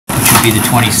would be the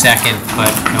 22nd, but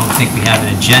I don't think we have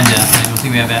an agenda. I don't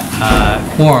think we have a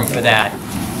quorum for that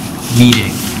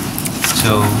meeting.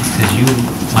 So, because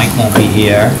Mike won't be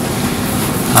here,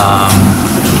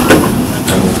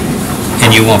 and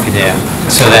you won't be there.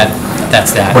 So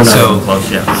that's that. We're not so even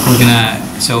close yet. We're gonna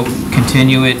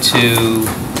continue it to.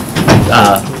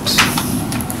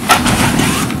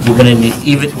 We're going to need,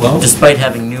 even despite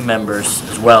having new members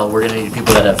as well, we're going to need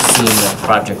people that have seen the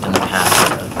project in the past.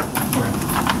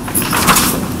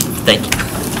 Thank you.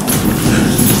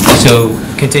 So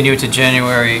continue it to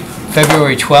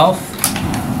February 12th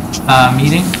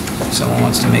meeting. Someone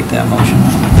wants to make that motion.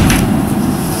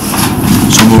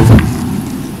 So moved.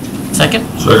 Second?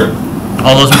 Second.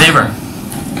 All those in favor?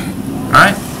 All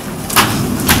right.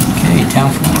 Okay,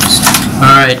 town forest.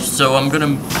 All right, so I'm going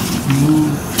to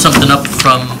move something up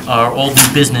from our old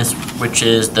new business, which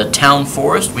is the town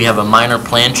forest. We have a minor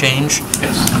plan change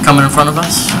coming in front of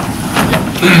us.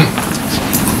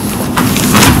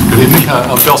 Good evening.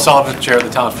 I'm Bill Sullivan, Chair of the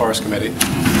Town Forest Committee,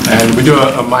 and we do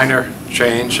a minor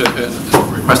change, a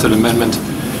requested amendment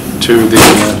to the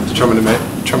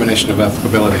determination of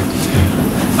applicability.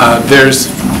 There's,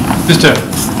 just to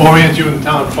orient you in the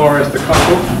town forest, the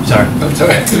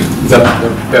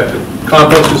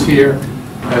compost is here,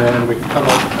 and we can come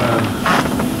up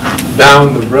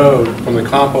down the road from the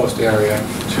compost area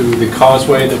to the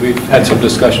causeway that we've had some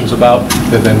discussions about,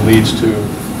 that then leads to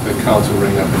the council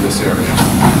ring up in this area.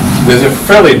 There's a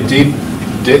fairly deep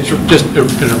ditch, just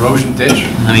an erosion ditch.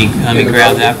 Let me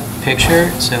grab that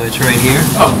picture. So it's right here.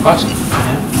 Oh, awesome.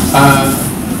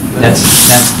 Yeah. That's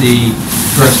the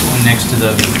first one next to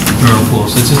the vernal pool.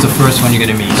 So this is the first one you're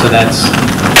going to meet. So that's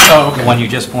the one you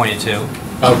just pointed to.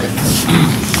 Okay.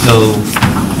 So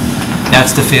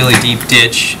that's the fairly deep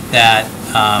ditch that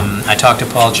I talked to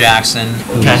Paul Jackson,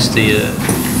 who's the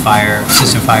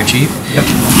assistant fire chief. Yep.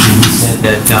 And he said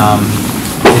that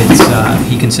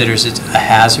he considers it a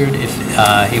hazard if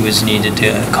he was needed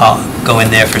to go in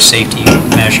there for safety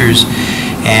measures.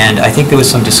 And I think there was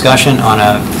some discussion on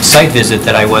a site visit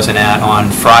that I wasn't at on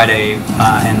Friday,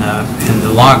 and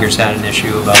the loggers had an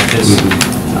issue about this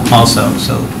also.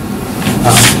 So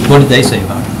what did they say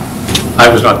about it? I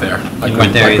was not there. You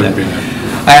weren't there either.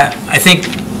 I think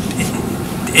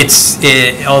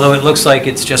although it looks like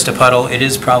it's just a puddle, it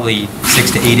is probably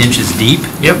 6 to 8 inches deep.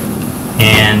 Yep.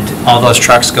 And all those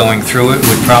trucks going through it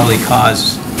would probably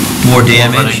cause more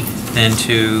damage than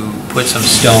to put some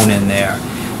stone in there.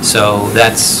 So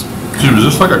that's... Jim, is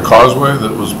this like a causeway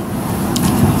that was...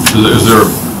 Is there a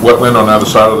wetland on either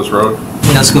side of this road?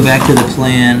 Yeah, let's go back to the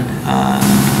plan.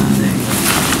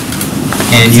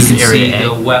 And you can see the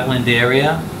wetland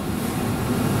area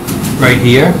right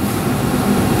here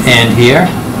and here.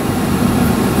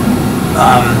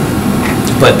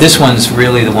 But this one's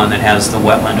really the one that has the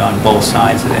wetland on both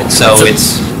sides of it. So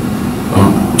it's...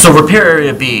 So repair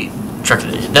area B,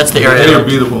 that's the area. Area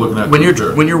B that we're looking at.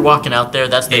 When you're walking out there,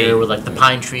 that's the area where like the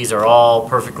pine trees are all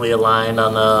perfectly aligned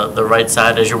on the right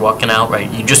side as you're walking out, right?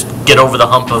 You just get over the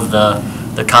hump of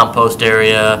the compost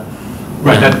area.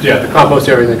 Right, the compost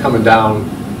area, then coming down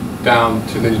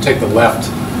to, then you take the left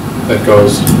that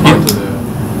goes onto the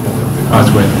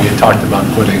causeway that we had talked about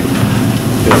putting,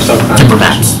 some kind timber of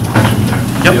mats.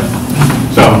 Yep.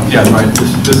 So, yeah, right,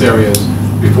 this area is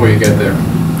before you get there.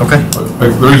 Okay. The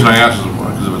reason I asked is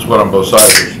because if it's wet on both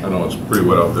sides, I know it's pretty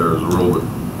wet out there as a rule, but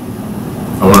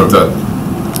I wonder if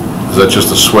is that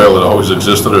just a swale that always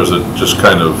existed, or is it just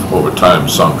kind of over time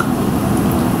sunk?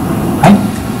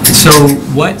 So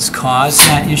what's caused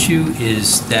that issue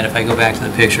is that if I go back to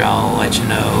the picture, I'll let you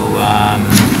know.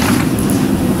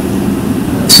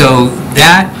 So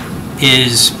that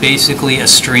is basically a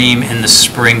stream in the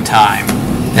springtime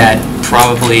that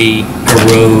probably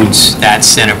erodes that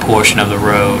center portion of the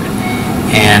road.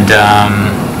 And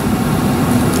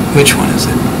which one is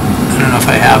it? I don't know if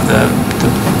I have the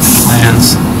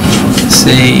plans.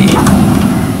 Say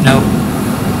no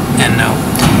and no.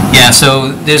 Yeah,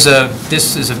 so this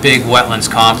is a big wetlands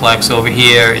complex over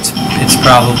here. It's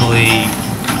probably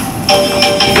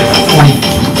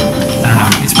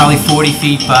 40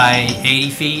 feet by 80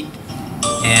 feet,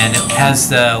 and it has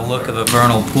the look of a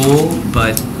vernal pool,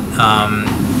 but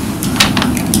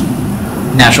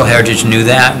Natural Heritage knew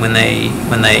that when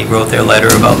they wrote their letter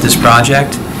about this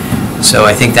project. So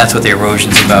I think that's what the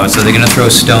erosion's about. So they're going to throw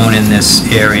stone in this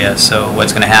area. So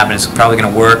what's going to happen is it's probably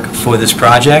going to work for this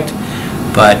project,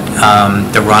 but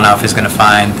the runoff is going to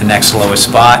find the next lowest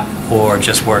spot or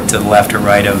just work to the left or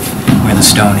right of where the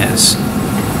stone is.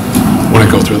 Want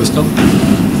to go through the stone?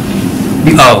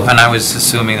 Oh, and I was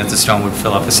assuming that the stone would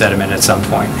fill up the sediment at some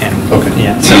point. And okay.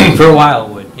 Yeah, so for a while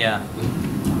it would, yeah.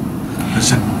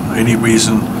 Is there any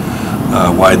reason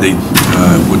why they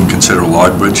wouldn't consider a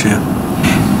log bridge here?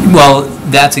 Well,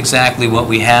 that's exactly what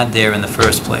we had there in the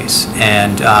first place.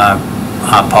 And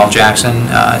Paul Jackson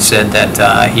said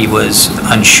that he was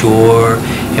unsure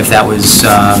if that was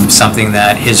something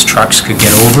that his trucks could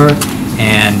get over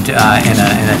and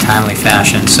in a timely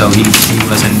fashion. So he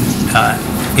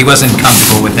wasn't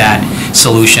comfortable with that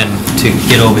solution to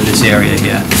get over this area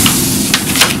here.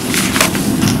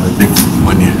 I think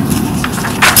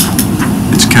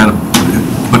it's kind of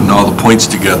putting all the points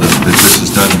together, that this is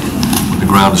done when the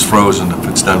ground is frozen. If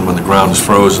it's done when the ground is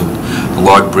frozen, the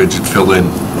log bridge would fill in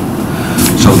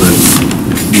so that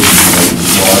you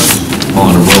logs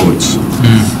on the roads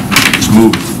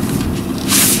smooth.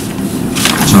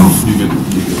 So You could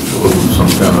fill it with some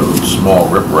kind of small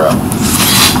riprap.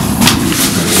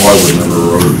 And the log would never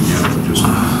erode it again, it would just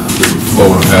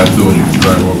flow in a path to, and you can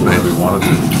drive over wherever you wanted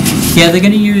to. Yeah, they're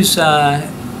going to use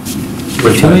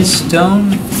two-inch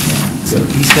stone. He's got,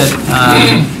 he's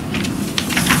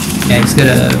got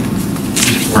a...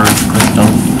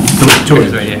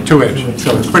 Two-inch, right here. 2-inch,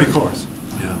 so it's pretty coarse.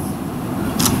 yeah,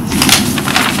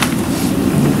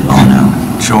 Oh, no.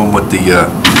 show them what the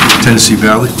Tennessee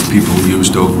Valley people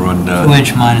used over on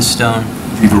 2-inch minus stone.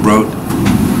 Beaver Road,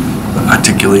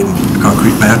 articulating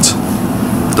concrete mats.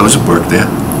 Those would work there.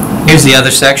 Here's the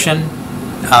other section,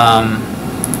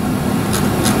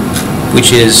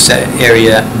 which is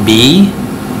area B.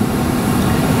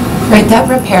 Right, that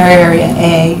repair area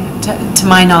A, to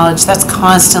my knowledge, that's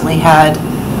constantly had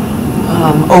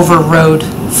over road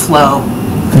flow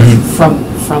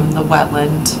from the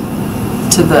wetland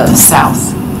to the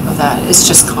south of that. It's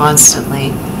just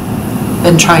constantly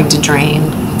been trying to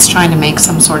drain. It's trying to make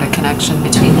some sort of connection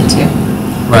between the two.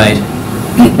 Right.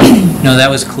 No, that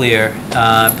was clear,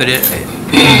 but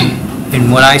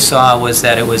and what I saw was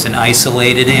that it was an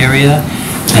isolated area,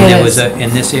 and there was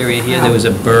in this area here, there was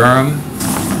a berm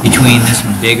between this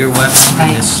bigger wetland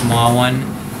and this small one.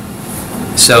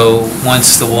 So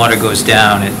once the water goes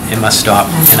down, it must stop,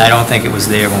 and I don't think it was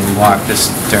there when we walked this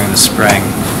during the spring.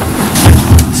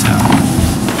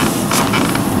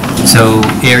 So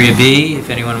area B, if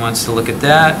anyone wants to look at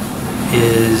that,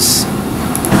 is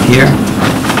here.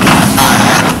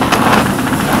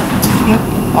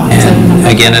 And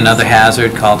again, another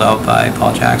hazard called out by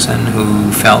Paul Jackson,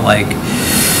 who felt like,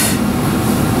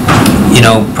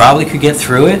 probably could get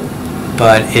through it,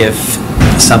 but if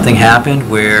something happened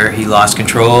where he lost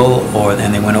control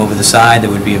and they went over the side,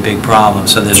 there would be a big problem.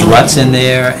 So there's ruts in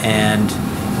there, and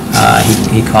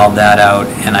he called that out,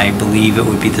 and I believe it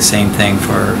would be the same thing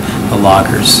for the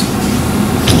loggers.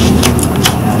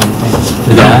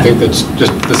 No, I think that's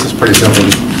just, this is pretty simple,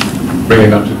 bring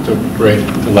it up to grade,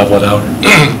 to level it out.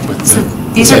 So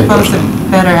these are both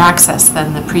better access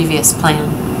than the previous plan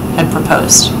had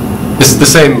proposed. It's the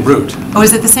same route. Oh,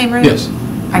 is it the same route? Yes.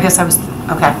 I guess I was,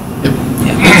 okay. Yep.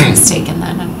 I was mistaken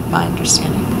then, in my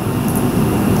understanding.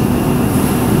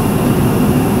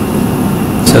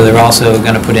 So they're also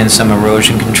going to put in some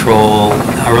erosion control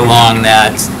along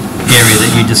that area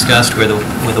that you discussed where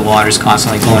the water's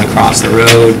constantly going across the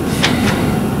road.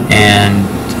 And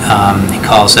he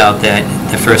calls out that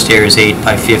the first area is 8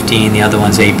 by 15, the other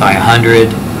one's 8 by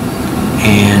 100.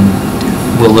 And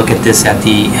we'll look at this at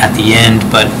the end,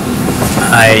 but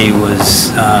I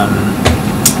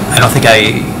don't think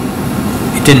I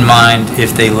didn't mind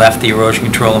if they left the erosion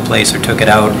control in place or took it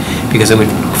out, because it would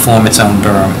form its own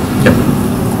berm. Yep.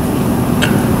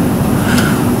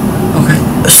 Okay.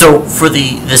 So for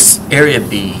this area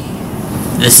B,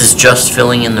 this is just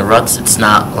filling in the ruts. It's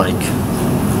not like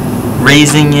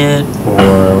raising it,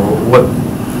 or what?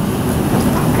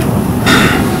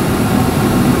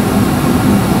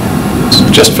 It's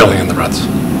just filling in the ruts.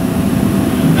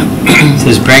 It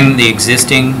says bring the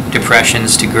existing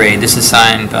depressions to grade. This is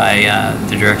signed by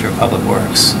the Director of Public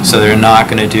Works. So they're not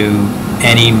going to do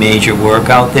any major work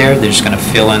out there. They're just going to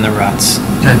fill in the ruts.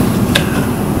 Okay.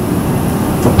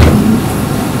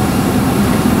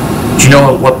 Do you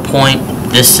know at what point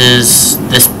this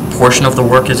portion of the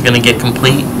work is going to get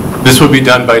complete? This would be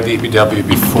done by DPW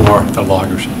before the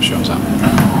logger shows up.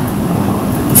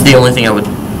 It's the only thing I would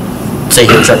say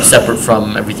here, Chuck, separate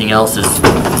from everything else, is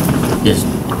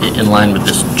in line with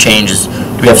this change. Do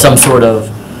we have some sort of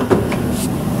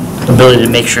ability to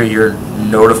make sure you're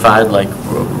notified, like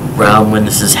around when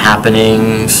this is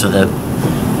happening, so that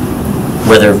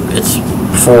whether it's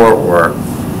before or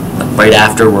right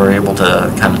after, we're able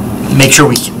to kind of make sure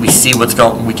we see what's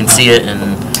going, we can see it,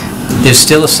 and There's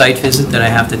still a site visit that I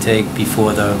have to take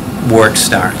before the work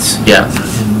starts. yeah.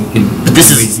 And we can But this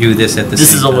is review this at the same time.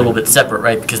 This is a little bit separate,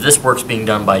 right? Because this work's being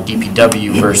done by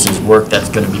DPW versus work that's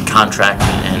going to be contracted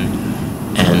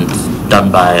and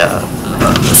done by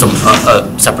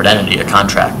a separate entity, a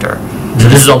contractor. So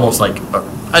this is almost like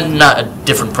not a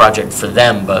different project for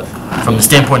them, but from the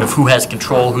standpoint of who has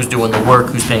control, who's doing the work,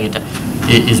 who's paying it,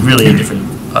 it is really a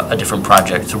different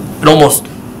project. So it almost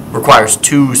requires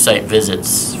 2 site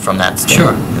visits from that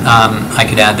Sure. standpoint. I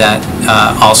could add that.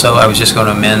 Also, I was just going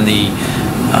to amend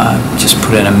just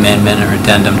put an amendment or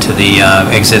addendum to the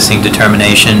existing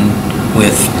determination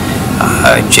with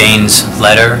Jane's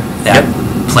letter, that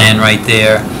plan right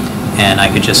there, and I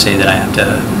could just say that I have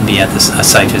to be at a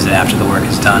site visit after the work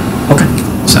is done. Okay.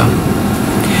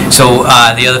 So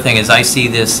the other thing is, I see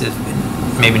this,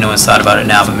 maybe no one's thought about it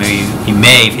now, but maybe you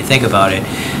may if you think about it.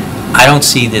 I don't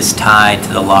see this tied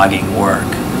to the logging work.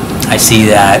 I see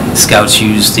that scouts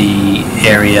use the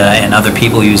area and other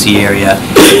people use the area,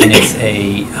 and it's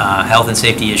a health and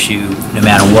safety issue no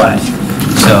matter what.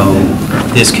 So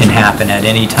this can happen at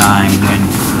any time when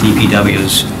DPW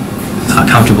is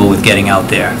comfortable with getting out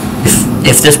there.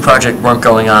 If this project weren't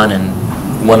going on and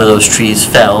one of those trees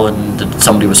fell and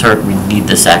somebody was hurt, we'd need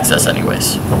this access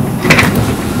anyways.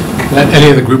 Any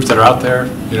of the groups that are out there,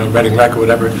 Reading Rec or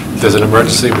whatever, if there's an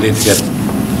emergency, we need to get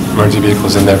emergency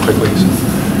vehicles in there quickly, so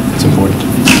it's important.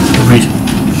 Agreed.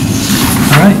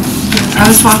 All right. I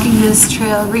was walking this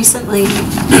trail recently,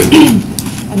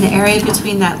 and the area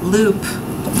between that loop,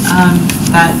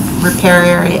 that repair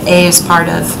area A is part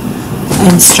of,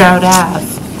 and Stroud Ave,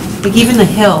 like even the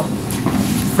hill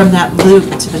from that loop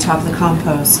to the top of the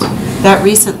compost, that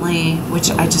recently,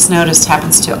 which I just noticed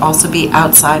happens to also be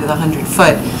outside of the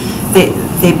 100-foot,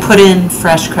 they put in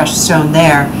fresh crushed stone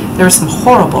there. There were some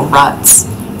horrible ruts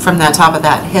from that top of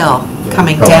that hill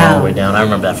coming down. All the way down. I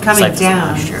remember that from the Coming site visit down.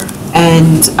 last year.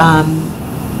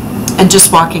 And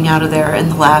just walking out of there in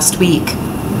the last week,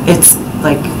 it's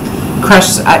like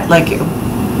crushed.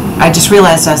 I just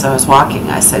realized as I was walking,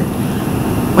 I said,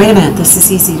 wait a minute, this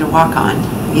is easy to walk on.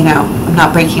 I'm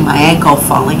not breaking my ankle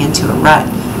falling into a rut.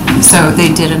 So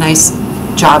they did a nice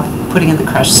job putting in the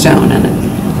crushed stone, and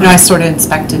I sort of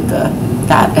inspected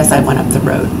that as I went up the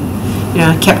road.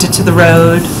 I kept it to the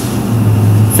road,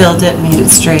 filled it, made it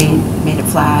straight, made it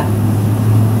flat.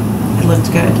 It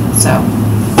looked good, so.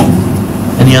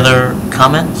 Any other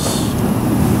comments?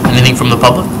 Anything from the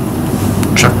public?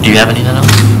 Chuck, do you have anything else?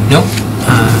 Nope.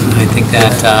 I think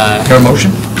that... Your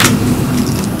motion?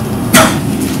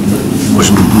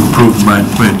 Motion to approve the mine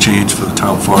plan change for the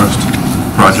town forest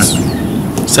project.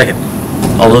 Second.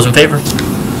 All those in favor?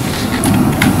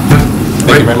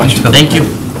 Thank you very much. Thank you.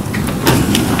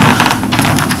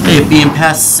 Okay, being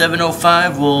past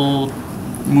 7:05, we'll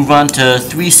move on to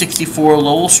 364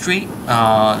 Lowell Street.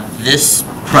 This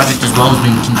project as well has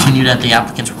been continued at the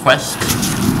applicant's request.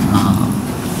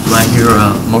 Do I hear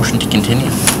a motion to continue?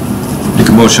 Make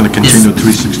a motion to continue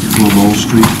 364 Lowell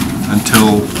Street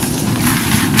until,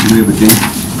 do we have a date?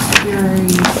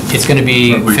 It's going to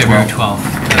be February 12th.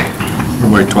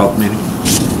 February 12th meeting.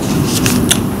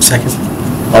 Second.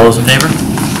 All those in favor?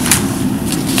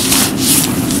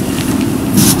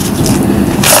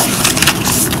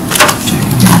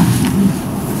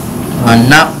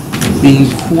 Not being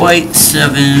quite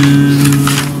 7...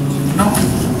 No.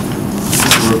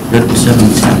 We're good at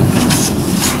 7:10.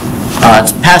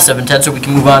 It's past 7:10, so we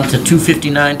can move on to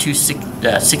 259,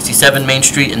 267 Main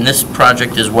Street, and this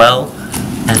project as well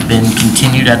has been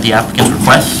continued at the applicant's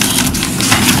request.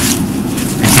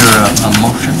 I hear a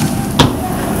motion.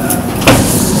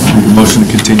 Make a motion to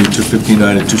continue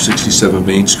 259 and 267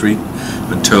 Main Street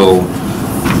until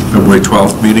February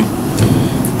 12th meeting.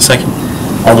 Second.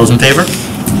 All those in favor?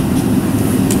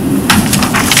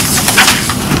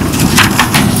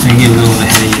 You're getting a little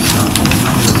ahead of yourself.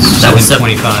 That was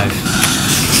 7:25.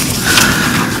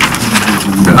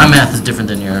 My math is different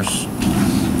than yours.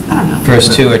 I don't know.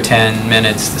 First 2 are 10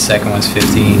 minutes, the second one's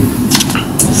 15.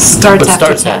 Starts But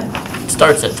after starts 10.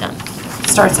 starts at 10.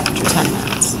 Starts after 10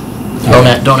 minutes.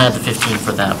 Don't add the 15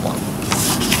 for that one.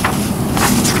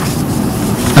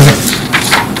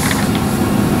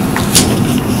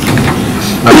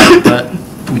 But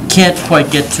we can't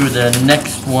quite get to the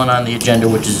next one on the agenda,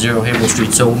 which is 0 Haverhill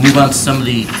Street, so we'll move on to some of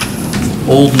the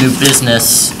old new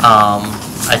business.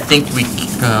 I think we,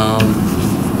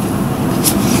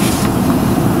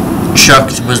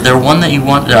 Chuck, was there one that you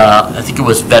want, I think it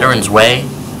was Veterans Way,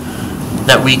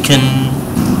 that we can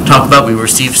talk about? We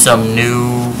received some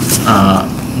new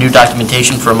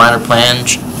documentation for a minor plan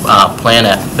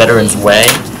at Veterans Way.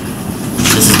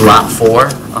 This is Lot 4.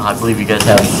 I believe you guys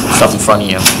have stuff in front of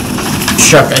you.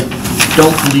 Chuck, I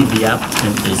don't believe the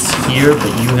applicant is here,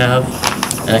 but you have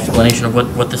an explanation of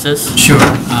what this is? Sure.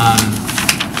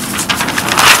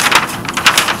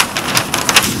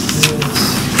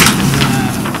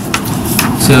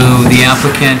 So So the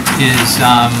applicant is,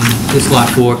 this lot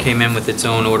 4 came in with its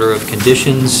own order of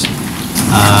conditions.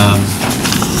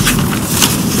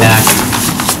 Back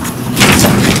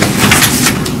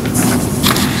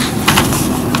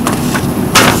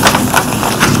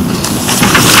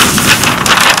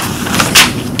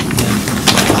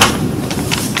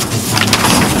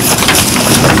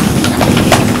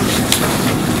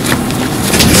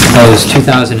That was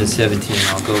 2017,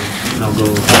 I'll go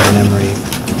by memory.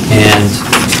 And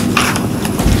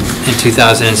in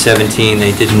 2017,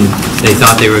 they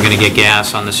thought they were going to get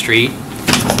gas on the street,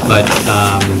 but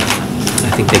I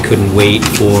think they couldn't wait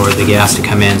for the gas to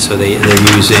come in, so they're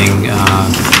using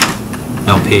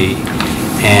LP.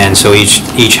 And so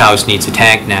each house needs a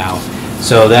tank now.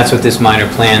 So that's what this minor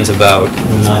plan's about,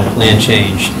 minor plan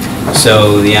change.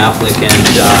 So the applicant,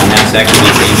 Mass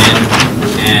Equity, came in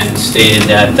and stated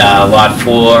that Lot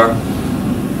 4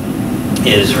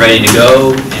 is ready to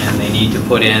go, and they need to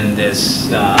put in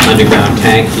this underground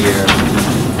tank here.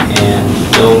 And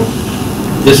so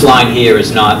this line here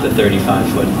is not the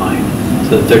 35-foot line.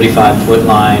 So the 35-foot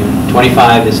line,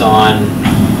 25 is on,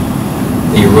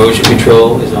 the erosion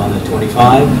control is on the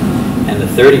 25, and the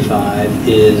 35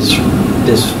 is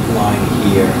this line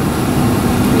here.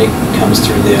 And it comes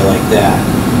through there like that.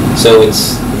 So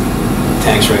it's,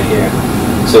 tank's right here.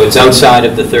 So it's outside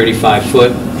of the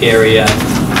 35-foot area.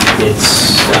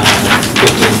 It's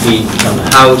 15 feet from the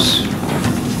house.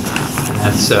 And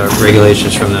that's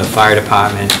regulations from the fire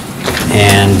department.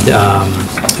 And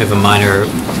we have a minor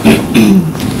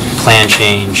plan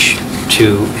change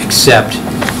to accept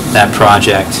that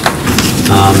project.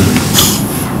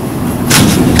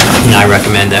 And I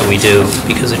recommend that we do,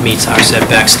 because it meets our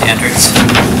setback standards.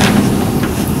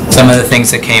 Some of the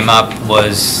things that came up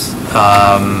was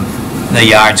the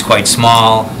yard's quite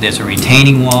small. There's a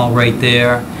retaining wall right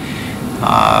there.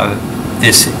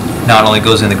 This not only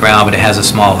goes in the ground, but it has a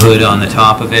small hood on the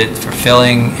top of it for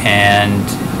filling, and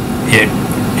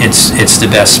it's the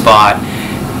best spot.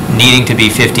 Needing to be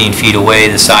 15 feet away,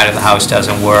 the side of the house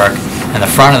doesn't work, and the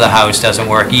front of the house doesn't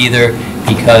work either,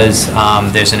 because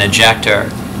there's an ejector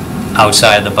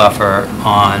outside the buffer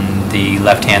on the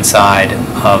left-hand side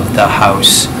of the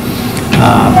house.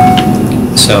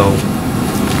 So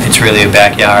it's really a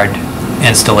backyard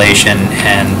installation,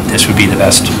 and this would be the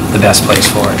best place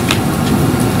for it.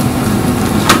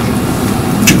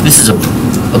 This is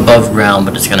above ground,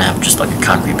 but it's going to have just like a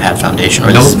concrete pad foundation,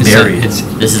 or this is buried?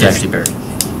 This is actually buried.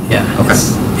 Yeah. Okay.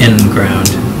 It's in the ground.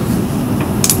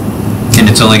 And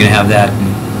it's only going to have that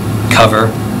cover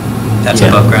that's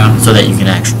above ground. So that you can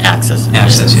actually access it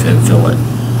and fill it.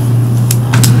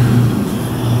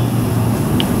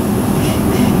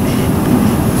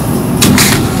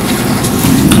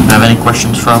 Have any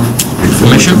questions from the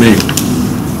commission?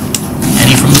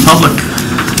 Any from the public?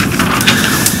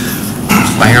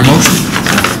 Do I hear a motion?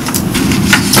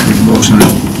 Motion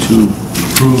to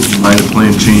approve the minor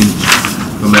plan change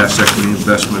for Mass Equity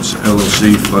Investments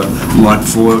LLC for Lot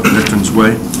 4, Veterans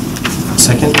Way.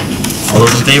 Second. All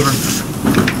those in favor?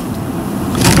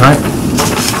 All right.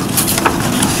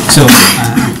 So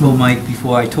I told Mike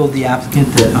before, I told the applicant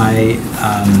that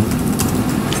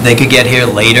they could get here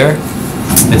later,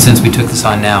 but since we took this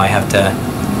on now, I have to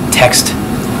text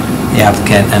the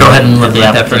applicant and go ahead and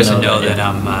let that person know that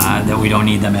that we don't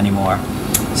need them anymore.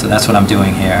 So that's what I'm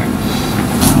doing here.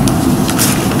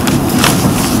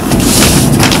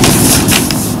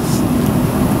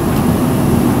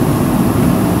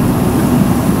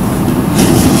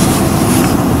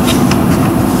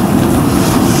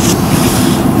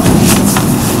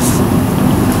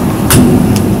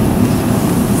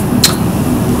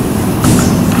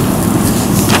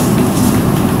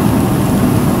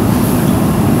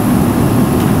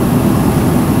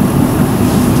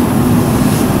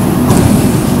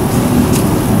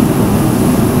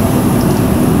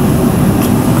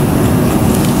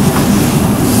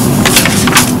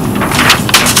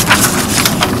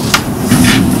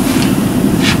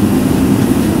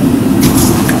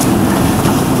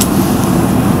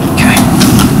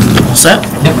 Set?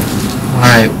 Yep. All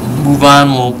right, move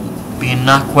on. We'll be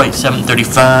not quite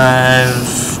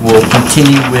 7:35. We'll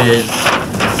continue with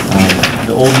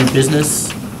the old new business.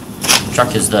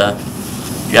 Chuck, do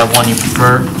you have one you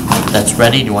prefer that's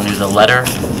ready? Do you want to do the letter?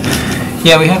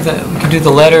 Yeah, we can do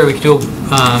the letter. We can do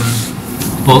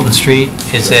Bolton Street.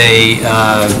 It's a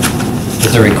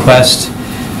request.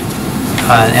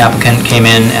 An applicant came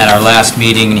in at our last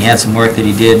meeting, and he had some work that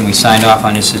he did, and we signed off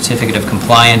on his certificate of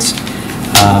compliance.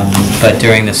 But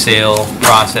during the sale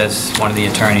process, one of the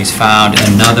attorneys found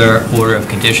another order of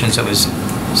conditions that was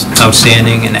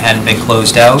outstanding and hadn't been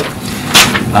closed out.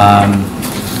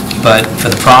 but for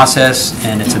the process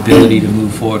and its ability to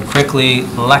move forward quickly,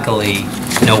 luckily,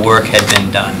 no work had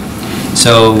been done.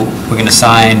 So we're going to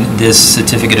sign this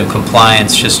certificate of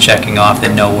compliance, just checking off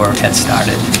that no work had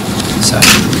started. So.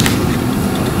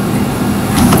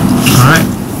 All right.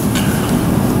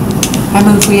 I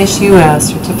move we issue a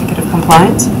certificate of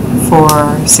compliance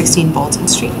for 16 Bolton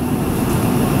Street.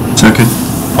 Second.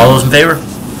 All those in favor?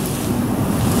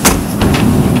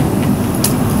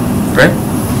 Great.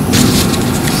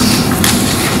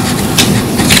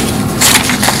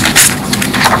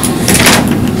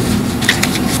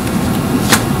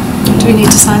 Do we need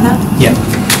to sign that? Yeah.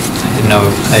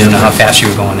 I didn't know how fast you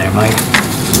were going there, Mike.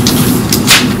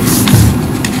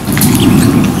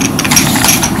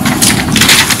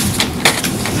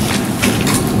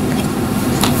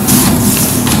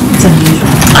 It's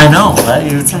unusual. I know,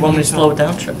 right? You It's want me to unusual. slow it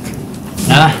down, Chuck?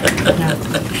 Ah. No,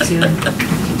 see,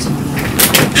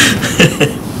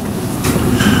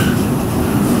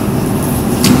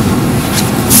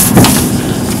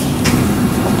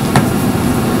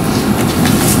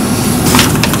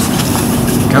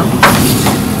 Go. All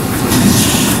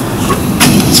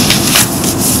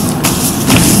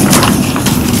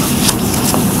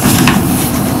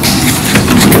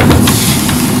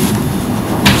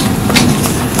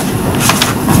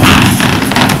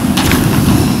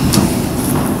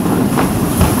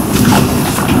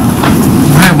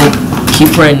right, we'll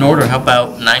keep right in order. How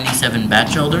about 97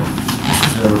 Batchelder? This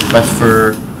is a request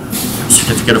for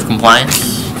certificate of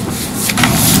compliance.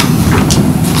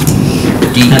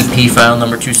 DEP file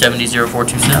number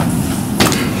 270-0427.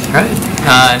 All right,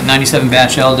 97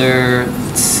 Batchelder,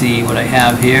 let's see what I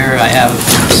have here. I have a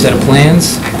set of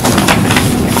plans.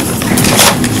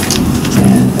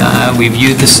 We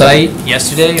viewed the site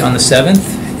yesterday on the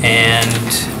 7th, and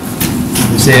I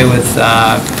was there with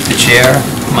the chair,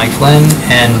 Mike Flynn,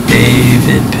 and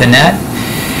David Panett,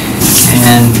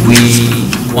 and we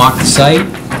walked the site.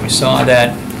 We saw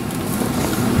that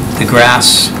the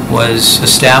grass was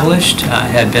established,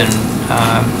 had been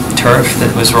turf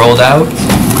that was rolled out.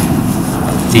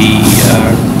 The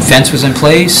fence was in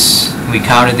place. We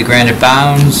counted the granite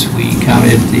bounds. We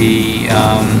counted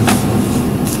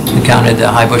the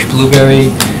high bush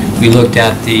blueberry. We looked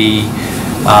at the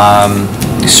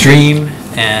stream,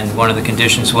 and one of the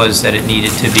conditions was that it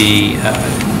needed to be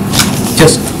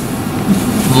just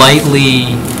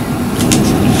lightly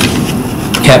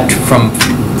kept from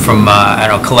I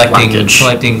don't know,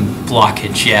 collecting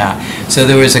blockage, yeah. So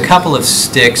there was a couple of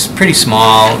sticks, pretty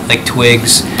small, like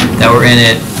twigs, that were in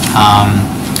it,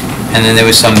 and then there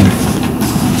was some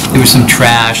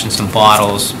trash and some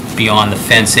bottles beyond the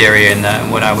fence area in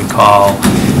what I would call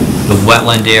the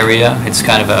wetland area. It's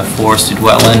kind of a forested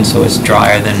wetland, so it's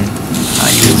drier than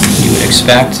you would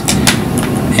expect.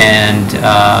 And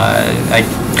I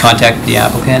contacted the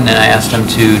applicant and I asked him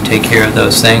to take care of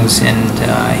those things, and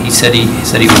he said he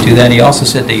would do that. He also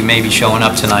said that he may be showing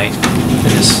up tonight for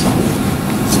this.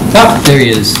 Oh, there he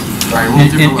is,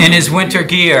 in his winter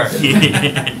gear.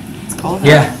 It's cold.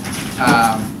 Yeah.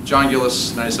 John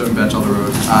Gillis, 97 Batchelder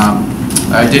Road.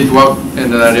 I did go out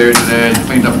into that area today,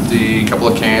 cleaned up the couple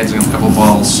of cans and a couple of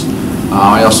bottles.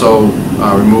 I also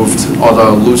removed all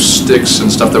the loose sticks and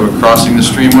stuff that were crossing the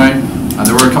streamway.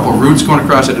 There were a couple of roots going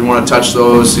across. I didn't want to touch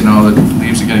those. You know, the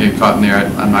leaves are going to get caught in there.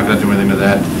 I'm not going to do anything to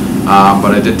that.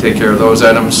 But I did take care of those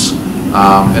items.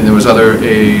 And there was I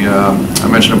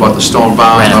mentioned about the stone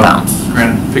bound.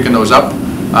 Granite, picking those up.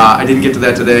 I didn't get to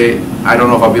that today. I don't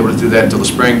know if I'll be able to do that until the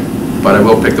spring, but I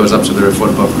will pick those up so they're a foot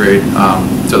above grade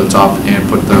to the top and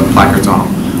put the placards on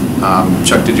them.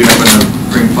 Chuck, did you happen to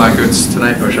bring placards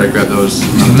tonight, or should I grab those?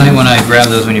 You might want to grab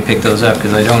those when you pick those up,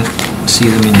 because I don't see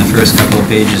them in the first couple of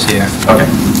pages here. Okay.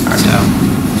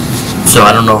 So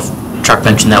I don't know if Chuck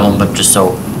mentioned that one, but just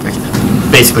so,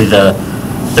 basically the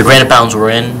granite bounds were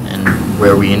in and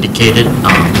where we indicated,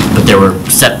 but they were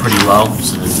set pretty low,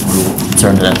 so we were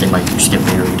concerned that they might just get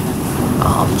buried.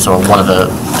 So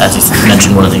as he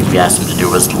mentioned, one of the things we asked him to do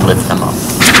was lift them up.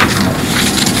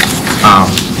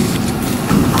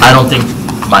 I don't think,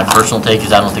 my personal take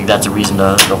is I don't think that's a reason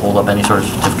to hold up any sort of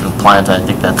certificate of compliance. I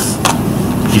think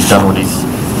he's done what he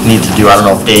needs to do. I don't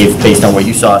know if Dave, based on what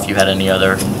you saw, if you had any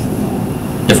other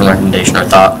different recommendation or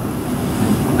thought.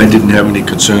 I didn't have any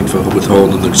concern for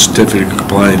withholding the certificate of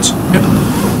compliance.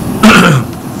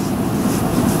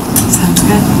 Sounds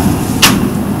good.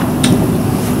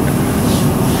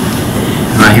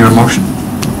 Do I hear a motion?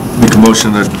 Make a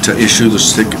motion to issue the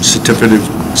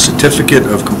certificate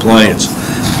of compliance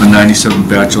on 97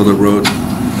 Batchelder Road,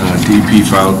 DEP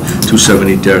file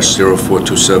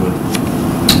 270-0427.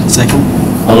 Second.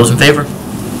 All those in favor?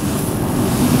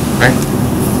 Right.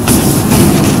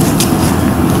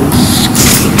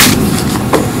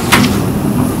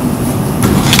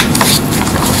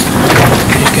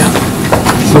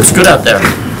 Looks good out there.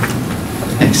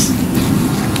 Thanks.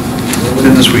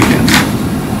 Within this weekend.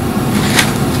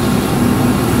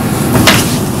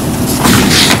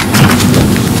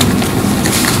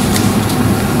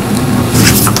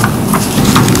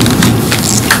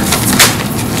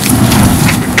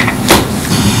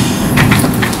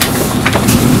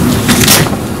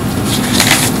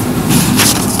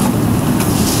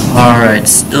 All right,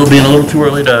 still being a little too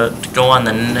early to go on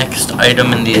the next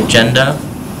item in the agenda.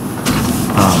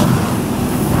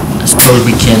 I suppose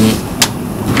we can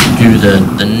do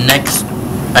the next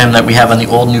item that we have on the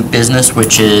old new business,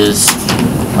 which is,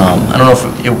 I don't know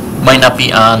if it might not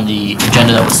be on the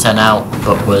agenda that was sent out,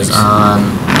 but was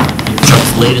on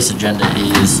Chuck's latest agenda,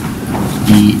 is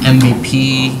the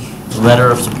MVP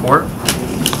letter of support.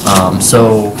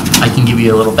 So I can give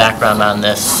you a little background on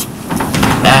this.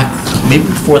 Back maybe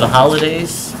before the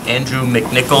holidays, Andrew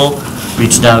McNichol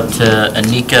reached out to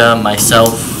Anika,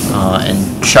 myself,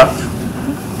 and Chuck,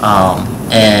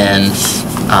 and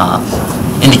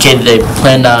indicated they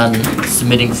planned on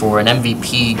submitting for an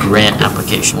MVP grant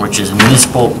application, which is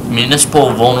municipal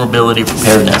vulnerability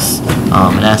preparedness,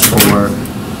 and asked for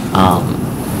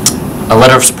a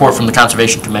letter of support from the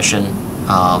Conservation Commission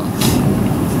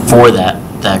for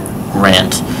that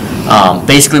grant.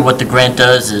 Basically what the grant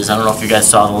does is, I don't know if you guys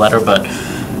saw the letter, but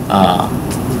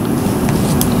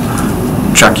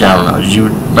Chuck, I don't know, did you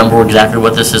remember exactly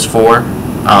what this is for?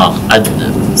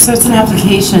 So it's an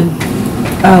application.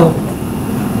 Oh.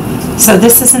 So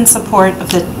this is in support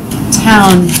of the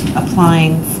town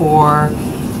applying for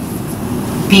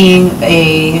being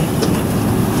a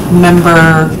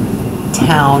member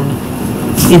town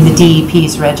in the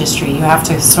DEP's registry. You have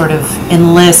to sort of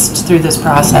enlist through this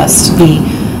process to be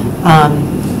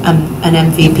an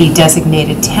MVP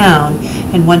designated town,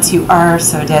 and once you are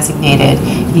so designated,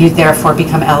 you therefore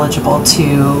become eligible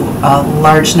to a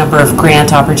large number of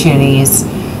grant opportunities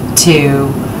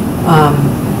to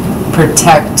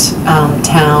protect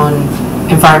town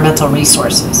environmental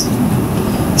resources.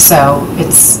 So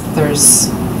there's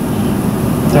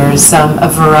a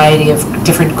variety of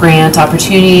different grant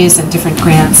opportunities and different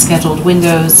grant scheduled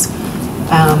windows,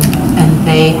 and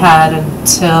they had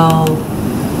until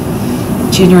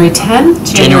January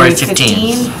 10th, January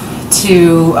 15th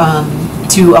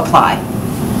to apply.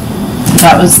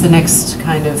 That was the next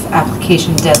kind of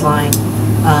application deadline.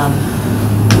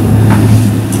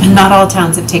 And not all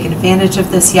towns have taken advantage of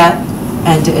this yet,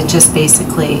 and it just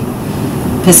basically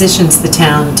positions the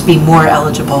town to be more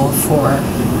eligible for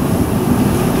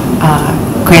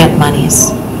grant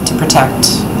monies to protect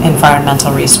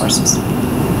environmental resources.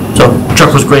 So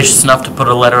Chuck was gracious enough to put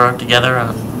a letter together,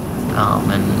 and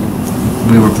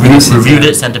we reviewed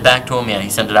it, sent it back to him. Yeah, he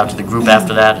sent it out to the group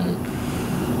after that. And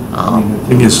The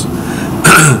thing is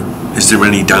there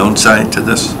any downside to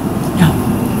this? No.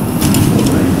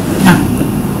 No.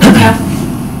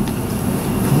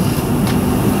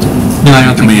 No, I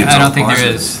don't To me, think, it's I all don't think there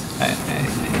positive. is. I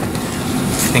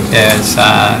think there's, a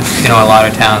lot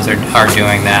of towns are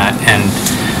doing that, and,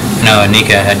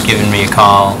 Anika had given me a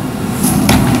call,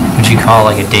 would you call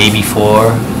like a day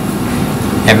before?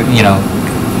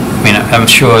 I'm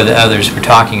sure the others were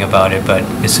talking about it, but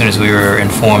as soon as we were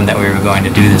informed that we were going to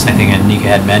do this, I think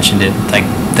Anika had mentioned it like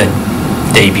the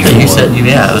day before. you said,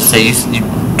 I would say you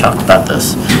talked about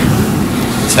this.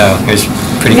 So it was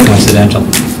pretty coincidental.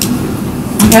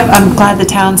 Yep, I'm glad the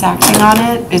town's acting on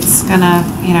it. It's gonna,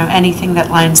 anything that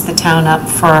lines the town up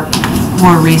for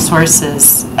more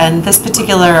resources. And this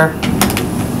particular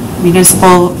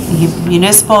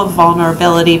municipal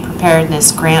vulnerability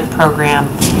preparedness grant program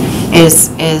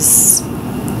is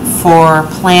for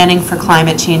planning for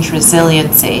climate change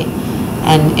resiliency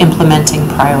and implementing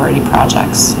priority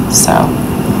projects. So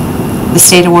the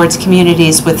state awards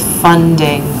communities with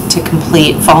funding to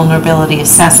complete vulnerability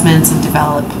assessments and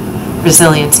develop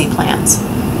resiliency plans.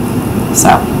 So,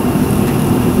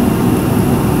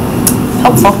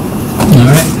 helpful. All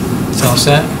right, it's all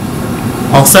set?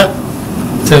 All set?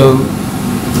 So,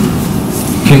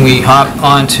 can we hop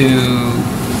on to,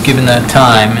 given that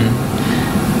time, and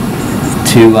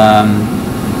to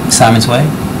Simon's Way?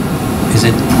 Is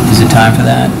it time for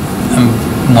that?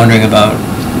 I'm wondering about...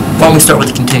 Why don't we start with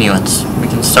the continuance? We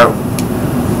can start...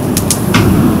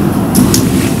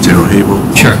 General Hable?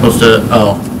 Sure. Supposed to,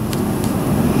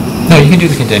 No, you can do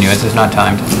the continuance, it's not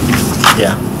timed.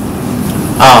 yeah.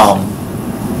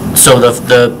 So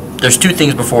there's two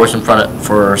things before us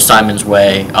for Simon's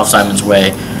Way, off Simon's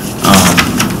Way.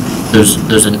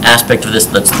 There's an aspect of this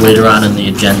that's later on in the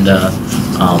agenda,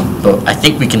 but I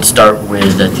think we can start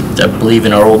with, I believe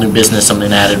in our old new business,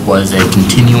 something added was a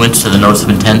continuance to the notice of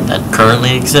intent that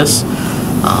currently exists.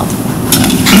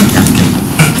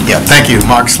 Yeah, thank you.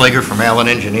 Mark Slager from Allen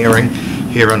Engineering,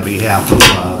 here on behalf of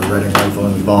the Reading Rifle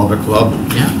and Revolver Club.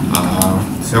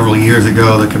 Several years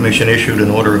ago, the commission issued an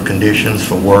order of conditions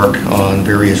for work on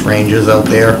various ranges out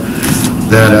there.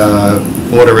 That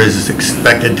order is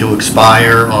expected to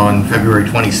expire on February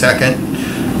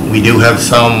 22nd. We do have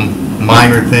some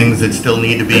minor things that still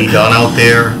need to be done out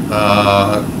there.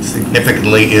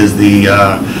 Significantly is the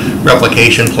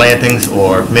replication plantings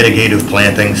or mitigative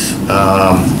plantings.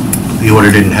 The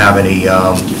order didn't have any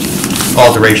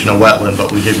alteration of wetland,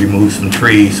 but we did remove some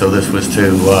trees, so this was to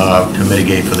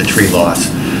mitigate for the tree loss.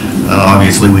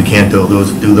 Obviously, we can't do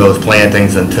those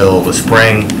plantings until the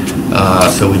spring,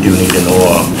 so we do need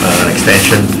an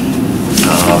extension.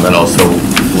 And also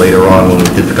later on, when we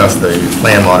discuss the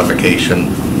plan modification,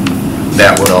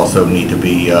 that would also need to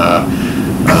be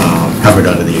covered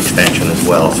under the extension as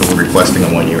well. So we're requesting a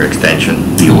 1-year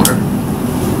extension, the order.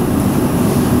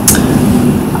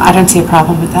 I don't see a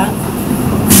problem with that.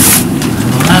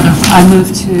 I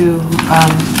move to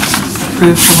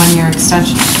approve the 1-year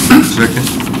extension.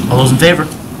 Second. All those in favor?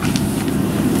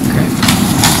 Okay.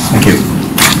 Thank you.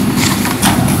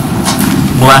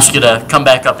 We'll ask you to come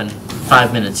back up in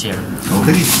 5 minutes here.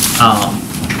 Okay.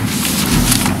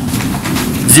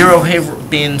 Zero Haverhill,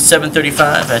 being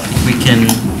 7:35, I think we can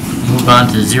move on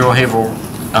to Zero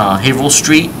Haverhill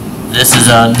Street. This is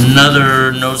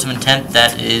another notice of intent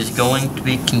that is going to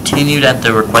be continued at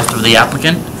the request of the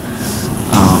applicant.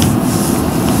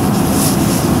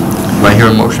 Do I hear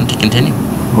a motion to continue?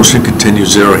 Motion to continue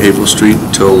 0 Haverhill Street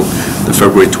until the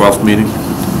February 12th meeting.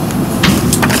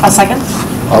 I'll second.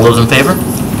 All those in favor?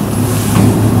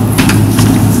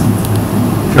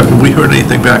 Jeff, have we heard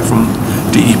anything back from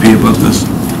DEP about this?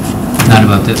 Not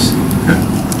about this. Okay.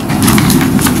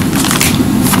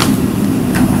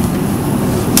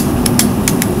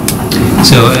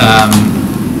 So,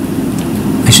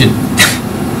 I should...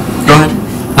 Go ahead.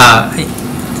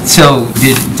 So,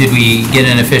 did we get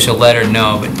an official letter?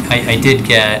 No, but I did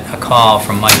get a call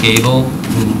from Mike Abel,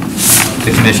 who,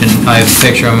 the commission, I have a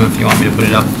picture of him if you want me to put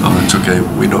it up. Oh, that's okay.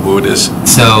 We know who it is.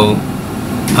 So,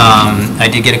 I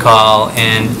did get a call,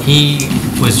 and he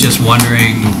was just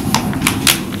wondering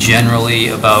generally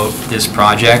about this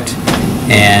project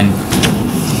and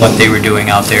what they were doing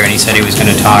out there, and he said he was going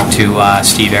to talk to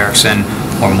Steve Erickson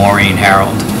or Maureen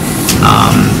Harold.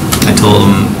 I told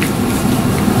him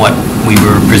what we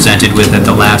were presented with at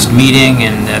the last meeting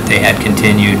and that they had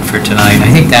continued for tonight.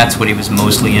 I think that's what he was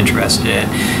mostly interested in.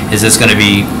 Is this going to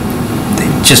be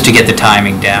just to get the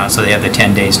timing down, so they have the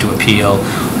 10 days to appeal,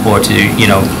 or to the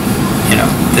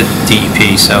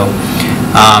DEP. So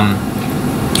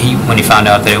when he found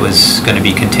out that it was going to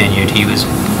be continued, he was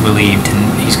relieved,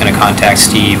 and he's going to contact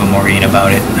Steve or Maureen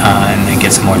about it and then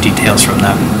get some more details from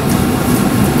them.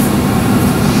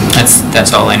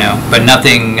 That's all I know, but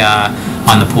nothing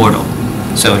on the portal,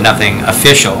 so nothing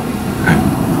official.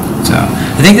 So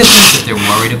I think the things that they're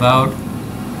worried about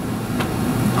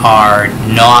are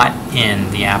not in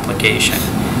the application.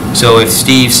 So if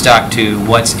Steve stuck to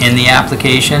what's in the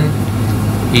application,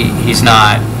 he's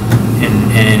not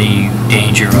in any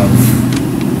danger of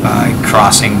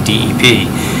crossing DEP.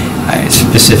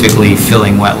 Specifically,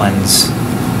 filling wetlands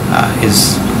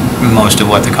is most of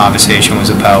what the conversation was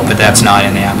about, but that's not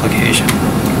in the application.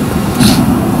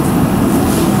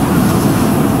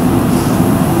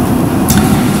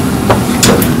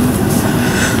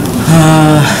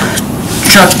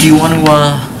 Chuck, do you want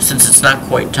to, since it's not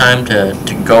quite time to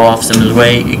go off Simmons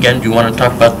Way again, do you want to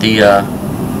talk about the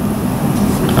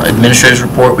administrator's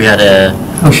report? We had a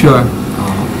Oh, sure.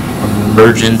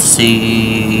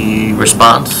 emergency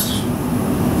response.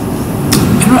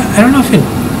 I don't know if it...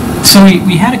 So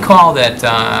we had a call that...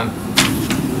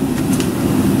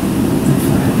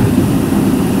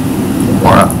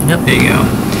 Yep. There you go.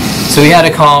 So we had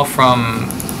a call from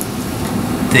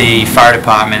the fire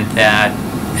department that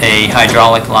a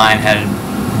hydraulic line had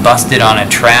busted on a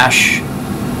trash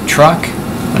truck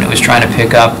when it was trying to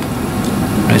pick up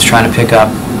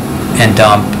and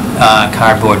dump a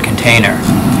cardboard container,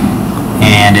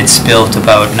 and it spilt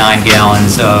about 9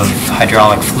 gallons of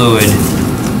hydraulic fluid,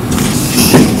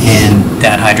 and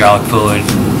that hydraulic fluid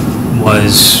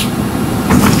was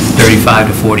 35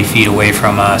 to 40 feet away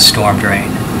from a storm drain,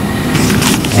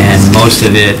 and most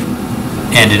of it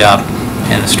ended up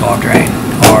in the storm drain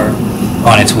or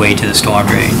on its way to the storm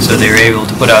drain. So they were able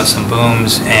to put out some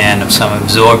booms and some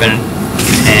absorbent,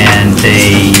 and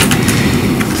they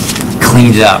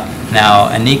cleaned it up. Now,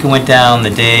 Anika went down the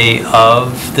day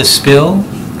of the spill,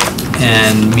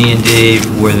 and me and Dave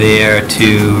were there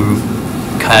to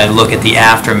kind of look at the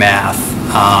aftermath.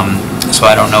 So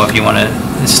I don't know if you want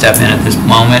to step in at this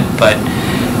moment, but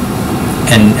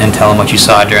and tell them what you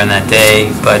saw during that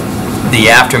day. But the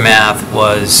aftermath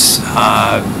was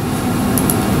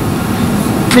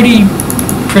pretty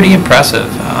impressive.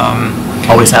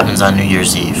 Always happens on New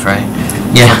Year's Eve, right?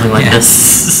 Yeah, Something like yeah. this.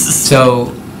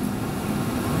 So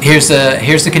here's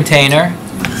the container,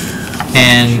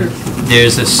 and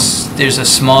there's a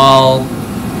small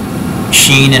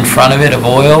sheen in front of it of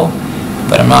oil,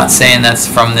 but I'm not saying that's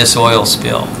from this oil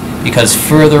spill, because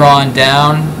further on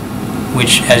down,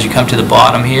 which as you come to the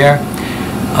bottom here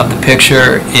of the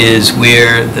picture, is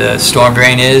where the storm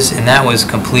drain is, and that was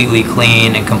completely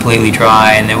clean and completely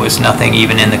dry, and there was nothing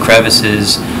even in the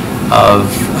crevices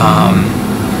of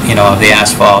of the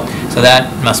asphalt. So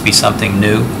that must be something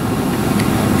new.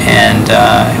 And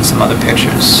I have some other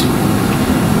pictures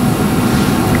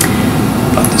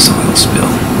about this oil spill.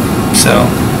 So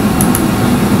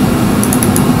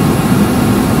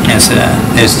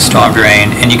there's the storm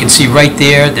drain, and you can see right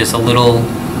there's a little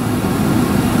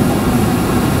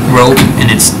rope, and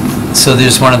so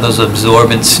there's one of those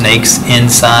absorbent snakes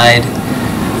inside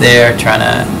there trying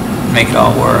to make it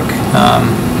all work.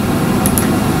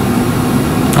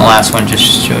 The last one just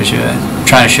shows you,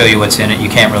 trying to show you what's in it. You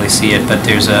can't really see it, but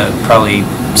there's probably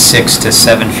 6 to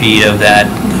 7 feet of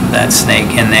that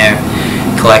snake in there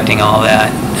collecting all that.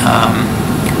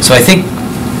 So I think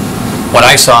what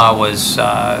I saw was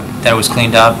that it was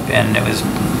cleaned up and it was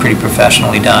pretty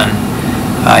professionally done.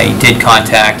 I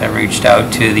reached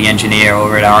out to the engineer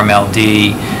over at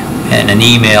RMLD in an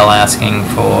email asking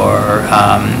for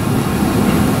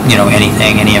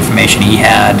any information he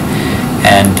had,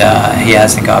 and he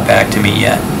hasn't got back to me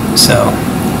yet. So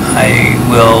I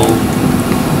will,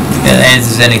 if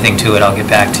there's anything to it, I'll get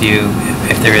back to you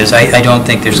if there is. I don't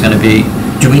think there's going to be.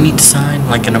 Do we need to sign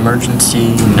like an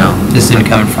emergency? No. This didn't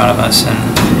come in front of us. And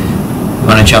you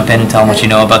want to jump in and tell them what you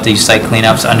know about these site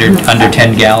cleanups under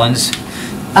 10 gallons?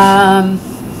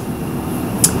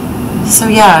 So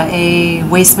yeah, a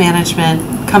waste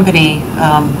management company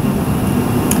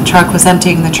truck was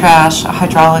emptying the trash. A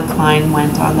hydraulic line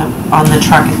went on the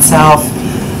truck itself.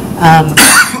 And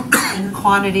the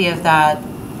quantity of that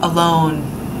alone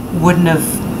wouldn't have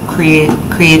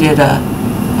created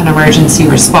an emergency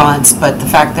response, but the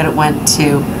fact that it went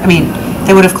to,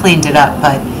 they would have cleaned it up,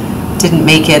 but didn't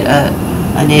make it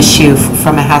an issue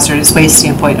from a hazardous waste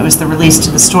standpoint. It was the release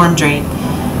to the storm drain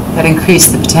that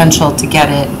increased the potential to get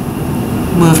it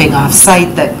moving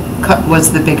off-site that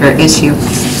was the bigger issue.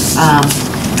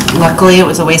 Luckily, it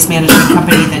was a waste management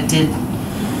company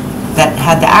that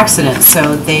had the accident,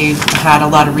 so they had a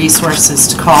lot of resources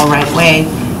to call right away.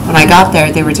 When I got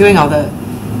there, they were doing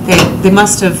they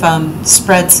must have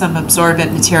spread some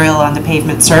absorbent material on the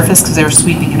pavement surface because they were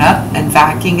sweeping it up and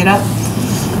vacuuming it up.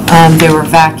 They were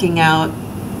vacuuming out,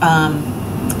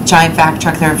 giant vac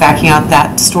truck, they were vacuuming out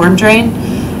that storm drain,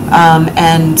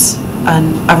 and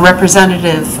a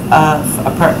representative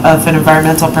of an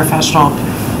environmental professional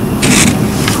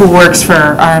who works for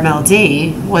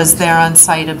RMLD was there on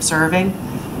site observing,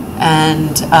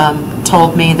 and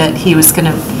told me that he was going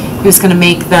to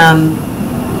make them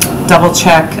double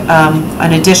check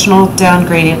an additional down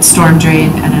gradient storm drain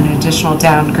and an additional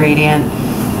down gradient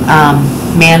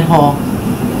manhole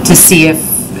to see if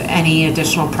any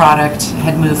additional product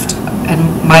had moved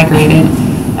and migrated,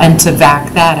 and to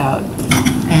vac that out.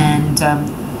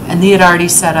 And they had already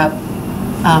set up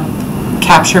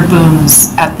capture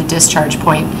booms at the discharge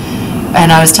point.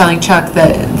 And I was telling Chuck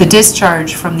that the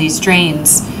discharge from these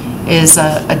drains is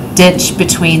a ditch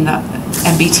between the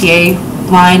MBTA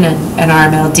line and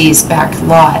RMLD's back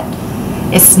lot.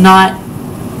 It's not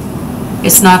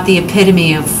the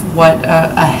epitome of what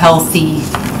a healthy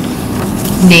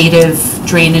native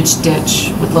drainage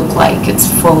ditch would look like. It's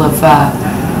full of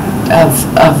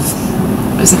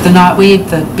is it the knotweed,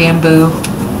 the bamboo?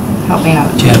 Help me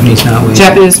out. Japanese knotweed.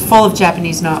 It was full of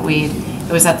Japanese knotweed.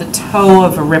 It was at the toe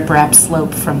of a riprap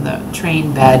slope from the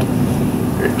train bed.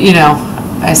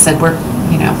 I said,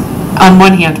 on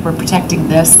one hand, we're protecting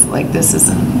this, like this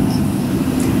isn't.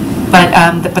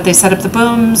 But they set up the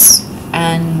booms,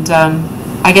 and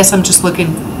I guess I'm just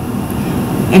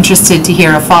interested to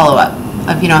hear a follow-up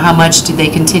of, how much did they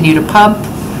continue to pump?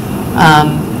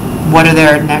 What are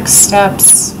their next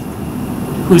steps?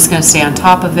 Who's going to stay on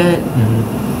top of it?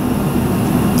 Mm-hmm.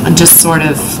 And just sort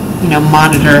of,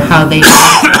 monitor how they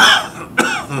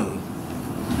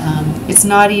it's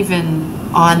not even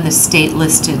on the state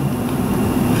listed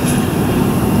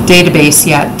database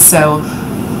yet, so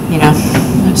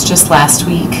it was just last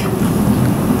week,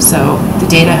 so the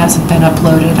data hasn't been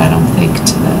uploaded, I don't think,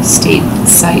 to the state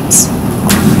sites.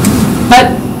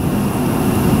 But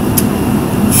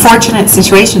fortunate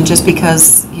situation, just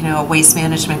because a waste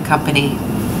management company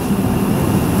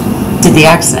did the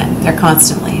accident. They're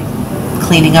constantly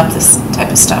cleaning up this type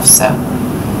of stuff, so,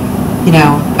 you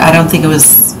know, I don't think it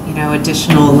was, you know,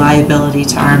 additional liability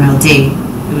to RMLD.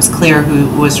 It was clear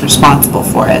who was responsible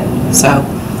for it, so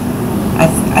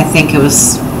I think it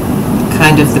was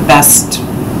kind of the best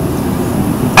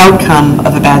outcome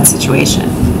of a bad situation,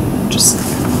 just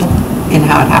in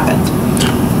how it happened.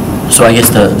 So I guess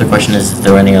the question is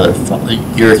there any other,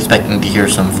 you're expecting to hear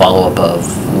some follow-up of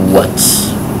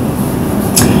what's?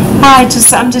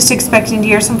 I'm just expecting to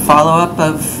hear some follow-up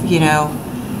of, you know,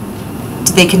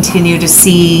 do they continue to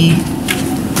see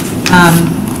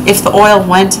if the oil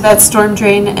went to that storm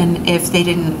drain and if they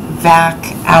didn't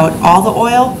vac out all the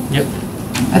oil? Yep.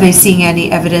 Are they seeing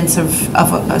any evidence of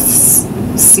a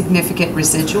significant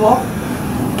residual?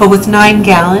 But with 9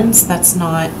 gallons, that's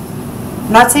not,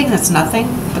 I'm not saying that's nothing,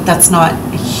 but that's not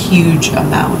a huge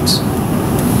amount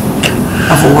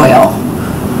of oil.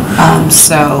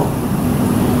 So,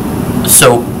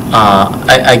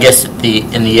 I guess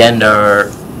in the end,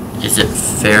 is it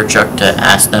fair, Chuck, to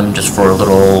ask them just for a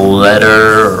little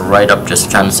letter or write-up just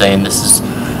kind of saying this is,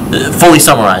 fully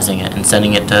summarizing it and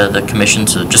sending it to the commission,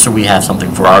 so just so we have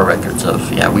something for our records of,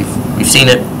 yeah, we've seen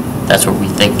it, that's what we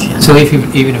think. So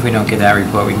even if we don't get that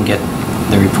report, we can get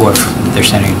the report that they're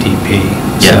sending to DEP.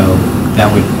 Yeah. So that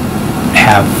would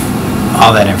have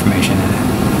all that information in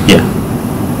it. Yeah.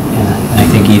 And I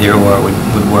think either or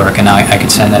would work, and I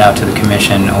could send that out to the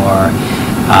commission, or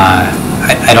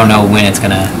I don't know when it's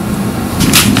gonna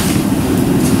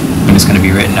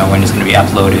be written or when it's gonna be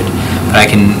uploaded, but I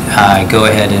can go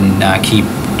ahead and keep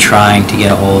trying to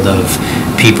get a hold of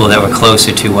people that were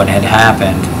closer to what had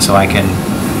happened, so I can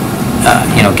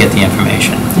get the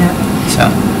information. Yeah. So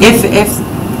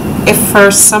If for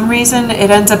some reason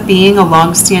it ends up being a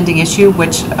long-standing issue,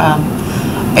 which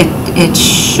it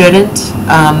shouldn't,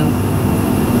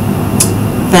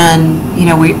 then, you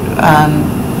know,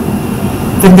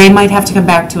 then they might have to come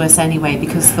back to us anyway,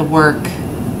 because the work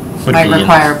might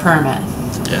require a permit.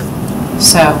 Yeah.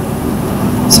 So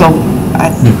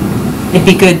it'd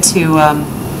be good to,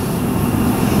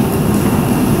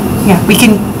 yeah, we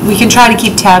can try to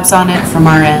keep tabs on it from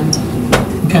our end.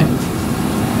 okay.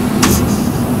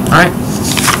 All right.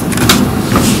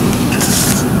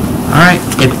 All right,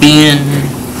 it being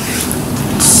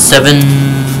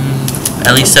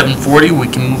at least 7:40, we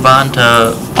can move on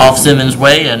to Off Simmons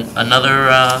Way and another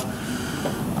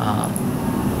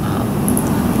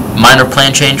minor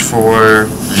plan change for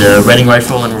the Reading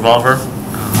rifle and revolver.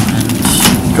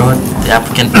 And go ahead, the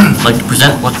applicant would like to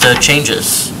present what the change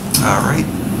is. All right.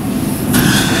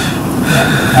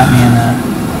 Got me in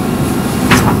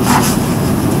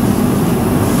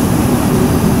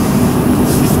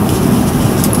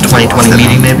 2020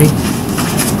 meeting, maybe?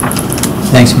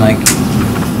 Thanks, Mike.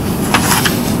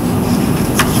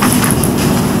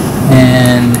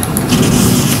 And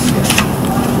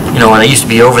You know, when I used to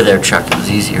be over there, Chuck, it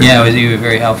was easier. yeah, you were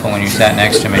very helpful when you sat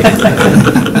next to me. You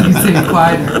sit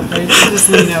quieter, right? Just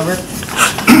lean over.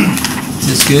 Is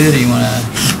this good, or you want to?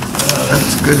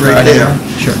 That's good right there.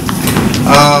 Sure.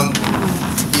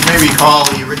 You may recall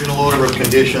the original order of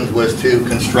conditions was to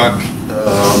construct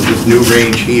this new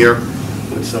range here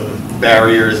with some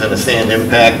barriers and a sand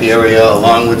impact area,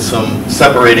 along with some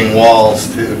separating walls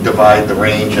to divide the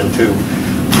range into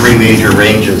 3 major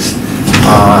ranges.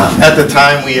 At the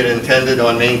time, we had intended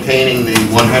on maintaining the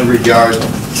 100-yard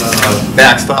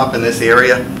backstop in this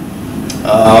area.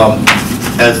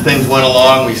 As things went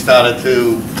along, we started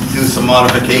to do some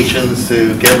modifications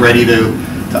to get ready to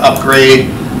upgrade,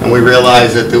 and we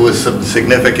realized that there was some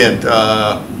significant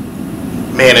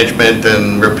management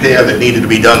and repair that needed to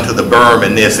be done to the berm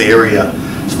in this area,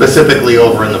 specifically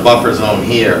over in the buffer zone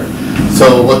here.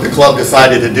 So what the club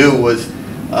decided to do was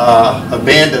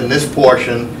abandon this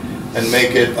portion and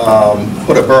make it,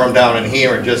 put a berm down in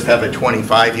here and just have a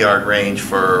 25-yard range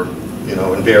for, you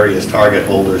know, in various target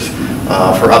holders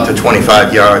for up to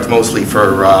 25 yards, mostly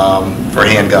for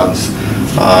handguns.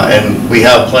 And we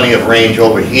have plenty of range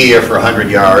over here for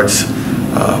 100 yards,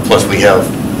 plus we have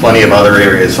plenty of other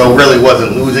areas. So really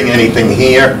wasn't losing anything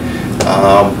here.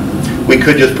 We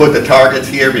could just put the targets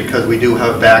here because we do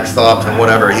have backstops and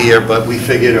whatever here, but we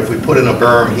figured if we put in a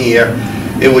berm here,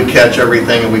 it would catch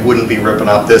everything and we wouldn't be ripping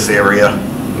up this area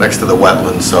next to the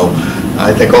wetlands. So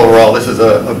I think overall this is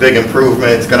a big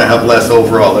improvement. It's going to have less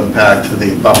overall impact to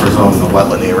the buffer zone and the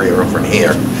wetland area over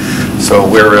here. So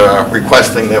we're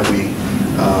requesting that we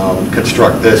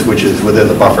construct this, which is within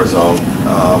the buffer zone.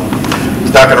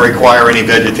 It's not going to require any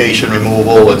vegetation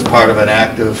removal. It's part of an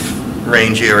active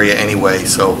range area anyway,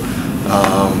 so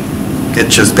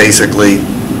it's just basically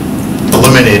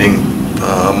eliminating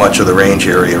much of the range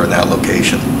area in that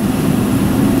location.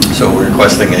 So we're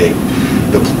requesting the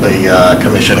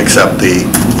commission accept the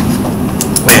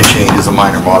plan change as a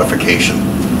minor modification.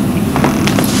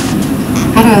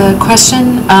 I had a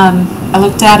question. I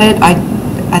looked at it. I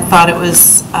thought it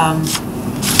was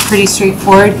pretty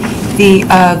straightforward.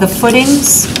 The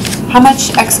footings, how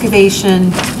much excavation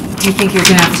do you think you're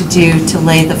going to have to do to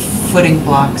lay the footing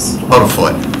blocks? About a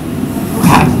foot.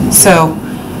 Okay, so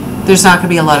there's not going to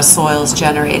be a lot of soils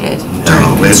generated during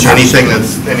No, it's construction? anything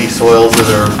that's, any soils that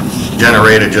are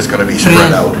generated just going to be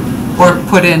spread out. Or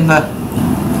put in the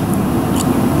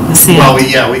sand? Well,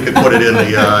 we could put it in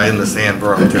the sand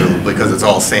berm too, because it's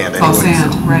all sand anyway. All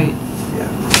sand, so. right.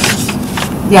 Yeah.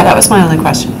 Yeah, that was my only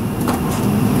question.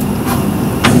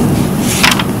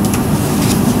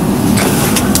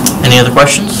 Any other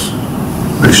questions?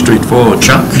 Very straightforward.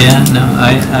 Chuck? Yeah, no,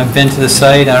 I've been to the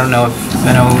site. I don't know if,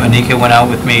 I know Anika went out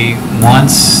with me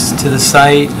once to the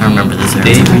site. I remember this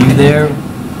area. Dave, were you there?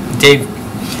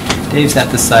 Dave's at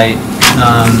the site.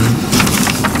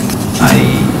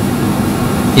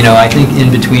 I think in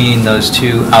between those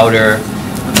two outer,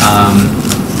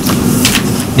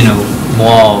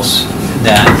 walls,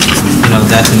 that,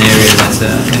 that's an area that's a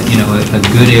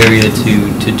good area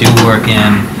to do work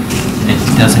in. It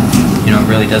doesn't,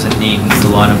 really doesn't need a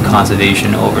lot of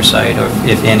conservation oversight, or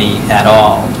if any at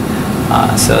all.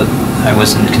 So I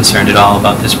wasn't concerned at all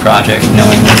about this project,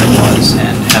 knowing what it was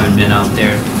and having been out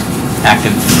there,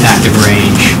 active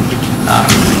range,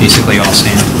 basically all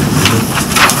sand.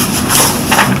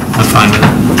 I'm fine with it.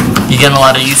 You getting a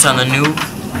lot of use on the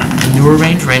newer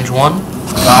range, range 1?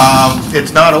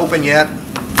 It's not open yet.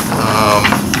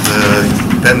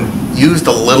 Been used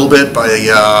a little bit by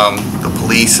the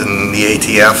police and the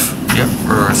ATF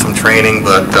for some training,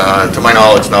 but to my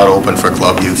knowledge, not open for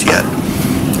club use yet.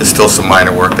 There's still some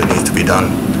minor work that needs to be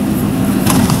done.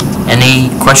 Any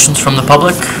questions from the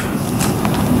public?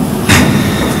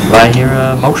 Do I hear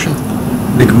a motion?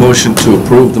 Make a motion to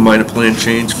approve the minor plan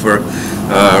change for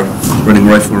Running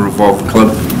Rifle and Revolver Club.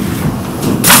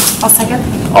 I'll second.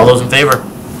 All those in favor?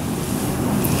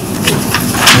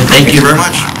 Thank you very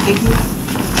much. Thank you.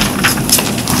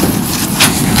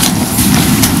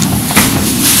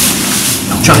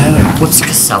 Chuck, what's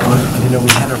Casella? I didn't know we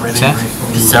had a ready.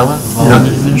 Casella?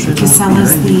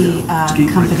 Casella's the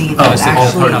company Oh, that it's the whole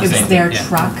actually, company. it's their Yeah.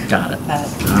 truck. Got it. That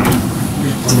in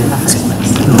the first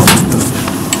place.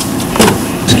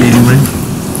 Skating rink,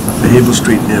 Havel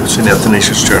Street near St.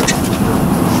 Athanasius Church.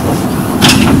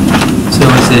 So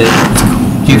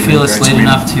do you feel it's late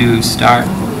enough to start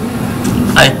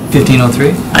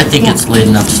 1503? I think it's late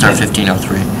enough to start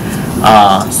 1503.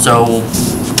 So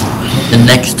the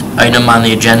next item on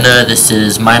the agenda, this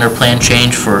is minor plan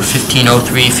change for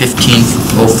 1503,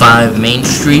 1505 Main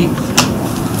Street.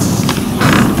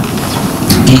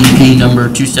 DEP number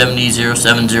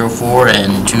 270-0704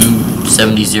 and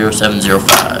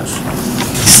 270-0705.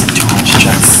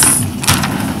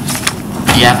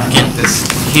 The applicant is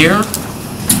here.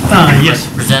 Yes.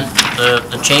 Present the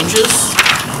changes.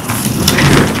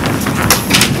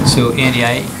 So Andy,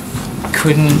 I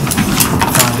couldn't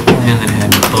find a plan that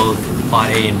had both lot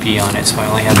A and B on it, so I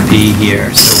only have B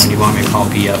here. So when you want me to call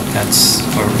B up, that's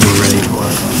what we're ready for.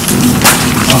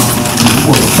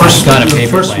 Well, the first plan.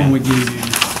 one we gave you.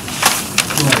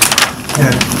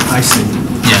 Yeah, I see.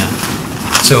 Yeah.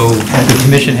 So the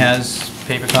commission has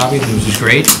paper copies, which is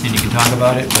great, and you can talk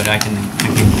about it, but I can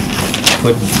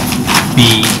put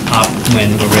B up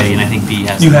when we're ready, and I think B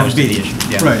has You most have of the B, issues.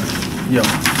 Yeah. right, yeah.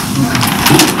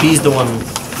 B's the one.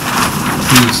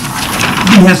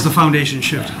 He has the foundation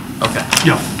shift, Okay.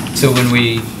 yeah. So when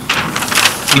we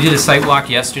did a site walk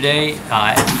yesterday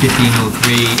at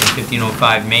 1503 and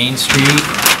 1505 Main Street,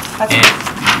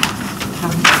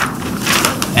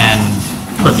 and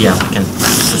Let the applicant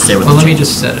just say what. well, let me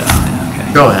just set it up.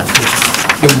 Okay. Go ahead.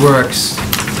 It works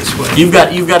this way. You've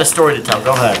got a story to tell.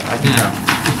 Go ahead. I can tell.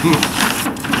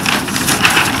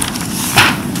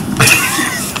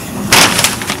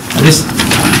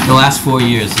 The last 4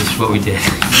 years is what we did.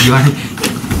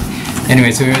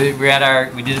 Anyway, so we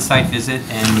did a site visit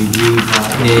and we viewed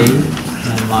lot A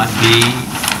and lot B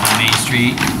on Main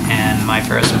Street, and my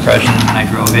first impression when I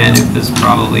drove in, it was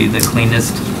probably the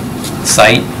cleanest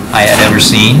site I had ever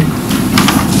seen.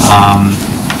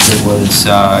 It was,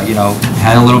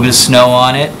 had a little bit of snow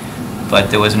on it, but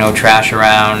there was no trash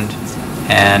around,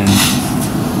 and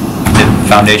the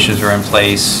foundations were in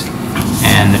place,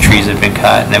 and the trees had been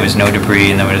cut, and there was no debris,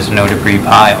 and there was no debris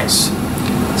piles.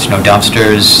 There's no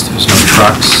dumpsters, there was no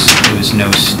trucks, there was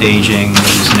no staging,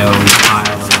 there was no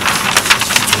pile of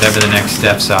whatever the next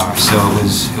steps are. So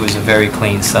it was a very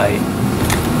clean site.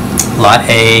 Lot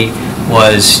A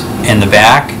was in the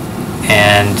back,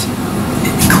 and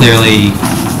clearly,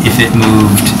 if it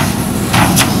moved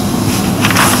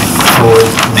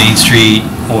towards Main Street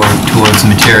or towards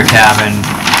the Matera Cabin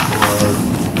or,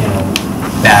 you know,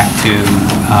 back to,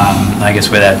 I guess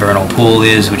where that vernal pool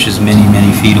is, which is many, many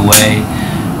feet away,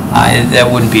 that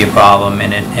wouldn't be a problem,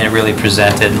 and it really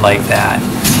presented like that.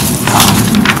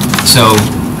 So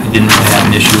I didn't really have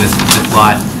an issue with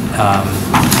Lot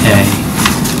A.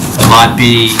 But Lot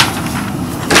B,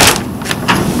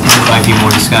 there might be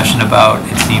more discussion about.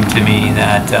 It seemed to me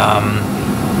that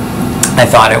I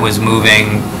thought it was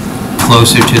moving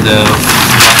closer to the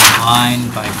line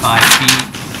by 5 feet,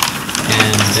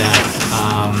 and that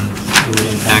it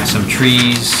would impact some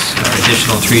trees, or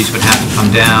additional trees would have to come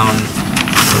down.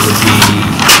 There would be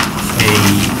a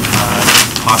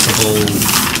possible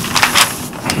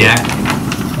deck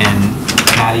and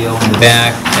patio in the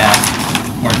back that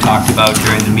weren't talked about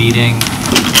during the meeting,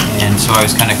 and so I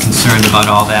was kind of concerned about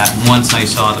all that once I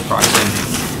saw the proximity.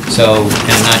 So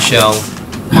in a nutshell,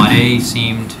 Lot A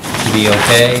seemed to be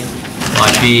okay.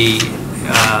 Lot B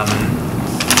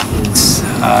is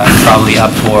probably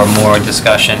up for more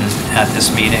discussion at this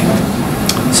meeting.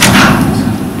 So,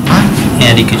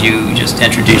 Andy, could you just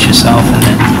introduce yourself and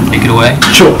then take it away?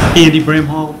 Sure. Andy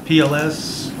Bramhall,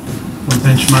 PLS, with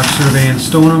Benchmark Survey in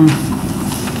Stoneham,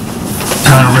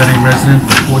 town of Reading resident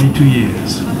for 42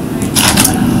 years.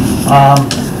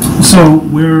 So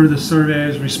we're the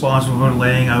surveyors responsible for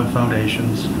laying out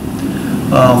foundations.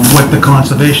 What the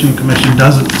Conservation Commission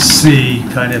doesn't see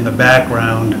kind of in the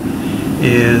background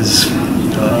is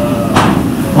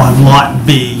on Lot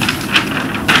B,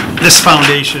 this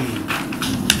foundation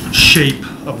shape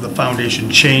of the foundation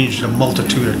changed a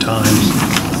multitude of times.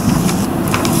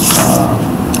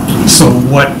 So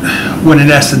what in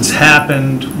essence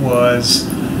happened was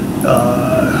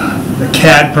the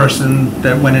CAD person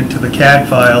that went into the CAD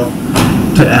file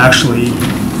to actually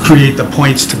create the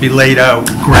points to be laid out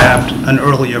grabbed an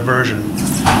earlier version.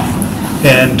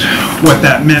 And what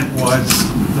that meant was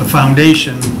the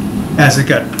foundation, as it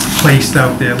got placed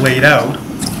out there, laid out,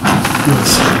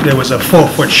 there was a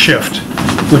 4-foot shift,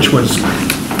 which was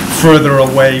further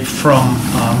away from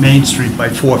Main Street by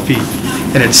 4 feet.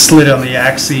 And it slid on the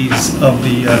axes of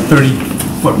the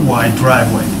 30-foot wide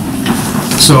driveway.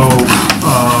 So,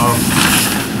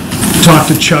 talked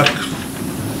to Chuck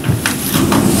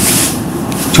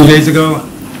 2 days ago,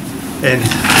 and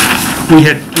we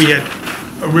had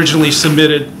originally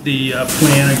submitted the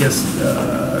plan, I guess,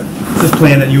 the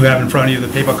plan that you have in front of you,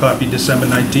 the paper copy, December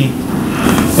 19th,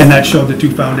 and that showed the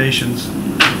two foundations.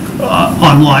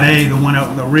 On Lot A, the one out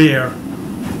in the rear,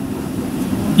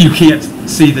 you can't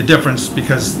see the difference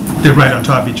because they're right on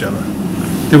top of each other.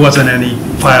 There wasn't any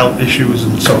file issues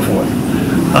and so forth.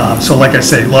 So like I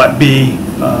say, Lot B,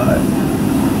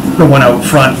 the one out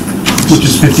front, which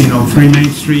is 1503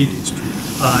 Main Street,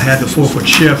 had the 4-foot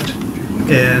shift.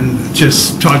 And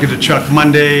just talking to Chuck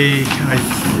Monday,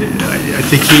 I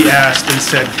think he asked and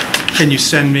said, can you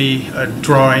send me a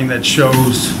drawing that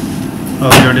shows, oh,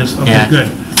 there it is, okay, yeah. Good,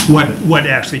 what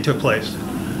actually took place.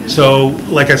 So,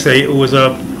 like I say, it was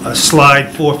a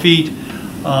slide 4 feet.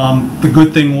 The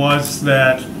good thing was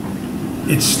that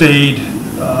it stayed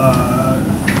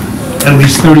at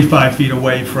least 35 feet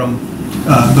away from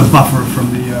the buffer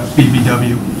from the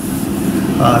BBW.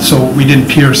 So we didn't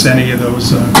pierce any of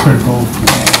those critical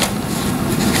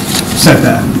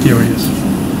setback areas.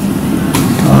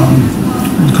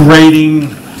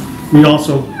 Grading, we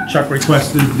also, Chuck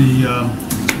requested the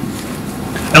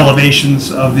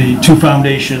elevations of the two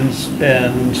foundations,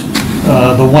 and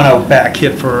the one out back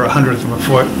hit for 1/100 of a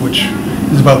foot, which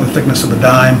is about the thickness of a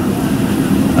dime.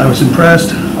 I was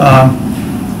impressed.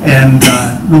 And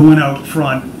the one out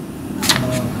front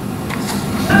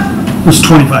was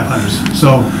 2,500.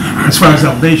 So as far as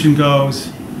elevation goes,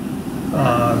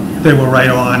 they were right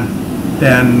on,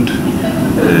 and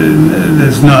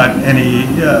there's not any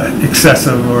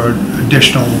excessive or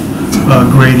additional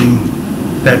grading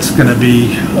that's going to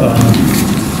be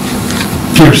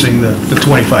piercing the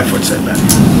 25-foot setback.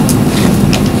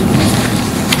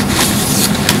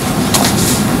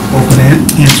 Open to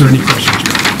answer any questions you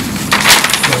have.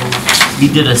 We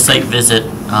did a site visit,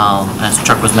 as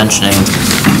Chuck was mentioning,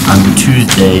 on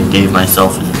Tuesday. Dave,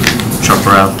 myself, and Chuck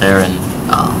were out there, and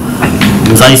it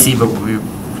was icy, but we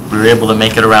were able to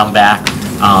make it around back.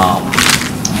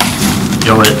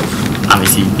 You know,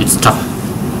 obviously it's tough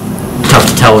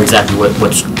to tell exactly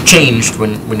what's changed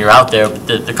when you're out there.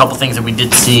 But the couple things that we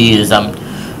did see is that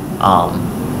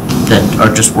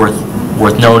are just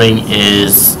worth noting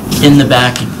is in the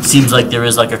back. It seems like there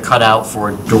is like a cutout for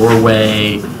a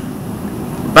doorway.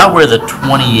 About where the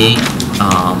 28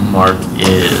 mark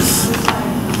is.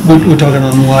 We're talking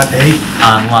on lot A?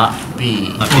 On lot B,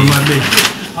 Or lot B?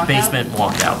 basement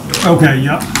walkout door. Okay,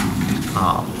 yep.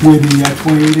 Um, Where the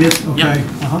 28 is? Okay.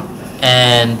 Uh-huh.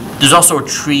 And there's also a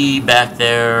tree back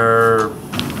there,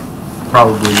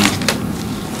 probably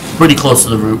pretty close to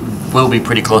the roof, will be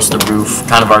pretty close to the roof,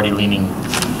 kind of already leaning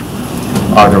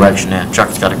our direction. Yeah,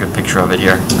 Chuck's got a good picture of it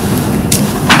here.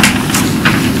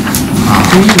 I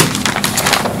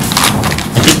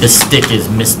think the stick is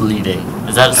misleading.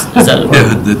 Is that?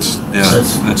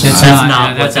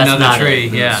 That's another tree,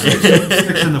 yeah.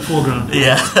 Sticks in the foreground.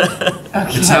 Yeah.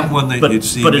 It's that one that But- you'd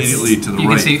see but it's- immediately to the You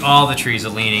can see right. all the trees are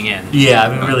leaning in. Yeah, I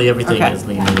mean, really everything Okay. is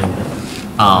leaning in.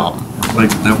 Like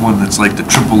that one that's like the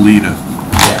triple leader.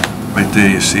 Yeah. Right there,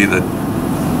 you see the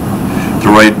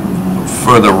right,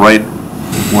 further right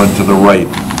one to the right.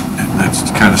 And that's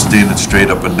kind of standing straight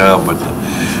up and down, but the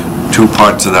two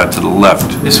parts of that to the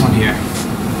left. This one here,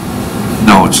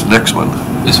 No, it's the next one.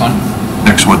 this one.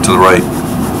 Next one to the right.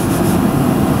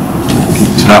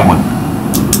 It's that one.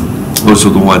 Those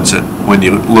are the ones that, when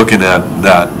you're looking at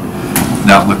that,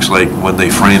 that looks like when they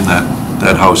frame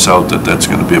that house out, that's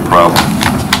gonna be a problem.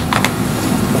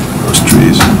 Those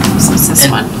trees. So it's this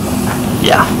And- one.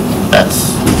 Yeah,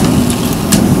 that's,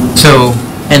 So,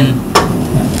 and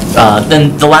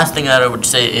then the last thing that I would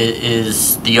say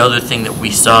is the other thing that we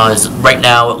saw is right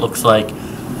now it looks like,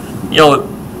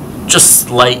 just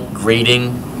slight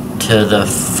grading to the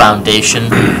foundation.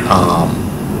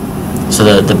 So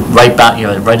the right back,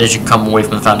 right as you come away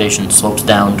from the foundation, it slopes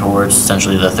down towards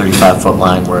essentially the 35-foot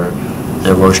line where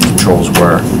the erosion controls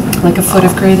were. Like a foot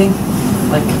of grading?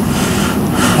 Like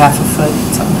half a foot,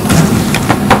 something like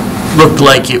that? Looked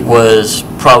like it was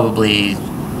probably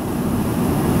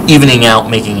evening out,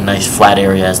 making a nice flat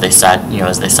area as they side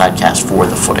cast for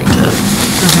the footing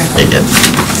they did.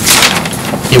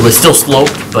 It was still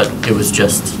sloped, but it was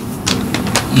just,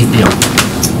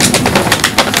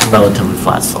 relatively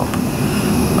flat slope.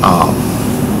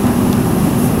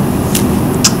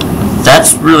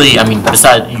 That's really, I mean,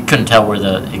 besides, you couldn't tell where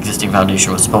the existing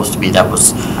foundation was supposed to be. That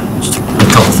was just a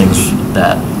couple things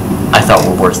that I thought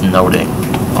were worth noting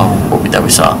that we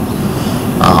saw.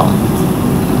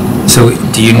 so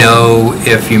do you know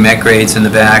if you met grades in the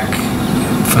back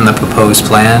from the proposed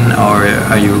plan, or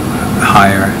are you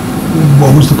higher?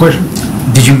 What was the question?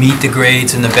 Did you meet the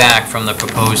grades in the back from the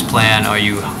proposed plan, or are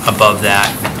you above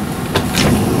that?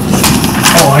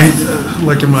 Oh,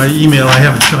 like in my email, I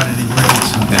haven't shot any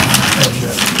grades. Okay.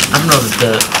 I don't know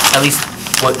that at least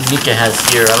what Nika has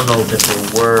here, I don't know that there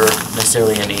were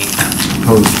necessarily any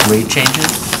proposed grade changes.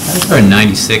 There are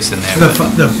 96 in there. The,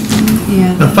 but- fo-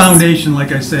 the foundation,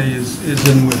 like I say, is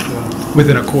in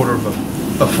within a quarter of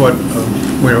a foot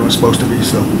of where it was supposed to be,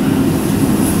 so.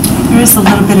 There is a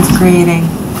little bit of grading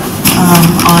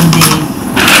on the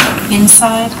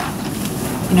inside,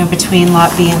 between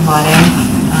Lot B and Lot A.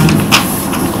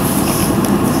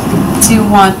 Do you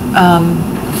want, I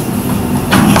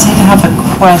did have a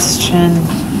question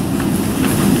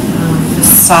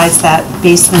besides that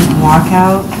basement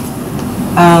walkout.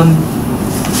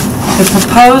 The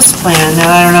proposed plan, now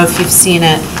I don't know if you've seen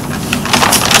it.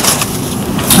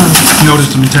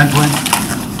 Notice of intent plan?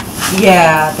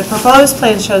 Yeah, the proposed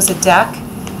plan shows a deck.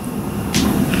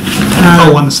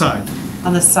 Oh, on the side.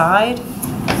 On the side.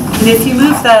 And if you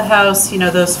move that house,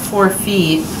 those 4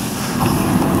 feet,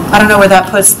 I don't know where that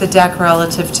puts the deck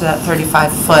relative to that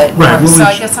 35-foot. Right. So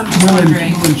I guess I'm just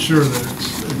wondering, We'll ensure that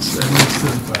it's at least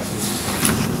 35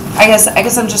 feet. I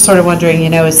guess I'm just sort of wondering,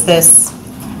 is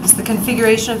the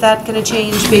configuration of that going to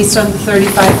change based on the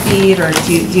 35 feet, or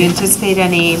do you anticipate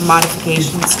any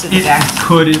modifications to the It deck?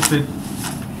 could if it,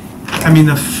 I mean,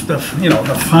 the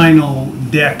final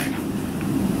deck,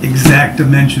 exact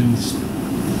dimensions,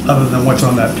 other than what's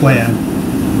on that plan.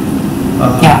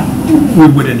 Yeah. We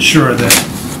would ensure that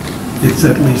it's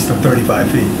at least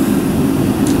 35 feet.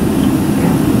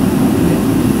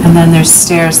 And then there's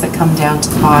stairs that come down to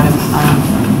the bottom.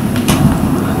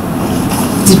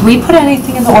 Did we put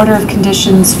anything in the order of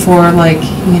conditions for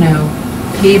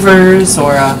pavers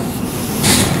or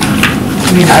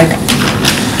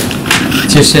It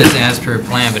just says as per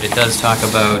plan, but it does talk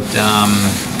about,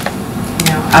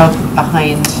 out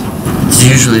behind? So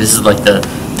usually this is like the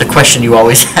question you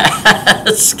always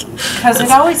ask. Because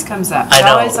it always comes up. I It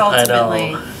know, always I know.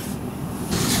 ultimately,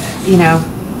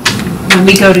 when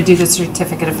we go to do the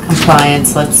certificate of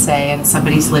compliance, let's say, and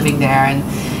somebody's living there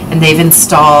and they've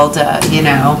installed, That's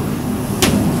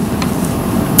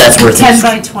where 10 things,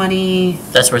 by 20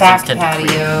 that's where back things tend to creep.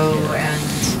 patio,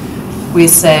 and we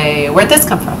say, where'd this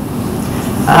come from?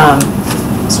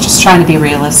 It's just trying to be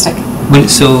realistic.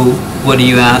 So what are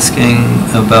you asking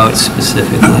about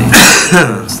specifically?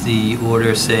 Does the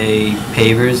order say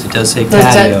pavers? It does say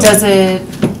patio. Does it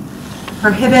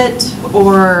prohibit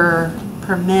or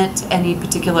permit any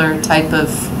particular type of,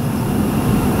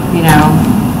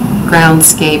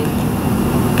 groundscape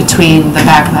between the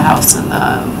back of the house and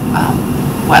the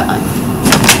wetland?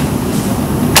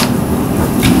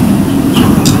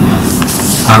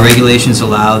 Our regulations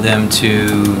allow them to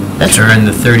turn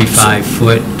the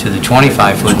 35-foot to the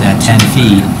 25-foot, that 10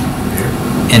 feet,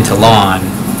 into lawn.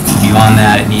 Beyond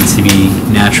that, it needs to be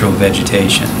natural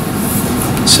vegetation.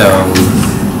 So,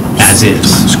 as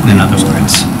is, in other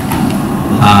words.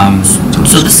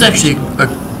 So this is actually a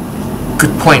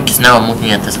good point, because now I'm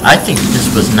looking at this. I think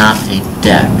this was not a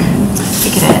deck. I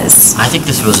think it is. I think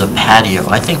this was a patio.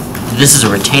 I think this is a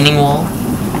retaining wall,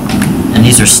 and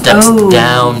these are steps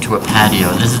down to a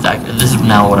patio. This is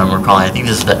now what I'm recalling. I think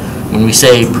this is when we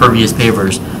say pervious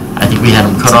pavers, I think we had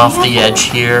them cut off the edge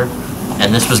here,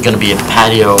 and this was going to be a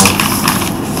patio.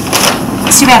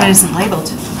 It's too bad it isn't labeled.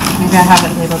 Maybe I have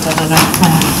it labeled on another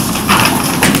plan.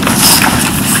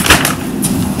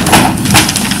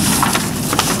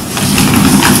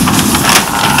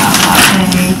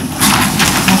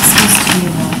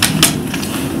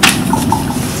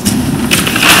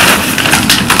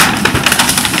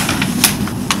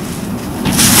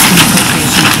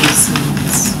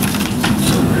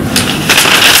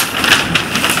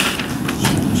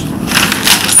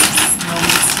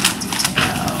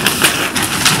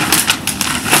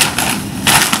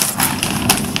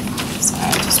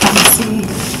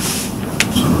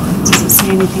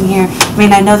 Anything here? I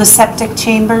mean, I know the septic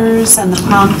chambers and the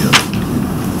pump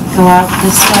go out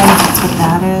this way, that's what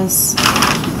that is.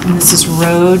 And this is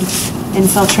road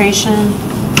infiltration. And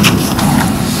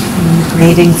the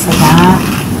grading for that.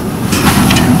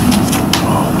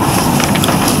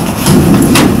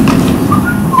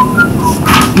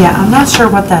 Yeah, I'm not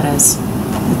sure what that is.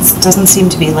 It doesn't seem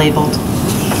to be labeled.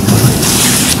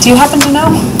 Do you happen to know?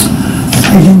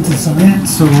 I didn't design it,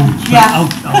 so Yeah.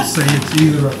 I'll say it's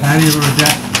either a patio or a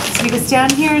deck. Because down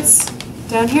here it's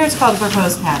called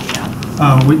proposed patio.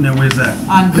 Now where's that?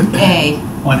 On A.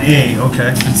 On A, okay.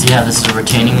 And see how this is a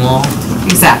retaining wall?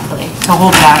 Exactly, to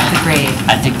hold back the grade.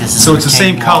 I think this is So it's the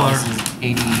same retaining wall. color. This is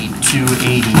 82,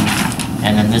 80,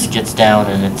 and then this gets down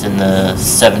and it's in the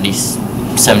 70,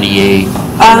 78.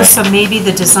 Oh, so maybe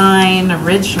the design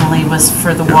originally was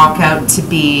for the walkout to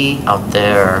be Out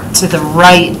there. to the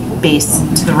right base,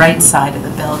 to the right side of the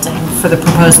building, for the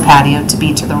proposed patio to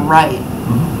be to the right.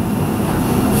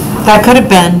 That could have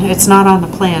been, it's not on the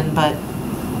plan, but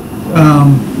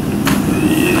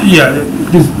Yeah,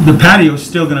 the patio's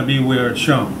still gonna be where it's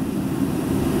shown.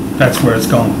 That's where it's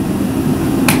going.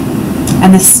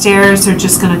 and the stairs are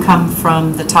just gonna come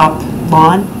from the top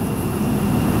lawn?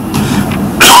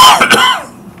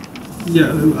 Yeah,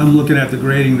 I'm looking at the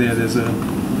grading there, there's a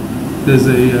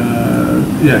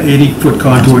 80-foot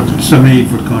contour,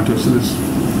 78-foot contour, so there's,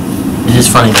 It is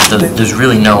funny that there's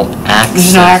really no access.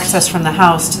 There's no access from the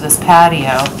house to this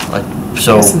patio. Like,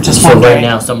 so Guess I'm just right wondering.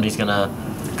 now, somebody's gonna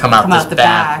come out Come this out the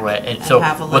back, back right? and So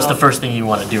have a what's the little- first thing you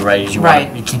wanna do, right? Is you Right.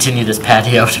 wanna continue this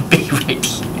patio to be right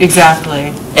here.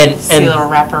 Exactly. And See a little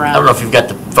I don't know wraparound. if you've got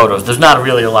the photos, there's not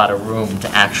really a lot of room to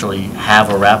actually have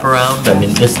a wraparound. I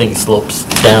mean, this thing slopes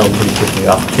down pretty quickly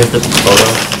off. Do you have the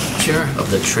photo Sure. of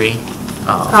the tree?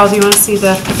 Carl, do you want to see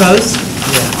the proposed?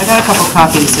 Yeah. I got a couple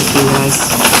copies if you guys.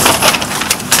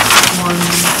 One.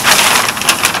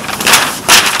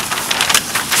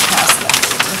 Pass that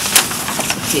over.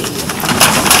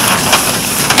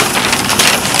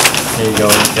 There you go,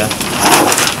 Rika.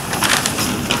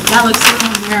 That looks a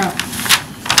little narrow.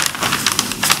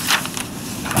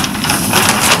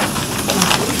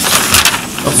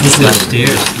 Oh, Just the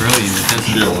stairs throw you, it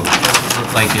doesn't look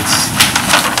like it's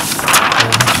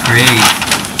grade.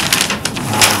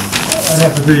 I'd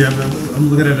have to be, I'm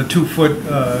looking at a 2-foot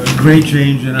grade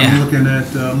change, and Yeah. I'm looking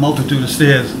at a multitude of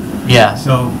stairs. Yeah,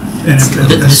 So, and if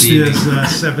The the stairs,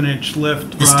 7-inch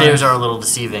lift. the stairs rise. are a little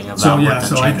deceiving So, about yeah, what the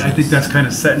so change I think is. that's kind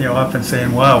of setting you up and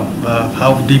saying, wow,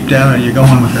 how deep down are you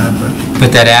going with that?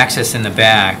 But that access in the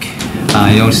back,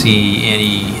 I don't see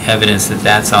any evidence that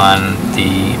that's on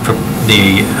the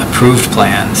approved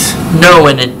plans. No,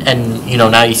 and you know,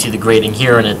 now you see the grading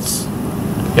here, and it's,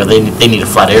 you know, they need a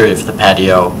flat area for the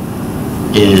patio.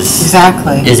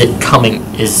 Exactly. Is it coming,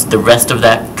 is the rest of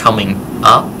that coming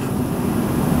up?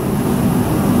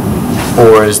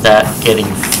 Or is that getting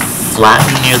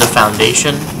flattened near the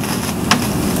foundation?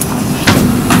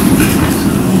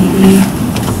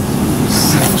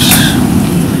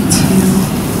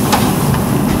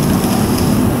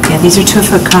 Yeah, these are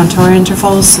 2-foot contour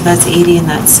intervals, so that's 80 and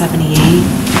that's 78.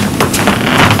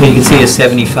 So you can see a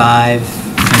 75,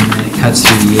 and then it cuts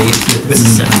through the 8, they're putting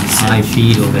 5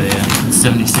 feet over there.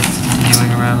 76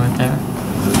 continuing around right there.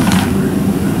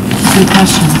 Good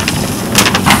question.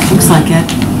 Looks like it.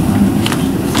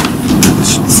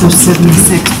 So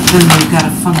 76, then we've got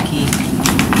a funky.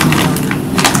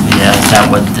 Yeah, is that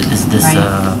what, is this, Right.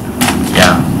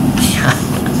 yeah.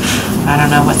 I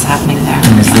don't know what's happening there.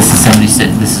 And is this the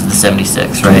 76, this is the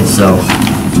 76, right? So,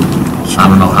 I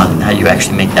don't know how you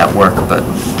actually make that work, but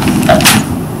that's,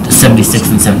 the 76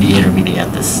 and 78 are meeting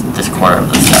at this corner of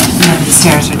the steps. Yeah, the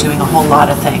stairs are doing a whole lot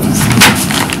of things.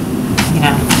 You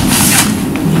know,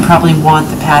 you probably want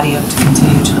the patio to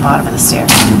continue to the bottom of the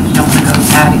stairs. You don't want to go to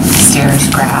patio, stairs,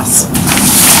 grass.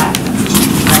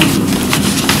 Right?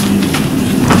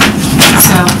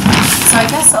 So I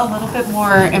guess a little bit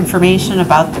more information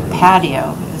about the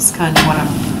patio is kind of what I'm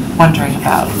wondering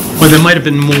about. Well, there might have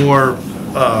been more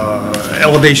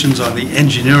elevations on the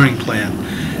engineering plan.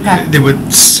 Okay. There were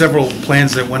several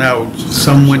plans that went out.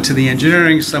 Some went to the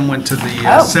engineering, some went to the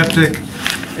Oh. septic,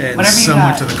 and Whatever you some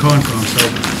went to got. the Concom. So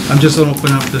I'm just going to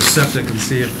open up the septic and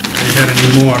see if they had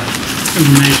any more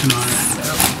information on it.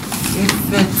 If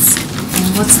it's,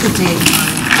 and what's the date on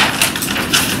it?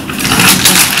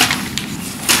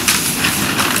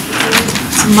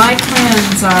 So my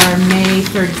plans are May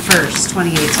 31st,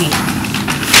 2018.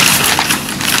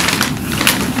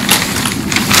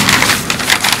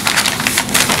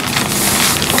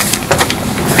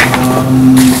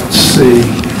 Let's see.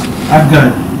 I've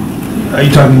got, are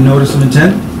you talking notice of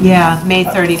intent? Yeah, May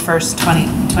 31st,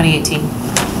 2018.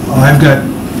 Oh, I've got,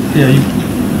 yeah,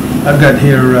 I've got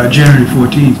here January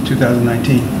 14th,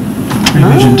 2019,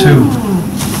 revision 2. Oh.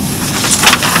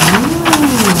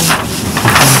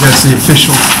 That's the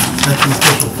official, that's the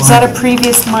official Is that a finding.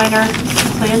 previous minor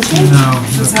plan change? No,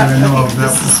 Is not that I know okay, of.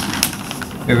 That this was, is-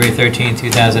 February 13,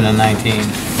 2019.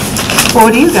 Well,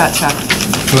 what do you got, Chuck?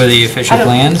 For the official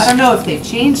plans? I don't know if they've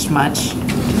changed much.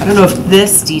 I don't know if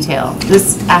this detail,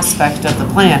 this aspect of the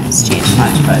plan has changed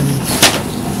much, but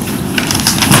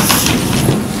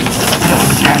I don't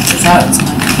want to drag this out, it's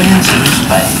not a plan change,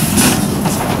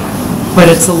 but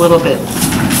it's a little bit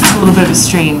of a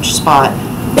strange spot.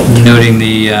 Noting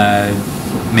the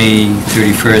May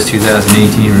 31st,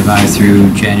 2018 revised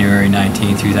through January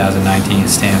 19, 2019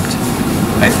 stamped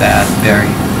like that, Barry.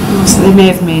 So they may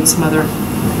have made some other,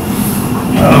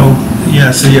 oh,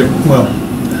 yeah, so yeah, well,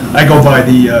 I go by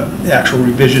the actual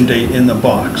revision date in the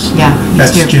box. yeah, me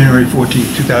That's too. January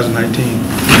 14th, 2019.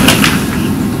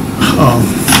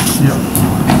 Yeah.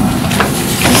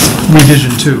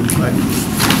 Revision 2, right?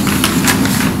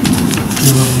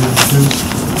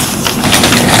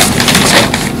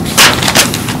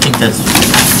 I think that's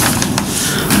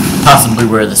possibly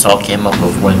where this all came up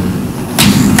of when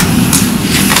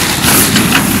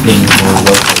things were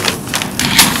located.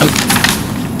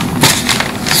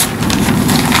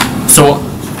 So,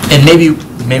 and maybe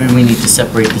we need to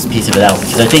separate this piece of it out,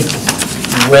 because I think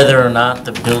whether or not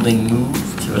the building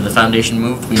moved or the foundation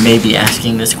moved, we may be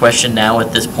asking this question now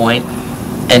at this point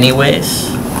anyways.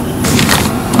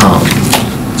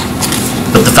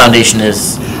 But the foundation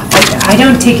is, I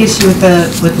don't take issue with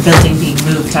the building being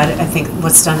moved. I think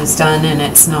what's done is done, and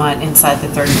it's not inside the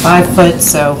 35 foot,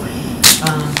 so,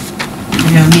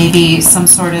 you know, maybe some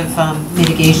sort of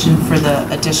mitigation for the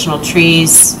additional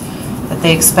trees that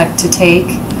they expect to take.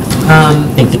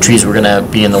 I think the trees were gonna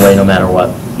be in the way no matter what.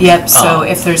 Yep, so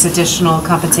if there's additional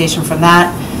compensation from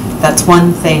that, that's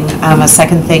one thing. A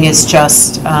second thing is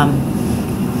just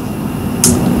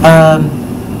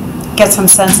get some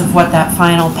sense of what that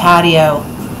final patio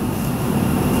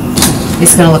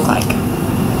is gonna look like,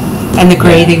 and the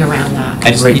grading around that.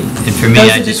 I just, Great. and for me,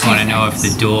 Those I are the just two want to know if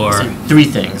things. the door, So, three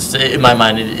things in my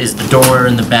mind: is the door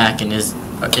in the back, and is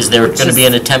there going to be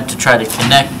an attempt to try to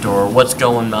connect, or what's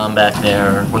going on back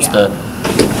there? What's the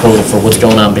proposal for what's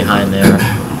going on behind there?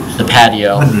 The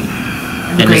patio,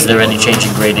 and is there any change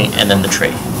in grading, and then the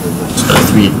tree? So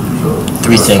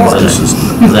three things. Is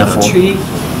that full?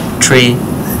 Tree,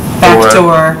 Back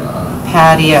door,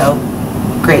 patio,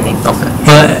 grading. Okay.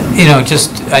 but, you know,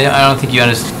 just, I don't think you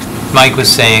understand, Mike was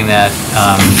saying that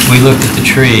we looked at the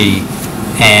tree,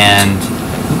 and,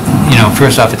 you know,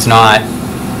 first off,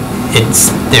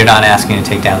 they're not asking to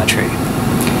take down the tree.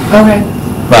 Okay.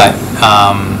 But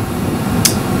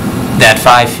that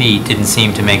 5 feet didn't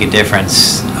seem to make a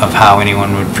difference of how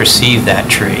anyone would perceive that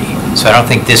tree. So I don't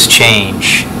think this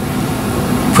change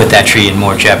put that tree in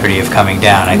more jeopardy of coming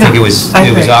down. I think it was I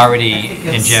agree. already I think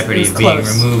in it jeopardy was of being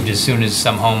close. removed as soon as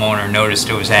some homeowner noticed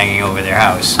it was hanging over their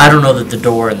house. I don't know that the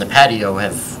door and the patio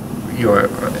have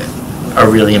are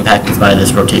really impacted by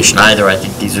this rotation either. I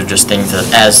think these are just things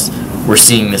that, as we're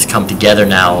seeing this come together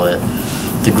now,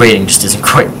 the grading just isn't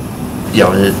quite,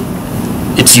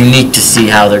 it's unique to see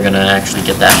how they're gonna actually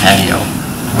get that patio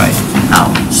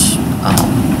out.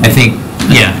 I think,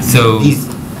 so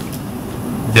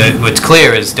what's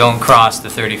clear is don't cross the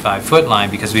 35-foot line,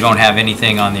 because we don't have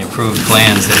anything on the approved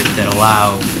plans that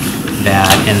allow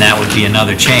that, and that would be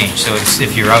another change. So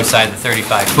if you're outside the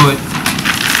 35-foot,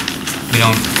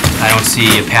 I don't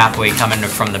see a pathway coming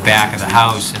from the back of the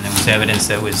house, and there was evidence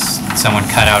that someone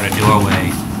cut out a doorway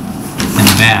in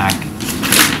the back.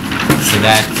 So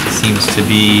that seems to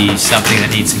be something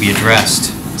that needs to be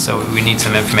addressed. So we need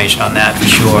some information on that for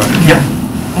sure. Yeah.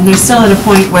 And they're still at a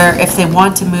point where if they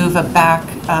want to move a back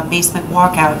basement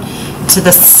walkout to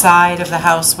the side of the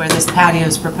house where this patio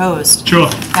is proposed, Sure.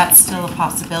 that's still a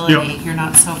possibility. Yep. You're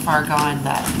not so far gone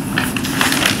that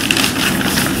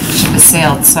ship has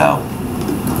sailed, so.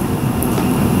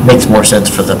 Makes more sense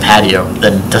for the patio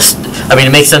than just,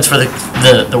 it makes sense for the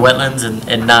wetlands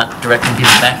and not directing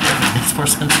people back there. It makes more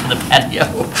sense for the patio.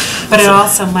 But it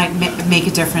also might make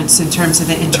a difference in terms of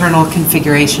the internal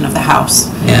configuration of the house.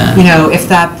 Yeah. If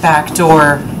that back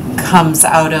door comes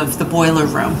out of the boiler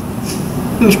room,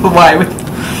 why would,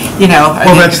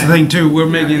 Well, that's the thing too, we're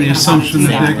making the assumption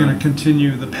that they're Yeah. gonna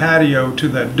continue the patio to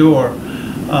that door.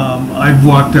 I've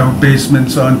walked out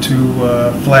basements onto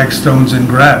flagstones and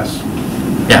grass.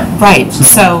 Yeah. Right,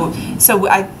 so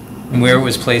I, And where it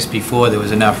was placed before, there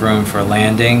was enough room for a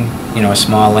landing, a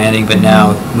small landing, but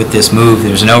now with this move,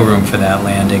 there's no room for that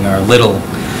landing, or little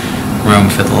room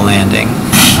for the landing.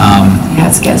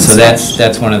 it's getting So stretched.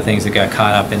 that's one of the things that got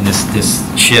caught up in this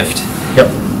shift. Yep.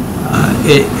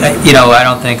 I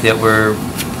don't think that we're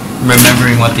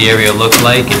remembering what the area looked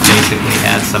like. It basically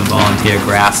had some volunteer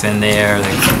grass in there,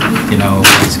 that,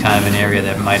 it's kind of an area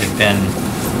that might have been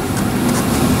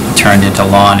turned into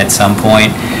lawn at some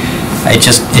point. It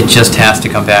just has to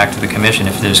come back to the commission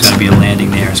if there's going to be a landing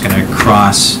there. It's going to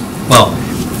cross, well,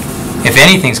 if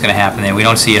anything's going to happen there, we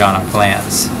don't see it on our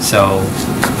plans, so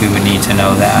we would need to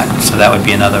know that. So that would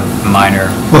be another minor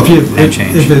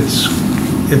change.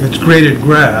 If it's graded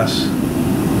grass,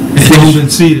 if it's been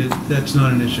seeded, that's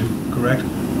not an issue, correct?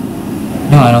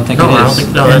 No, I don't think No, it I don't is.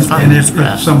 think, no, that's fine. And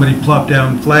if somebody plopped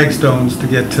down flagstones to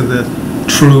get to the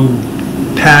true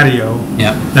patio,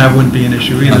 Yeah, that wouldn't be an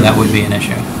issue no, either. that would be an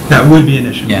issue. That would be an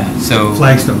issue. Yeah, so,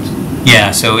 Flagstones.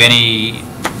 so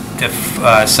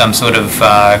some sort of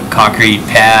concrete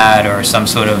pad or some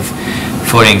sort of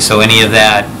footing, so any of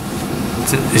that,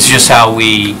 it's just how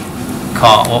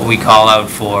what we call out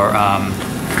for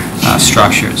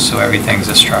structures, so everything's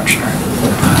a structure.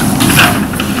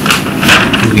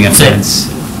 Moving a fence.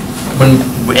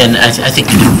 And I think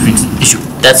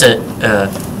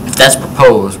if that's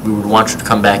proposed, we would want you to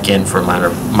come back in for a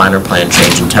minor plan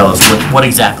change and tell us what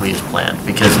exactly is planned,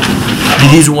 because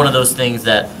these are one of those things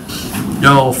that,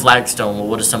 flagstone, well,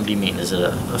 what does somebody mean? Is it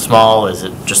a small, is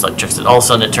it just like all of a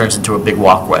sudden it turns into a big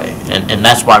walkway? And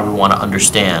that's why we want to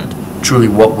understand truly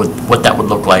what that would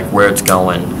look like, where it's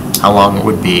going, how long it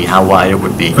would be, how wide it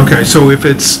would be. Okay, so if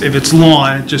it's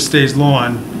lawn, it just stays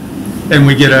lawn, and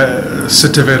we get a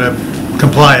certificate of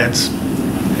compliance,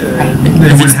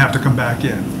 they wouldn't have to come back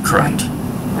in. Correct.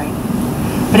 Right.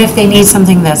 But if they need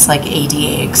something that's like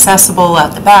ADA accessible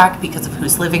at the back because of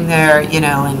who's living there, and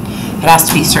it has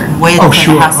to be a certain width, Oh, and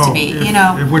sure. it has to be,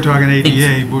 If we're talking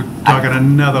ADA, we're talking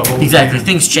another whole thing. Exactly.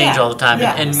 Things change all the time.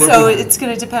 Yeah, And so it's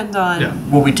going to depend Yeah.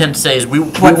 on, what we tend to say is we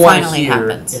What want to finally hear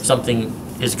happens. if something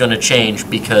is going to change,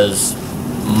 because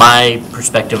my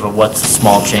perspective of what's a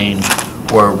small change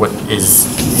or what is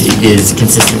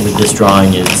consistent with this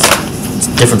drawing is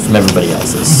different from everybody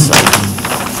else's. So.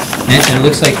 And it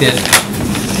looks like that,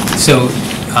 so,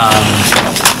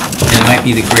 it might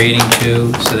be the grading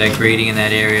too, so that grading in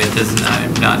that area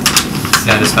I'm not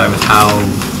satisfied with how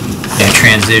that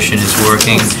transition is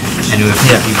working, and if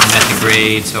you've met the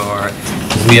grades, or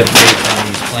if we have grades on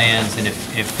these plans, and if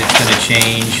it's gonna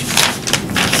change,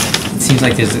 it seems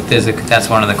like that's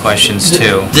one of the questions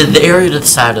too. The area to the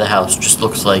side of the house just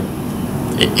looks like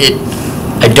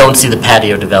I don't see the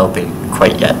patio developing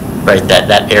quite yet, right?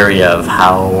 That area of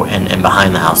how and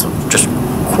behind the house of just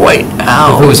quite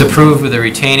how. If it was approved with a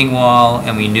retaining wall,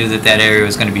 and we knew that area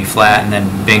was gonna be flat, and then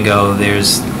bingo,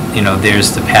 there's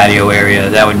the patio area,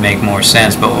 that would make more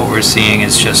sense, but what we're seeing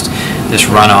is just this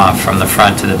runoff from the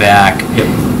front to the back. Yep.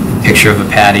 Picture of a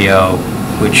patio,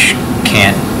 which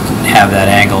can't have that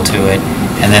angle to it,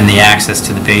 and then the access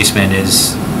to the basement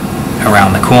is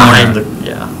around the corner.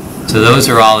 So those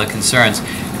are all the concerns.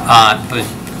 But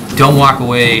don't walk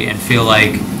away and feel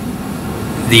like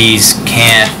these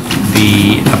can't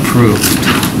be approved.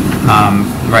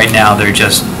 Right now, they're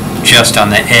just on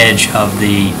the edge of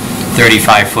the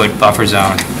 35-foot buffer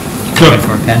zone. Sure. Good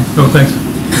for a pen? Oh, thanks.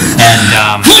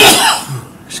 And,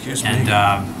 Excuse me. and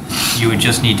you would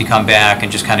just need to come back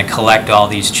and just kind of collect all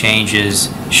these changes,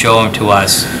 show them to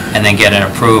us, and then get an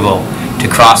approval. To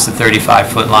cross the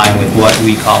 35-foot line with what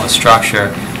we call a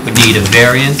structure would need a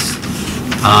variance.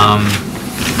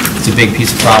 It's a big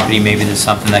piece of property, maybe there's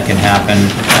something that can happen,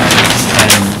 and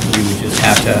you would just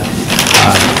have to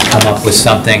come up with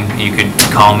something. You could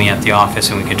call me at the office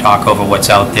and we could talk over what's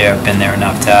out there. Been there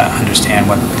enough to understand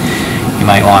what you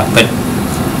might want. But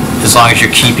as long as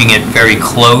you're keeping it very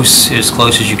close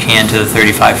as you can to the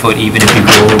 35-foot, even if you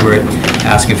go over it,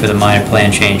 asking for the minor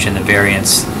plan change and the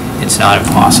variance, it's not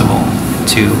impossible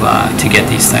to get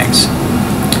these things.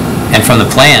 And from the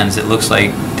plans, it looks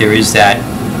like there is that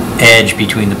edge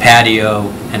between the patio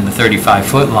and the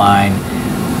 35-foot line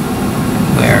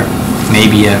where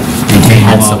maybe a retaining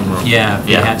had wall. some room. Yeah, if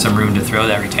you Yeah. had some room to throw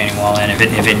that retaining wall in if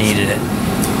it needed it.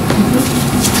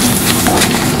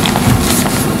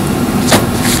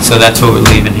 So that's what we're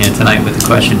leaving here tonight with the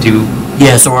question.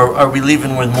 Yeah, so are we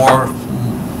leaving with more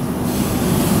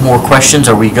questions?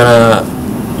 Are we gonna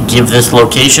give this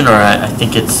location, or I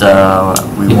think it's,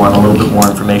 we want a little bit more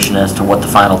information as to what the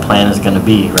final plan is gonna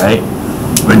be, right?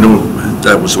 I know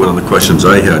that was one of the questions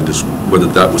I had, is whether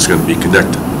that was going to be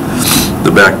connected. The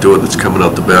back door that's coming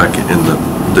out the back and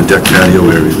the deck patio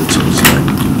area that's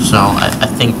inside. So I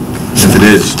think, If it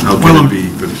is, how can it be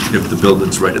if the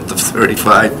building's right at the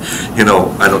 35? You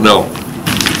know, I don't know.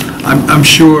 I'm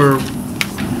sure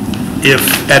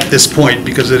if, at this point,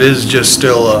 because it is just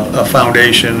still a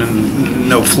foundation and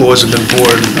no floors have been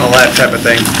poured and all that type of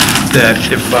thing, that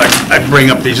if I bring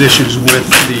up these issues with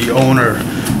the owner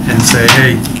and say,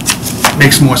 hey,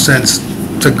 makes more sense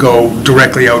to go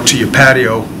directly out to your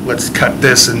patio, let's cut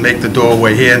this and make the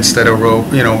doorway here instead of,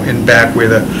 in back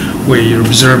where you're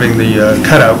observing the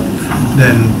cutout,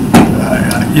 then,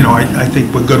 I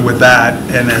think we're good with that.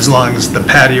 And as long as the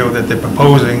patio that they're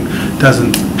proposing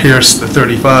doesn't pierce the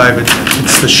 35,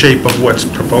 it's the shape of what's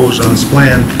proposed on this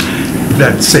plan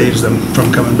that saves them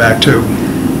from coming back too.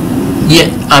 yeah,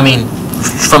 I mean,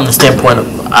 from the standpoint of,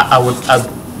 I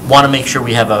want to make sure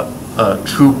we have a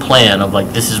true plan of,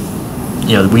 like, this is,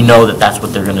 we know that that's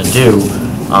what they're going to do.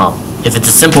 If it's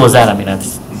as simple as that, I mean,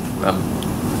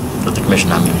 with the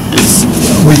commission, I mean,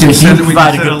 if you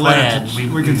provide a good plan,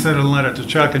 We can send a letter to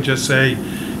Chuck and just say,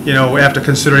 after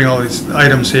considering all these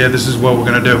items here, this is what we're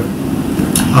going to do.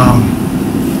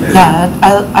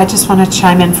 Yeah, I just want to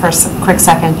chime in for a quick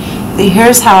second.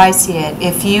 Here's how I see it.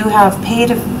 If you have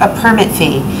paid a permit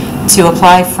fee to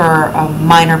apply for a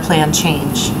minor plan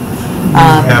change,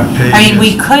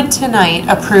 we could tonight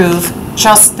approve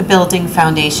just the building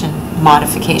foundation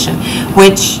modification,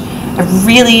 which I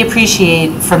really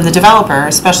appreciate from the developer,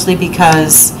 especially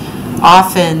because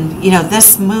often,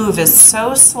 this move is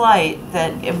so slight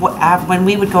that when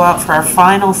we would go out for our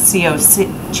final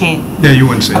COC change You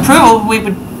wouldn't see it. approval, we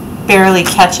would barely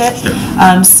catch it.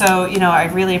 So, I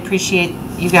really appreciate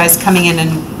you guys coming in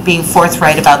and being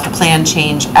forthright about the plan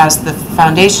change as the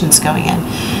foundation's going in.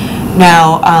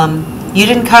 Now, you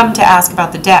didn't come to ask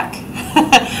about the deck,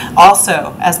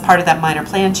 also as part of that minor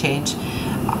plan change.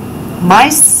 My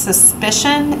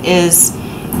suspicion is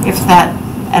if that,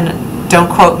 and don't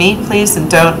quote me, please, and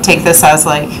don't take this as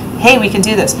like, hey, we can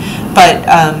do this, but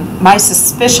my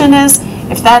suspicion is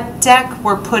if that deck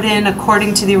were put in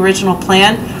according to the original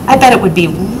plan, I bet it would be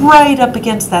right up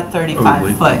against that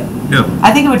 35 foot. Yeah.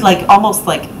 I think it would almost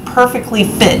perfectly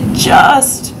fit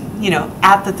just,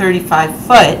 at the 35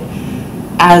 foot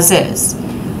as is.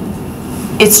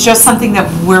 It's just something that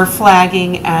we're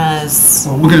flagging as.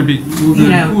 Well, we're going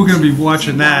to be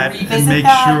watching that and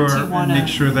make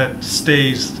sure that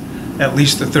stays at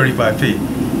least the 35 feet.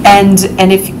 And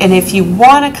if you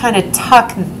want to kind of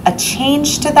tuck a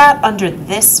change to that under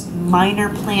this minor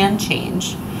plan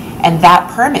change and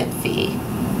that permit fee,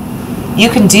 you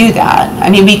can do that. I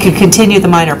mean, we could continue the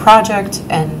minor project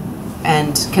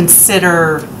and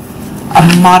consider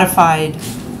a modified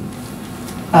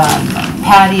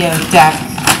patio deck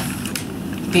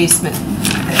basement.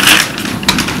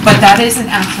 But that isn't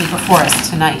actually before us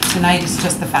tonight. Tonight is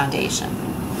just the foundation.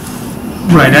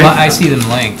 Right. Well, I see them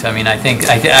linked. I mean, I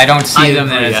don't see them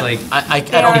agree. as like, I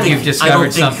don't think you've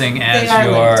discovered something as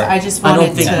your. I just I wanted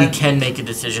don't think to. we can make a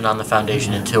decision on the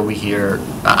foundation until we hear,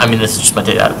 I mean, this is just my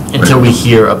take, until we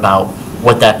hear about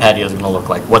what that patio is going to look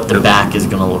like, what the back is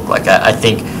going to look like. I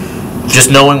think just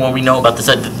knowing what we know about the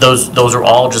site, those are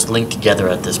all just linked together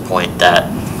at this point, that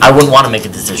I wouldn't want to make a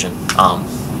decision.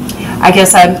 I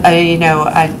guess I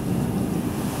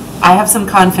have some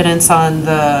confidence on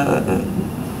the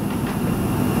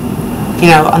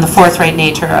on the forthright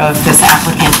nature of this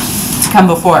applicant to come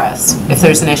before us if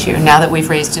there's an issue. Now that we've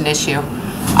raised an issue,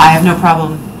 I have no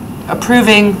problem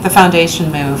approving the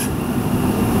foundation move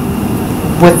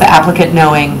with the applicant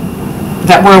knowing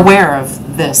that we're aware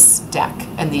of this deck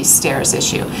and these stairs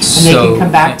issue. And they can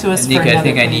come back to us for another I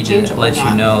think I need change to or let you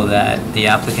not. know that the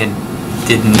applicant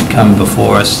didn't come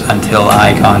before us until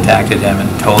I contacted him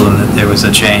and told him that there was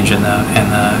a change in the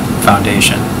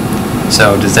foundation.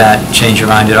 So does that change your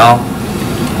mind at all?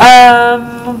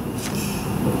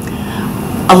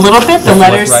 A little bit. The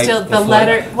letter's Forthright- still, the forth-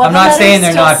 letter. well, I'm the not letter saying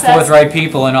they're still not says- forthright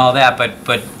people and all that, but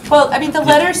Well, I mean, the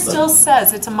letter still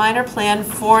says it's a minor plan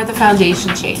for the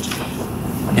foundation change.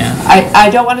 yeah. I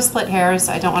don't want to split hairs,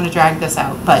 I don't want to drag this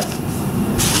out, but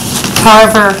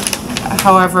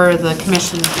however the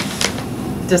commission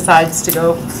decides to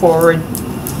go forward,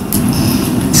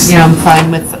 I'm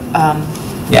fine with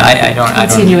Yeah, I don't.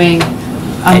 continuing,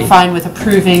 I'm I- fine with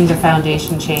approving the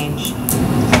foundation change.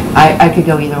 I could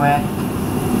go either way.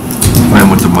 And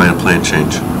with the minor plan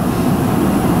change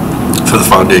for the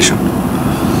foundation.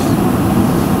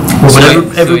 But So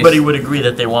everybody would agree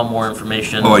that they want more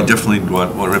information. Oh, I definitely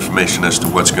want more information as to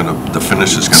what's gonna, the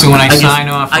finish is gonna be. So when I I guess- sign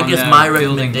off I on guess my the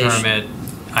building recommendation-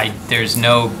 permit, there's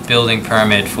no building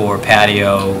permit for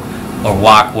patio or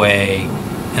walkway,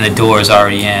 and the door is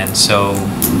already in, so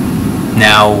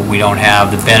now we don't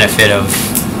have the benefit of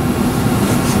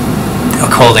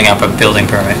holding up a building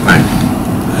permit, Right.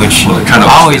 which Well, it kind of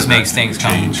always that makes things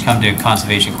change. come to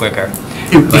conservation quicker.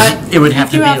 It would have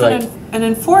to You be have like, an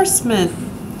enforcement,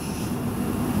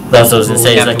 that's what I was gonna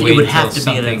say, We is like, to it wait would have until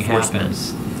to be an something enforcement.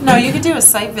 happens. no, you could do a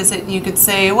site visit and you could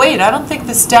say, wait, I don't think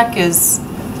this deck is,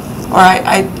 or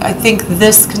I think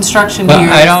this construction Well, here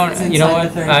I don't- is you know inside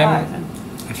what, the 35.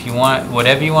 If you want,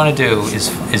 whatever you want to do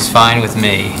is fine with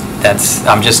me.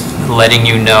 I'm just letting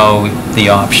you know the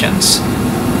options.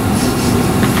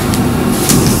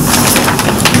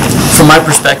 From my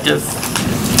perspective,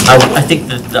 I think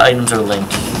that the items are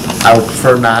linked. I would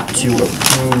prefer not to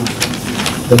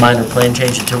approve the minor plan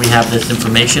change until we have this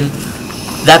information.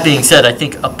 That being said, I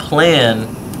think a plan,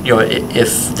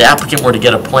 if the applicant were to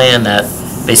get a plan that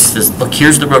basically says, look,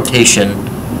 here's the rotation,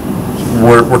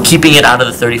 we're keeping it out of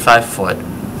the 35 foot,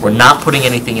 we're not putting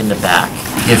anything in the back.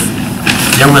 If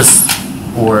there was,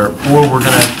 or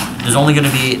there's only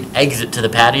gonna be an exit to the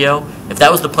patio, if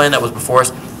that was the plan that was before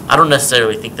us, I don't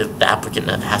necessarily think that the applicant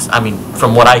has,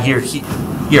 from what I hear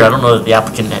here, I don't know that the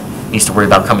applicant needs to worry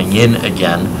about coming in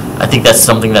again. I think that's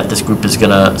something that this group is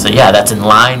gonna say, yeah, that's in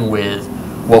line with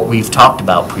what we've talked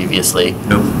about previously.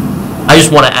 Nope. I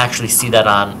just wanna actually see that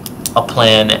on a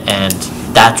plan, and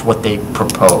that's what they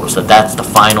propose, that's the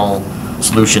final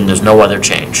solution, there's no other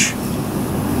change.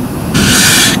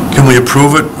 Can we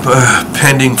approve it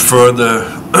pending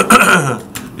further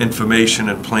information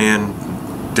and plan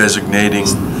designating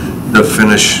the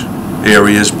finish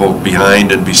areas both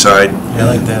behind and beside? I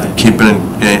like that. Keeping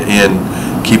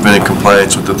in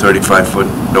compliance with the 35-foot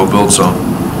no-build zone.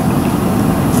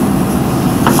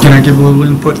 Can I give a little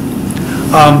input?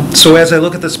 So as I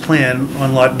look at this plan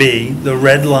on Lot B, the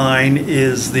red line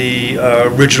is the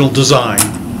original design,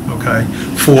 okay,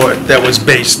 that was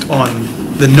based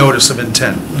on the notice of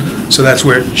intent. So that's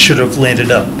where it should have landed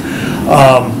up.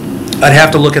 I'd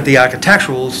have to look at the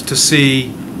architecturals to see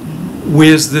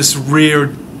where's this rear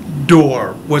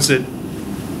door? Was it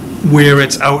where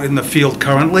it's out in the field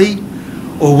currently,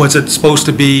 or was it supposed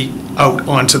to be out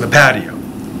onto the patio?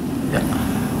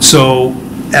 So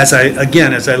as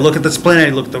I look at this plan, I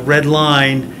look at the red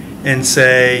line and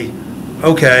say,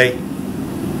 okay,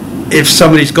 if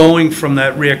somebody's going from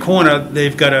that rear corner,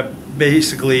 they've got to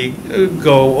basically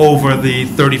go over the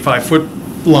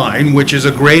 35-foot line, which is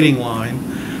a grading line,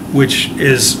 which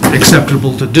is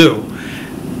acceptable to do.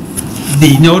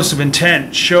 The notice of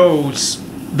intent shows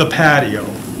the patio.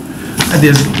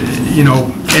 There's,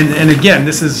 and again,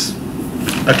 this is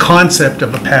a concept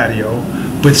of a patio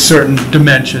with certain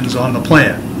dimensions on the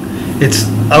plan. It's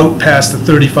out past the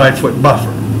 35-foot buffer.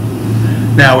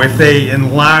 Now, if they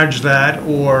enlarge that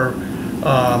or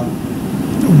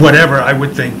whatever, I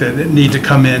would think that it need to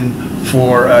come in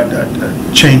for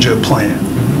a change of plan.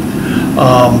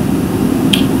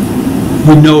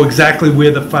 We know exactly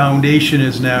where the foundation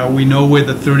is now. We know where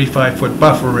the 35-foot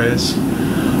buffer is.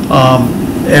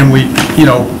 And we,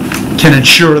 can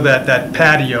ensure that that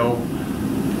patio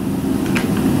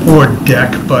or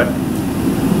deck, but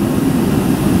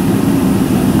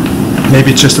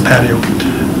maybe it's just a patio,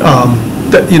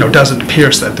 that, doesn't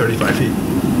pierce that 35 feet.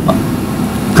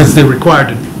 Because they're required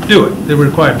to do it. They're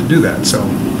required to do that, so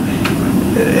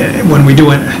when we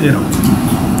do it,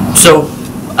 So,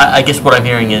 I guess what I'm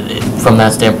hearing is, from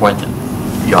that standpoint, that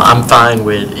you know, I'm fine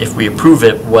with, if we approve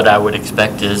it, what I would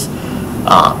expect is,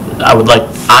 I would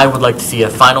like to see a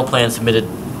final plan submitted,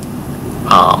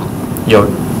 you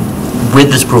know, with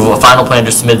this approval, a final plan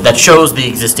just submitted that shows the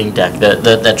existing deck,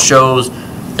 that shows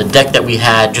the deck that we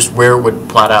had, just where it would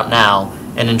plot out now,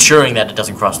 and ensuring that it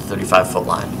doesn't cross the 35-foot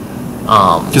line.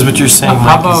 Because what you're saying,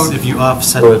 How Mike, is about- if you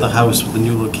offset the house with the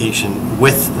new location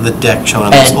with the deck shown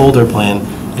on this And- older plan,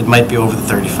 it might be over the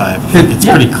 35. It's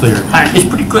Yeah. pretty clear. It's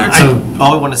pretty clear. So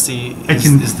all I want to see I is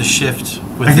can- is the shift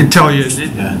with. I can the- tell you,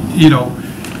 Yeah. you know,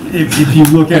 if you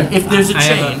look at, If there's a I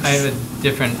change. have a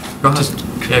different, Go ahead. just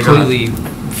Yeah, go ahead. completely,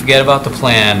 forget about the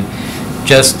plan,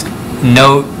 just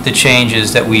note the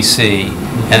changes that we see,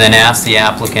 and then ask the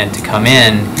applicant to come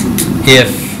in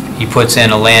if he puts in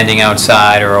a landing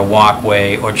outside or a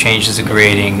walkway or changes the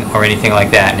grading or anything like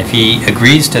that. And if he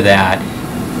agrees to that,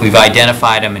 we've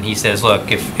identified him and he says,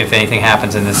 look, if anything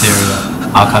happens in this area,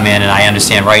 I'll come in, and I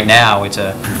understand right now it's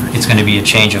going to be a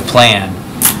change of plan.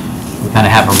 We kind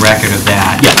of have a record of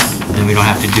that. Yes. And we don't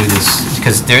have to do this,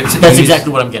 because there's... That's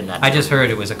exactly what I'm getting at. I just heard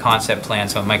it was a concept plan,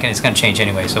 so it's going to change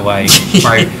anyway, so why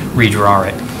redraw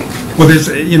it? well, there's,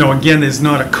 you know, again, there's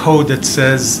not a code that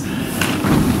says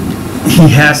he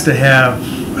has to have,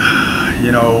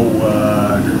 you know,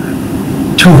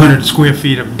 200 square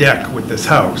feet of deck with this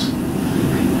house.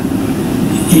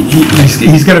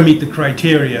 He's got to meet the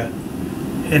criteria,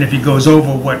 and if he goes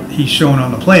over what he's shown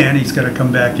on the plan, he's got to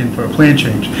come back in for a plan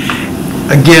change.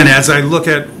 Again, as I look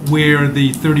at where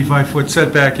the 35-foot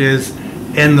setback is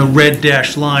and the red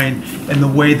dashed line and the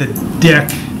way the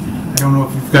deck, I don't know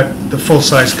if you've got the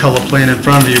full-size color plan in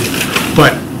front of you,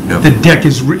 but Yep. the deck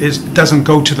doesn't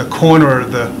go to the corner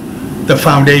of the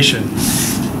foundation.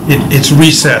 It's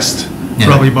recessed, Yeah.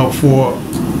 probably about 3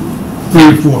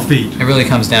 or 4 feet. It really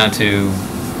comes down to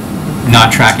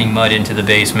not tracking mud into the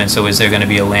basement, so is there going to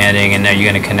be a landing, and are you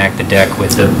going to connect the deck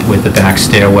with the back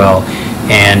stairwell?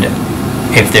 And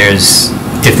if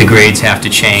the grades have to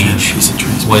change,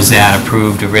 was that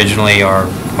approved originally, or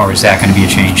is that going to be a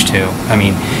change too? I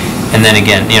mean, and then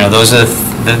again, you know, those are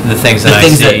the things that The I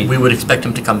things see. that we would expect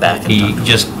him to come back and He talk.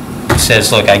 just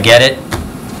says, look, I get it,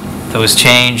 those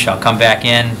change, I'll come back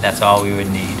in, that's all we would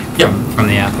need Yep. from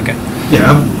the applicant.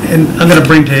 Yeah, and I'm going to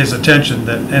bring to his attention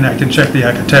that, and I can check the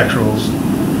architecturals,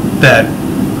 that,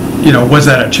 you know, was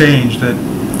that a change that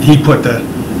he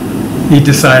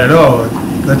decided, oh,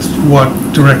 let's walk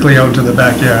directly out to the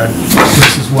backyard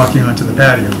versus walking onto the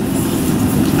patio.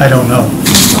 I don't know.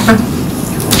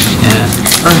 Yeah.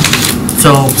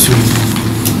 So,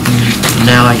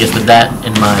 now I guess with that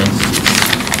in mind,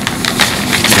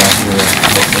 you have your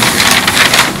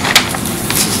motion.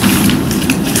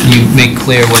 Can you make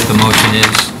clear what the motion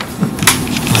is?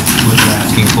 What you're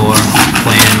asking for,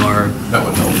 plan or... That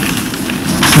would help.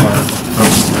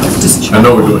 I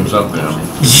know we're doing something, but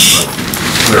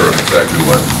clear on exactly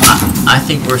what. I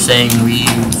think we're saying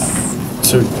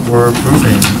So we're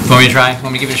approving. Want me to try?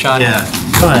 Want me to give it a shot? Yeah.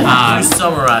 go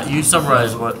ahead. You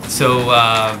summarize what. So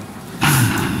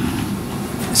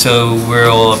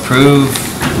we'll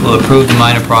approve the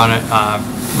minor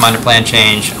plan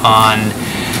change on,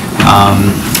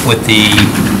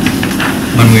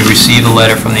 when we receive a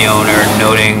letter from the owner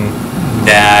noting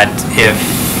that if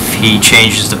he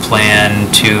changes the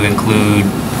plan to include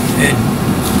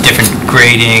different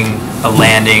grading, a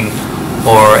landing,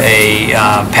 or a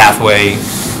pathway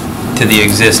to the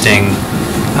existing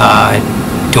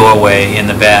doorway in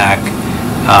the back,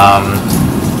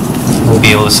 we'll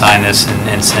be able to sign this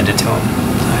and send it to him.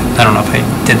 I don't know if I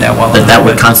did that well enough. That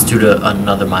would but- constitute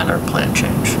another minor plan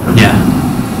change. Yeah.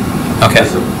 Okay.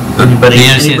 Anybody, The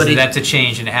understanding is anybody, that that's a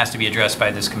change and it has to be addressed by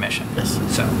this commission. Yes.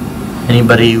 So,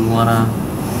 anybody wanna?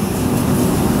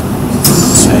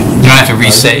 you don't have to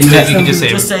re-say, you can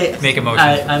just say, make a motion.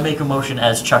 I make a motion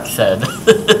as Chuck said.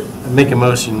 I make a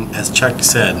motion, as Chuck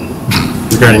said,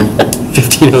 regarding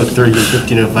 1503 and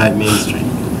 1505 Main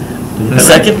Street.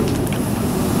 Second?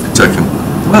 Second.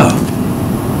 Wow,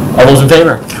 All those in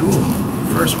favor? cool.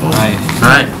 First one. Right. All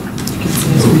right.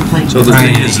 So the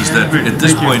thing is that at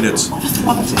this point, it's, Can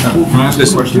I ask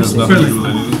a question that has nothing to do with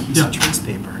any of this? Yeah. Trace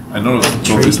paper. I noticed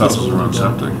both these houses are on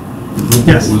septic.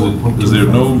 Yes. Is there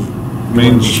no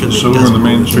main sewer in the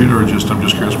main street, or I'm just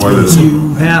curious why that is?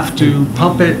 You have to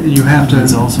pump it, you have to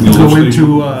go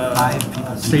into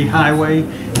a state highway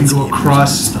and go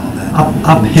across,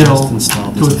 uphill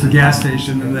towards the gas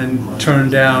station, and then turn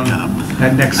down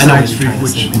that next I know side what you're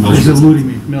street, trying to which say. is eluding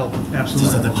me, Mill,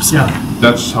 absolutely. Yeah,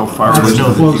 That's how far it is That's from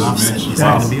the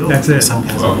close. main. That's it.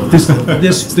 Wow.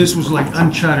 This was like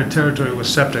uncharted territory with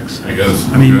septics. I guess.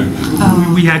 I mean,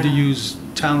 Okay. we had to use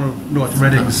Town of North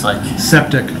Reading's Like-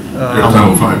 septic,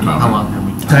 Title 5, Tom. How long have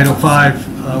we? Title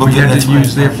V, we had to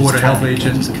use their Board of Health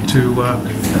agent to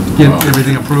get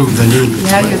everything approved.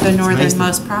 Yeah, you're the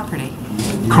northernmost property.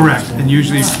 Correct, and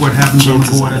usually what happens on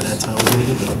the border,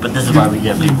 But this is why we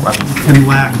get, you can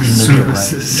lack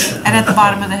services. And at the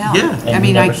bottom of the hill. Yeah. I And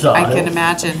mean, we I never saw it. can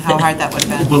imagine how hard that would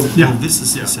have been. Well, Yeah. this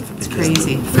is specific. It's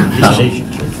crazy. foundation,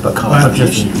 but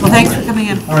just. Well, thanks for coming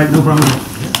in. All right, no problem.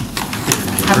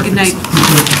 Have a good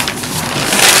night.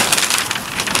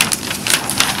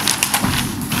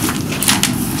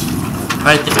 All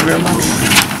right, thank you very much.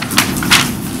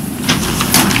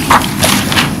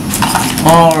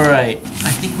 All right,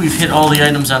 I think we've hit all the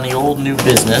items on the old new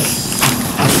business.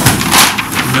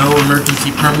 No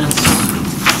emergency permits.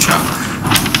 Chuck.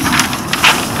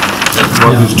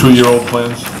 What, these 2-year-old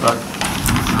plans, Doc?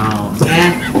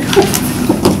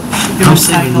 I'm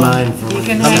saving mine for. You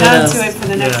can hang on to it for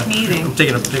the next meeting. I'm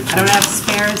taking a picture. I don't have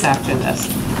spares after this.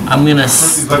 I'm gonna,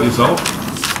 Is that yourself?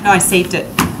 No, I saved it.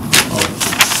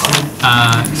 So,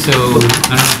 I don't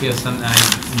know if you have something, I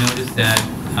noticed that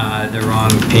the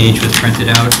wrong page was printed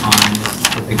out on this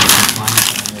particular compliance,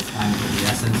 and there's time for the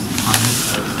essence on this,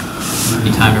 so it'd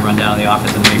be time to run down to the office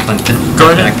and reprint the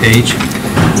back page.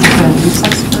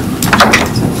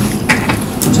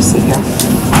 Just sit here.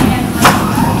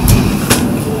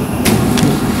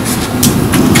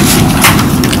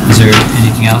 Is there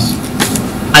anything else?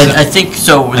 I think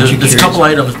so, Aren't you there's a couple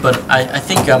curious? items, but I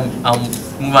think I'll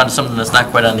move on to something that's not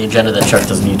quite on the agenda that Chuck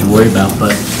doesn't need to worry about,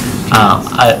 but,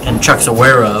 and Chuck's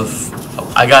aware of.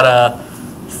 I got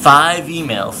 5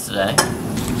 emails today.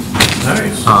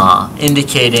 Nice.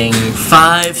 Indicating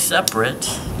 5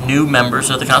 separate new members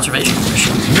of the Conservation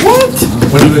Commission.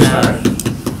 When did they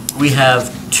start? We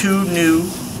have 2 new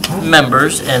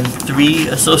members and 3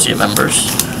 associate members,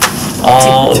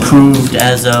 all approved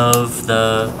as of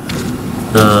the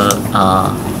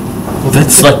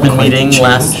selectmen meeting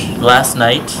last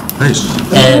night. Nice.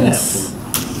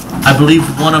 And I believe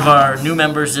one of our new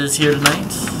members is here tonight.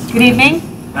 Good evening.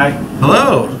 Hi,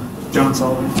 Hello. John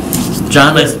Sullivan.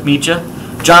 John, nice to meet you.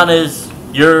 John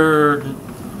you're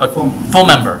a full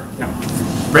member.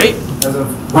 Yeah. Great. As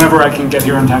of whenever I can get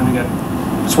here on time to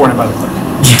get sworn in by the clerk.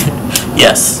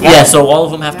 Yes. Yeah, so all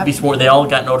of them have to be sworn. They all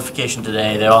got notification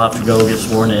today. They all have to go get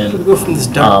sworn in. Go from this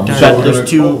dark, But dark. there's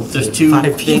two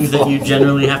 5 things that people. you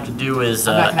generally have to do is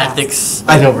I'm not gonna ask. ethics,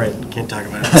 I know, right? Can't talk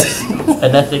about it.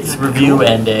 an ethics review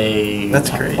and a That's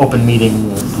great. open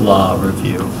meeting law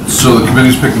review. So the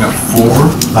committee's picking up 4?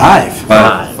 5.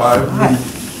 5?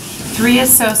 3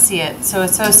 associate, so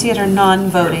associate are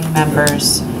non-voting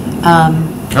members.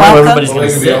 everybody's Well, they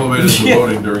can be sit. elevated to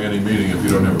voting during any meeting if you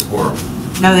don't have a quorum.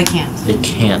 No, they can't. They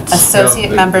can't. Associate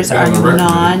they- members they are on the record.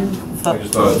 I non-vote.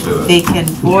 just thought I'd say that. They can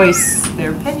voice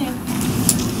their opinion.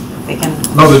 They can,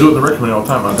 No, they do it in the rec committee all the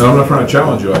time, and I'm not trying to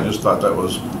challenge you, I just thought that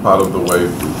was part of the way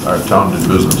our town did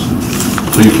business.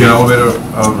 So you can't elevate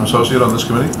an associate on this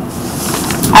committee?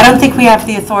 I don't think we have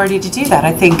the authority to do that.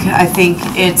 I think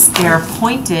it's, they're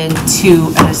appointed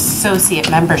to an associate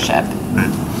membership.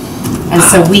 And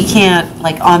so we can't,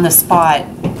 like, on the spot,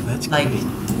 like,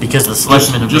 Because the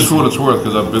selectmen have Just for what it's worth,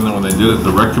 because I've been there when they did it,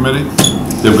 the rec committee,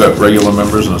 they've got regular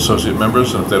members and associate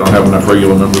members, and if they don't have enough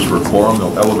regular members for a quorum,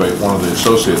 they'll elevate one of the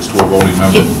associates to a voting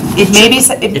member. it may be,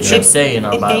 It should say in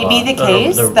our it may be the bylaw,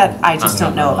 case the- that I just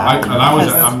don't know about. And I was,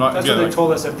 because- I'm not, That's what they again,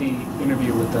 told us at the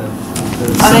interview with the.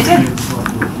 Oh, they did?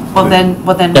 Well,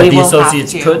 then That we the will have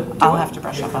associates to, could do I'll it? have to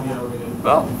brush up on that.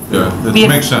 Well, yeah, We it have-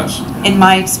 makes sense. In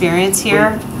my experience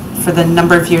here, for the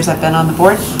number of years I've been on the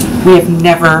board, we have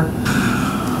never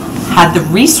had the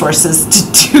resources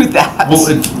to do that.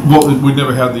 Well, we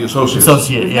never had the associates.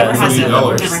 associate, We've yeah. never had Associate them.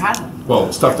 elevates. Never had them. Well,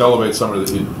 it's tough to elevate somebody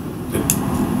that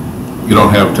you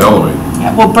don't have to elevate.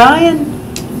 Yeah, well, Brian,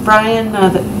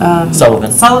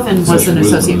 Sullivan. Sullivan was Such an wisdom,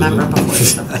 associate isn't member it?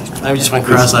 before. I just went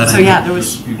cross-eyed. So, yeah, there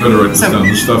was, You better write this So- down,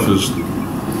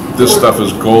 this stuff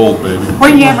is gold, baby. we're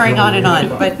yammering on and on,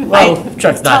 but Well,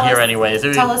 Chuck's not tell here us- anyways.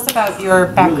 Tell us about your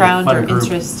background fun or group.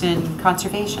 interest in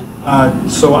conservation.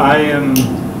 So I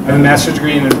have a master's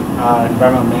degree in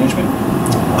environmental management.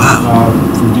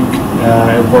 From Duke.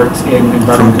 I worked in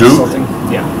environmental From Duke? consulting.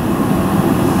 Yeah.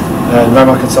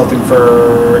 Environmental consulting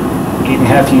for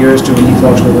 8.5 years, doing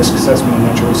ecological risk assessment and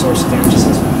natural resource damage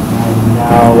assessment. I'm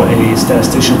now a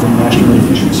statistician for the National Marine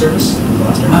Fisheries Service in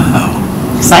Gloucester.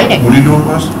 Exciting. What are you doing,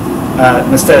 Wes?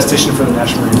 I'm a statistician for the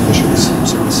National Marine Fisheries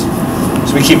Service.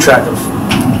 So we keep track of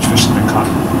how much fish has been caught,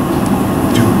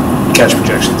 do catch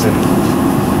projections and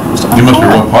stuff. You must be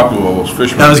real popular with all those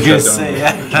fishermen. I was that gonna shut down say, the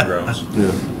yeah. fishing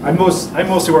grounds. I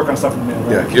mostly work on stuff in the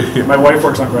Atlantic. Yeah. My wife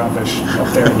works on groundfish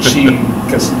up there, and she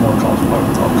gets more calls from what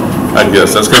we call culture. I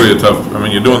guess, that's gonna be a tough, I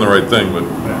mean, you're doing the right thing, but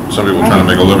some people are trying to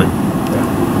make a living.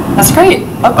 That's great.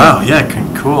 Okay. Wow, yeah,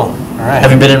 cool. All right.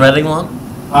 Have you been in Reading long?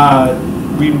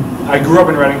 I grew up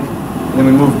in Reading, and then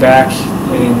we moved back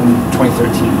in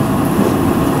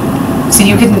 2013. So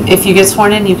you can, if you get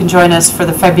sworn in, you can join us for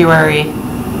the February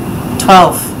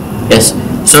 12th. Yes.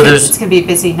 So It's going to be a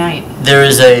busy night. there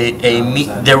was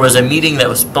a meeting that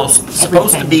was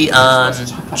supposed to be on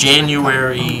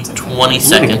January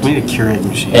 22nd. We need a Keurig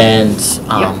machine. And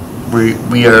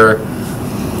we are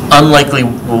unlikely,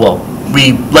 well,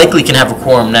 we likely can have a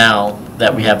quorum now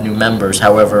that we have new members.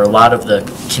 However, a lot of the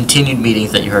continued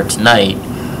meetings that you heard tonight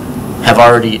have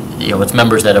already, it's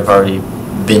members that have already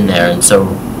been there. And so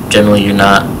generally you're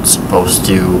not supposed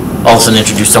to all of a sudden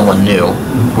introduce someone new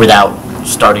without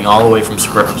starting all the way from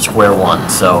square one.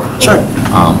 So Sure.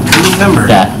 Remember.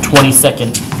 that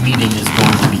 22nd meeting is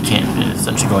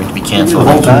essentially going to be canceled.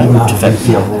 The whole time? To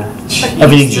February.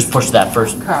 Everything's just pushed to that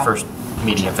first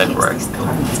meeting in February.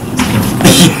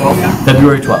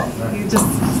 February 12th.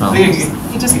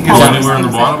 You just Is anywhere in the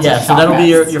bottom? Yeah, so that'll be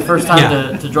your first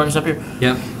time to join us up here,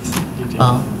 Yep.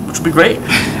 which will be great.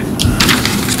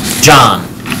 John.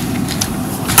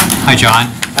 Hi, John.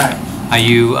 Hi. Are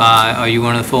you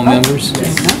one of the full members?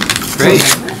 Yes. Great.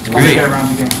 Great. Get around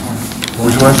the game tomorrow. What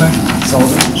was your last name?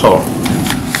 Sullivan. So,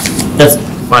 That's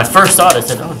when I first saw it. I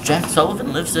said, "Oh, Jack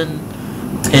Sullivan lives in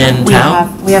town."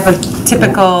 We have a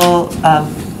typical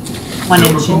one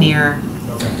engineer.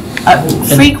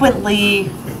 Frequently,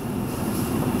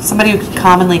 somebody who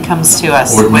commonly comes to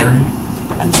us. ordinary,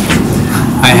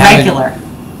 I haven't- Regular.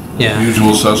 Yeah.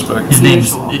 usual suspect. His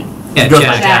name's Yeah, he goes by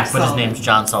Jack. Jack, but his Sullivan. name's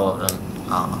John Sullivan.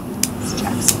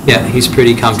 Yeah, he's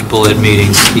pretty comfortable at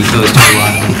meetings. He goes to a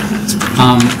lot of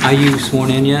them. Are you sworn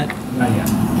in yet? Not yet.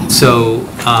 So,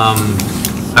 I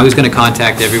was gonna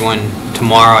contact everyone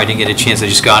tomorrow. I didn't get a chance. I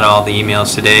just got all the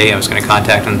emails today. I was gonna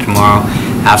contact them tomorrow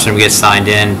after them get signed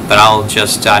in, but I'll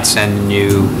just start sending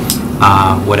you,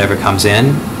 whatever comes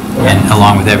in, and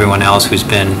along with everyone else who's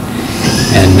been,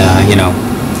 and,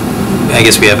 I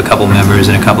guess we have a couple members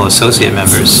and a couple associate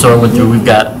members. So I went through. We've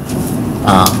got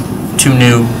 2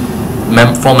 new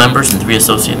full members and 3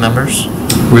 associate members.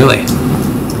 Really?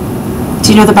 Do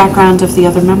you know the background of the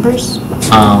other members?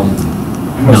 No,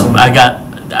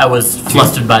 I was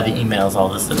flustered by the emails all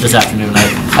this afternoon.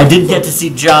 I did get to see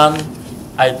John.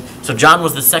 So John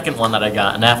was the second one that I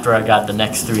got, and after I got the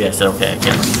next 3, I said, okay, I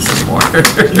can't look at this anymore.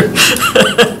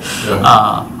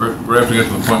 Right after you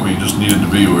get to the point where you just needed to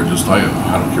be, or just, I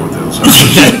don't care what the hell says.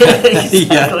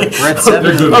 Exactly. We're at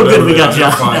 7. Oh, good, we got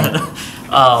You're John. fine.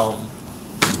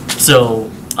 So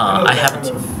I know I the haven't.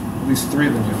 background of at least 3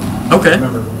 of them do. Okay.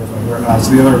 Remember them if I hear. So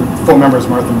the other full member is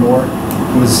Martha Moore,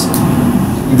 who was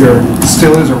either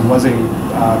still is or was a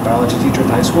biology teacher at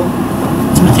the high school.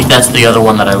 I think that's the other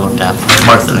one that I looked at.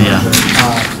 Martha, yeah.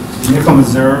 Nicole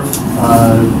Meserve,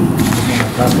 one of my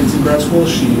classmates in grad school.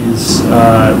 She's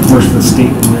works for the state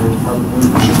in their Department of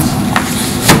Relations.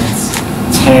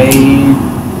 Tay,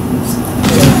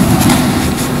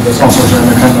 there's also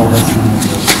I kind of know her through.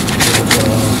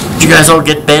 Did you guys all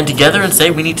band together and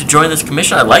say we need to join this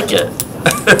commission? I like it.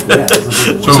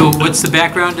 So what's the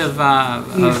background of, I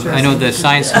know the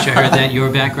science teacher, I heard that, your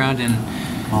background and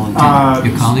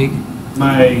your colleague?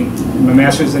 My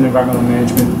master's in environmental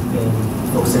management and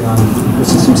focusing on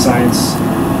ecosystem science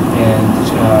and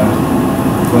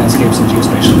landscapes and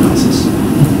geospatial analysis.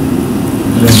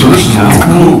 So this is a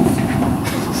cool.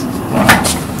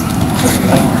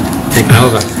 Taking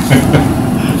over.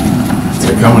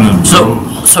 They're coming in.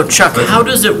 So Chuck, how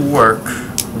does it work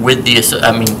with the,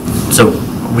 so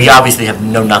we obviously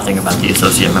know nothing about the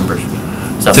associate members.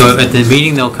 So at the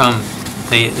meeting, they'll come,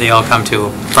 they all come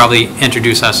to probably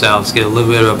introduce ourselves, get a little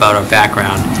bit about our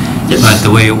background. But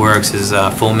the way it works is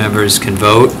full members can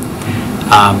vote,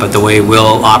 but the way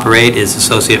we'll operate is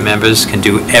associate members can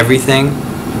do everything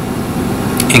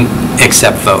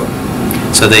except vote.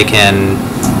 So they can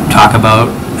talk about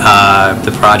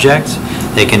the project,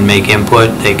 they can make input,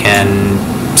 they can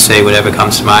say whatever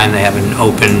comes to mind, they have an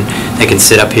open, they can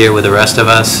sit up here with the rest of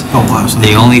us. Oh, wow. So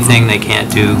The only thing they can't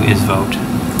do is vote.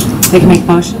 They can make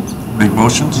motions? Make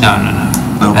motions? No.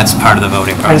 No. That's part of the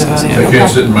voting process, They yeah. can't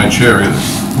sit in my chair either.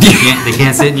 They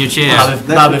can't sit in your chair.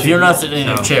 Bob, if you're not sitting in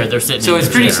your chair, they're sitting So in it's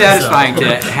your pretty chair, so- satisfying to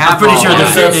have I'm pretty all sure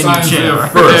that. they're sitting in your Signs chair. there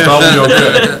first, I'll be okay.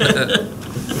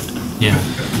 Yeah.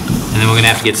 And then we're gonna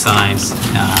have to get signs.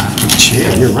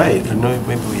 Chair, you're right. I know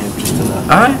maybe we have just enough.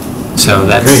 All right. So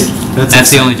Great. that's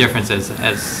the only difference as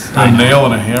I A know. nail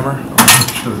and a hammer?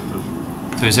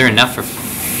 So is there enough for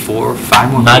 4 or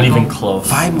 5 more Not people? even close.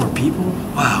 5 more people?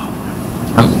 Wow.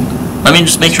 Let me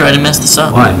just make sure I didn't mess this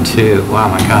up. 1, 2, wow,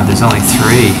 my God, there's only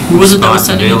 3 Who was it that was spots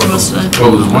sending it to available. us today?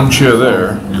 Well, there's 1 chair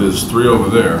there, there's 3 over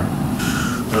there.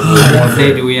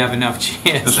 Say, do we have enough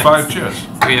chairs? There's 5 chairs.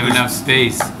 Do we have enough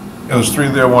space? Yeah, there's 3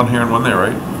 there, 1 here, and 1 there,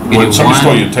 right? You Well, do somebody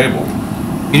stole one. your table.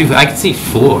 I could see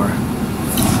 4.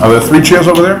 Are there 3 chairs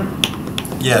over there?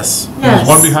 Yes. There's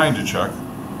 1 behind you, Chuck.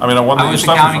 I mean, one that I your wasn't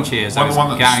stuff counting is on. chairs, I was One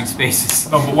that's- counting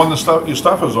spaces. No, but one that your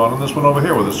stuff is on, and this one over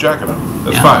here with his jacket on.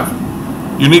 That's Yeah. 5.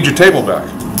 You need your table back.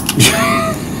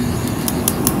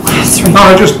 That's No,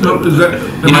 I just, no, is that?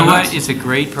 You know what? It's a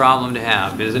great problem to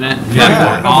have, isn't it?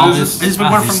 Yeah. All No, this It's been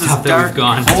one from this stuff that we've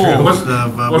gone dark through. hole.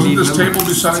 Wasn't this table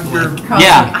beside your?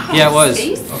 Yeah, it was.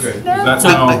 Okay, is that So,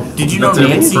 now? did you is know that table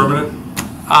Nancy? permanent?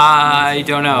 I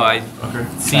don't know. It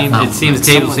seems the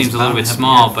table seems a little bit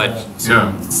small, but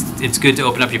Yeah. it's good to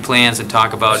open up your plans and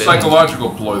talk about it. Psychological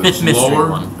ploy, it's Fifth mystery lower,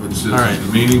 one. it's All right. a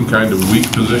demeaning, kind of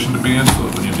weak position to be in, so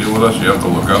when you deal with us, you have to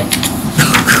look up.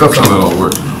 That's how that all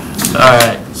works. All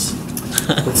right.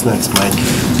 What's next, Mike?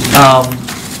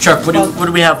 Chuck, what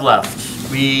do we have left?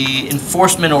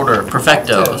 Enforcement order,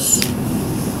 perfectos.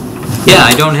 Yeah,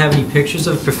 I don't have any pictures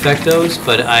of perfectos,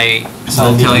 but I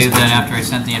will tell you that after I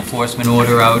sent the enforcement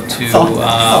order out to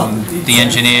the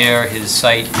engineer, his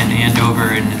site in Andover,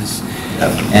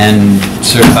 and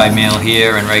certified mail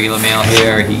here and regular mail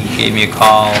here, he gave me a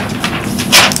call.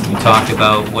 We talked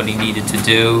about what he needed to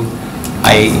do.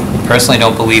 I personally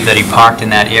don't believe that he parked in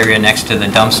that area next to the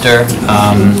dumpster.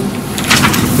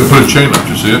 They put a chain up,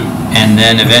 you see it? And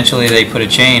then eventually they put a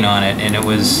chain on it, and it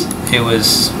was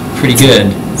pretty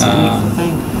good.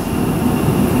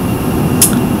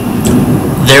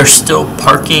 They're still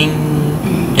parking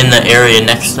in the area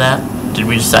next to that? Did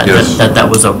we decide Yes. that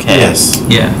was okay? Yes.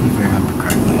 Yeah. If I remember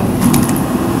correctly.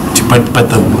 But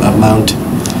the amount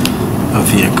of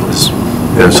vehicles.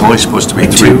 Yeah, it's only supposed to be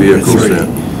 3 2 or vehicles 3, there.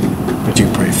 but you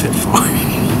can probably fit 4.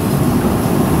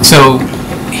 So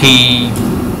he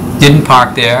didn't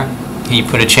park there. He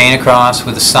put a chain across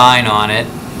with a sign on it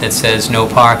that says no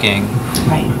parking.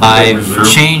 Right. I've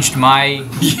changed my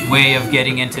way of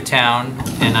getting into town,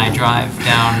 and I drive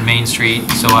down Main Street,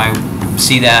 so I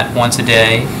see that once a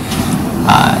day.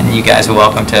 And you guys are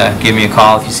welcome to give me a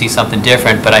call if you see something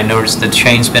different, but I noticed the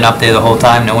chain's been up there the whole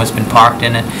time, no one's been parked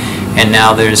in it, and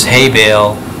now there's hay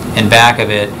bale in back of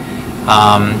it.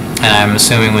 And I'm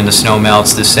assuming when the snow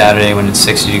melts this Saturday, when it's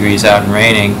 60 degrees out and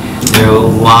raining, they'll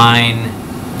line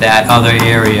that other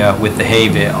area with the hay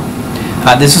bale.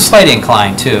 There's a slight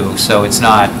incline too, so it's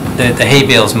not, the hay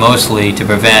bale's mostly to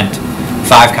prevent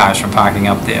 5 cars from parking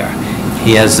up there.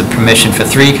 He has the permission for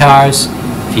 3 cars.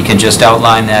 If he can just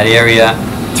outline that area,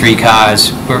 3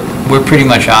 cars, we're pretty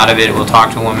much out of it. We'll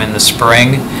talk to him in the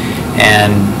spring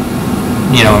and,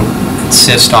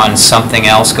 insist on something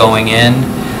else going in.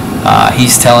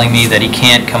 He's telling me that he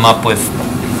can't come up with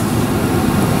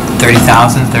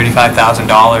 $30,000,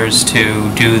 $35,000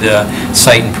 to do the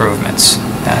site improvements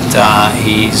that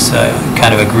he's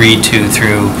kind of agreed to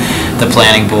through the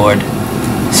planning board.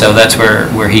 So that's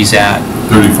where he's at.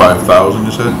 35,000,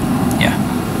 you said? Yeah.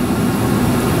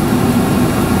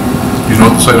 You know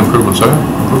what the site improvements are?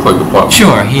 Look like the plot.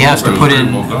 Sure, he has to That was put pretty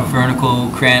in well done. vertical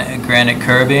granite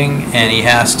curbing, and he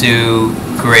has to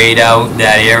grade out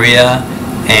that area,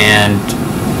 and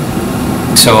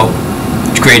so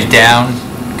grade it down,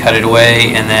 cut it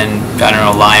away, and then, I don't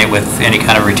know, line it with any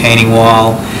kind of retaining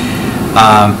wall.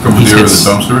 From He's the area got the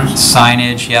dumpster is?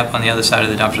 signage, yep, on the other side of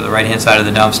the dumpster, the right-hand side of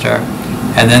the dumpster.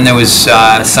 And then there was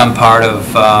some part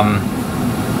of, I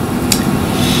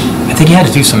think he had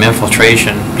to do some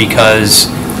infiltration because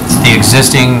the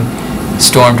existing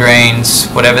storm drains,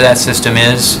 whatever that system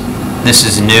is, this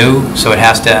is new, so it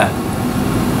has to,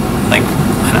 like,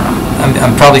 I don't know,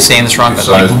 I'm probably saying this wrong, but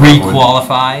like Size, probably.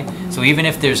 re-qualify. So even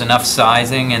if there's enough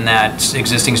sizing in that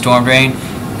existing storm drain,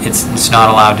 it's not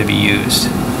allowed to be used.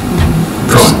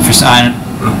 For sign,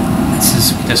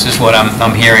 this is what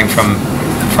I'm hearing from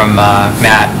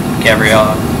Matt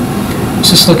Gabriella. I was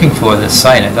just looking for this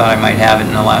site. I thought I might have it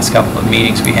in the last couple of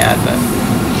meetings we had, but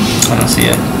I don't see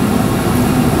it.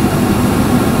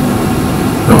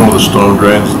 One of the storm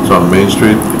drains that's on Main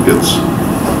Street, it gets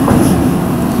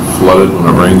flooded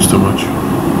when it rains too much.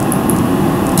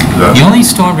 The only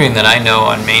storm drain that I know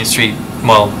on Main Street,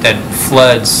 well, that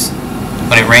floods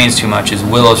when it rains too much is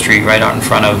Willow Street right out in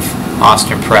front of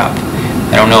Austin Prep.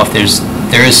 I don't know if there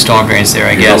is storm drains there,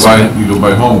 I guess. You go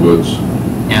by Home Goods,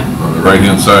 Yeah. on the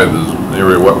right-hand side, there's an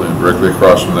area of wetland directly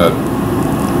across from that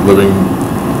living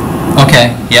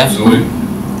Okay, yeah. facility.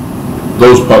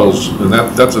 Those puddles, and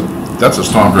that's a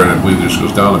storm drain, I believe, that just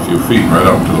goes down a few feet right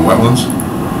out into the wetlands.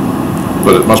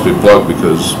 But it must be plugged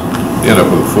because you end up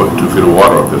with 1 foot, 2 feet of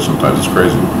water up there sometimes, it's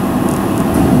crazy.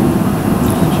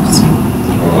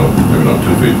 Well, maybe not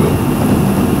 2 feet, but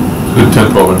 10,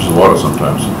 12 inches of water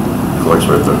sometimes, collects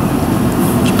right there.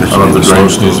 I don't know if the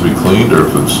drainage needs to be cleaned or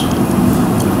if it's,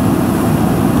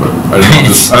 but I didn't know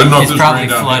this, I didn't know if It's this probably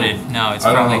drain down flooded. here. No, it's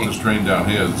I don't know probably, if this drain down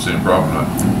here is the same problem or not.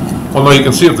 Well, no, you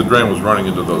can see if the drain was running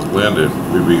into those land area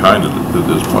behind it, that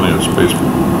there's plenty of space for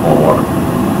more water.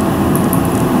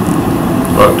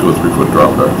 About a 2 or 3 foot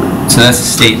drop back there. so that's a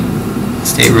state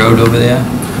road over there?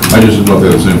 I just didn't know if they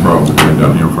had the same problem with the drain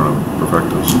down here in front of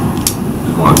Perfectos.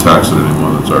 Didn't want to tax it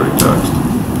anymore than it's already taxed.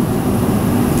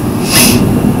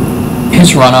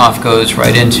 His runoff goes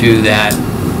right into that,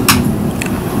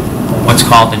 what's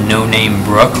called the no-name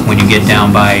brook, when you get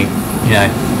down by, you know,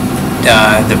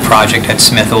 the project at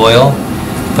Smith Oil,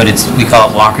 but we call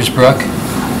it Walker's Brook,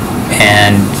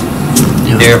 and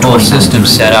their whole system's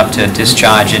set up to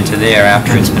discharge into there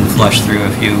after it's been flushed through a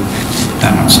few,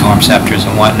 I don't know, storm scepters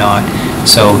and whatnot.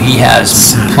 So he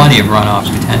has plenty of runoff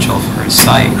potential for his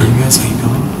site. You guys keep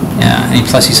going? Yeah, and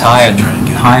plus he's higher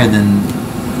than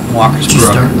Walker's Did you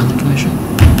Brook. start on the commission?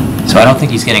 So I don't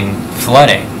think he's getting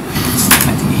flooding.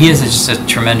 I think he has just a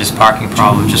tremendous parking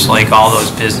problem, just like all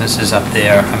those businesses up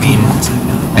there. I mean,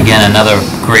 again, another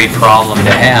great problem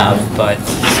to have, but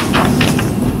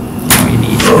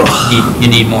you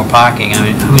need more parking. I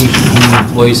mean, how many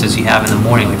employees does he have in the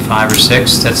morning? Like 5 or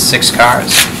 6? That's 6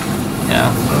 cars. You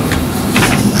know.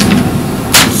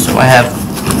 So I have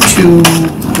 2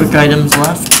 quick items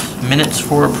left. Minutes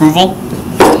for approval.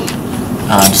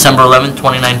 December 11th,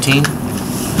 2019.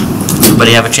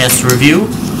 Everybody have a chance to review?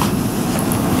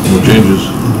 No changes.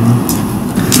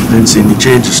 I didn't see any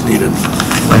changes needed.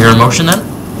 Do I hear a motion then?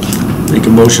 Make a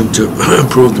motion to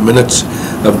approve the minutes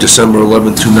of December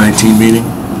 11th, 2019 meeting.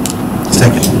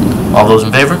 Second. All those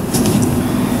in favor?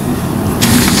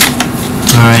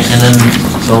 All right, and then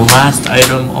the last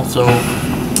item also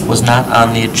was not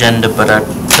on the agenda, but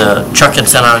Chuck had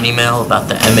sent out an email about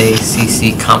the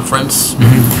MACC conference.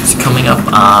 It's coming up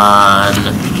on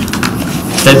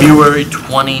February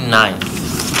 29th.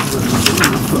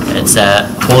 It's at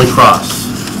Holy Cross.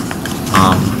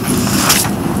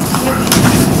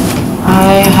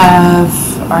 I have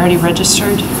already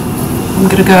registered. I'm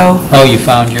gonna go. Oh, you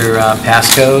found your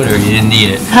passcode, or you didn't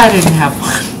need it? I didn't have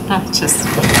one.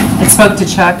 I spoke to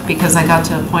Chuck because I got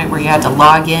to a point where you had to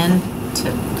log in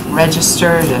to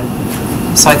register.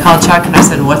 So I called Chuck and I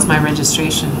said, "What's my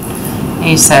registration?" And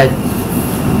he said,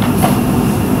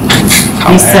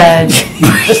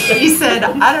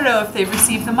 "I don't know if they've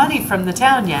received the money from the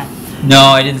town yet." No,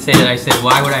 I didn't say that. I said,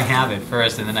 why would I have it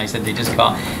first? And then I said, they just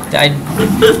call. The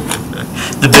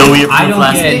bill we approved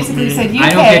last get- week. Basically said, "You I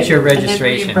don't pay," get your and then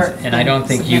registrations, reimburse- and I don't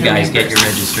think you submit a guys get your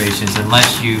reimbursement. registrations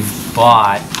unless you've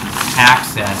bought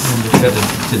access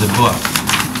to the book,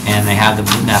 and they have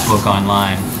that book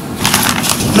online.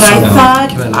 But I So-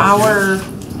 thought our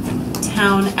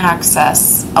town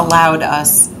access allowed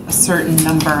us a certain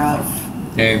number of.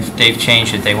 They've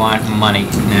changed it. They want money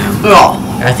now. Oh,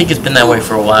 I think it's been that way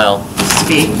for a while. to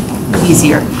be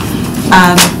easier.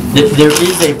 There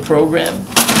is a program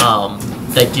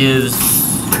that gives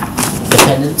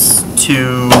attendance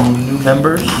to new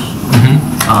members.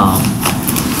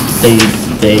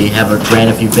 They have a grant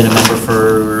if you've been a member of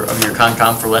your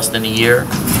Concom for less than a year.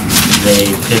 They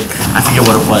pick, I forget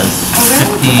what it was,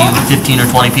 15 or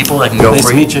 20 people that can go Nice to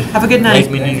free. meet you. Have a good Nice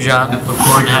night. meeting you, John. Look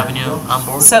forward to having you on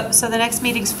board. So the next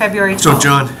meeting's February 12th. So,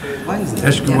 John,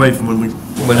 ask your wife when we're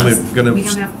gonna We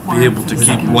don't have quorum be able for to the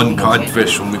keep second one meeting.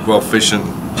 codfish when we go out fishing.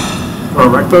 Or a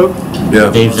rec boat, Yeah,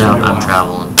 Dave's out, I'm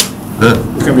traveling. huh,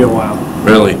 it's gonna be a while.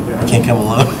 really? Can't come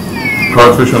alone.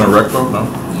 Codfish on a wreck boat, no?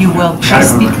 You will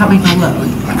just be coming alone.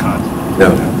 I can't.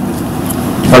 Yeah.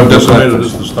 How decimated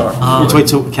is the stock? Wait,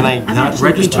 so can I not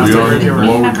register? Do you already There are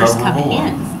low members coming recoverable?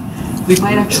 in. We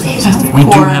might actually have a We do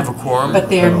quorum, have a quorum. but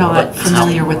they're not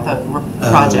familiar with the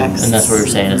projects. And that's what we were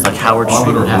saying, it's like Howard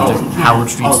Street would have to, Howard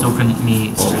Street still couldn't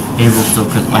meet, Haverhill still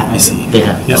couldn't, like, I see. they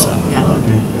have. Yes. Yeah.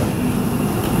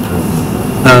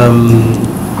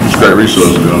 Sky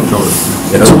Resources, we don't cover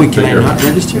it. So wait, can I not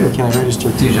register, or can I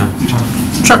register too?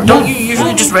 Chuck, don't you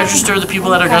usually just register the people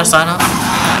that are gonna sign up?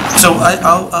 So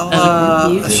I'll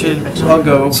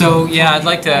go. So, yeah, I'd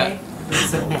like to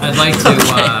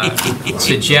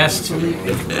suggest,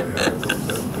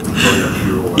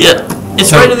 Yeah,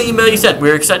 it's right in the email you sent.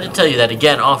 We're excited to tell you that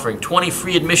again, offering 20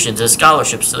 free admissions as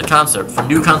scholarships to the concert for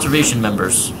new conservation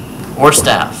members or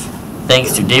staff,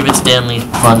 thanks to David Stanley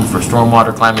Fund for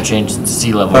Stormwater, Climate Change, and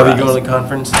Sea Level Are we Rise. going to the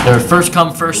conference? They're first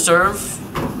come, first serve.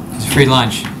 it's free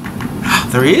lunch.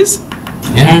 There is?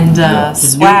 And The new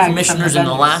swag from the commissioners in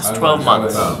the vendors. last 12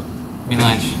 months. Free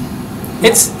lunch.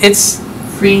 It's,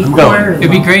 Free I'm going. quarter. it'd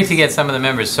be great to get some of the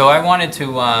members. So I wanted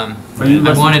to, I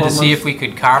wanted to see if we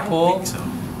could carpool,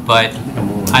 but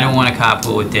I don't want to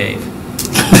carpool with Dave.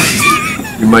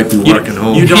 You might be walking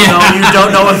home. You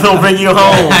don't know if he'll bring you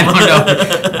home.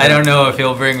 I don't know if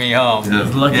he'll bring me home. Yeah.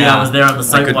 Lucky Yeah. I was there on the I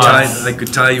sidewalk.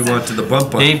 could tie you onto the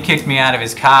bumper. Dave kicked me out of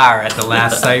his car at the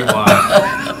last sidewalk.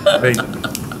 Hey,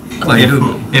 I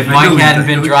knew- If I Mike knew hadn't you-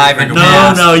 been you driving bring him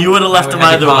fast. No, you would have left I him would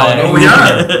have either to call way. it. Oh,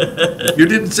 yeah. You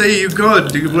didn't say you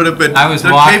could. You would have been. I was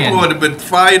the walking. paper would have been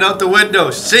flying out the window.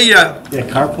 See ya. Yeah,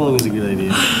 carpooling is a good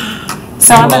idea.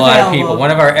 So I'm A lot of people. available.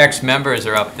 One of our ex-members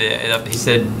are up there. He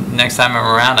said next time I'm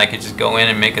around, I could just go in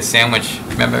and make a sandwich.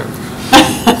 Remember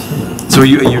So are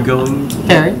you going?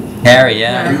 Harry? Harry?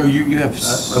 Yeah. You have.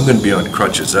 I'm going to be on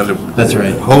crutches. That's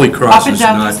right. Holy Cross Up and is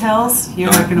down not, those hills,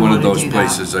 you're not not gonna one wanna of do that. those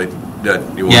places that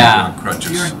you want Yeah. to be on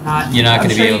crutches. You're not I'm gonna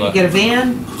sure be you able could to. get a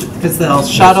van, because they'll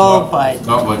shuttle, but It's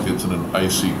not like it's in an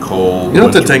icy, cold. You know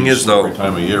what the wintry, thing is, though? slippery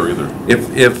time of year either.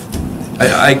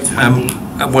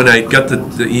 When I got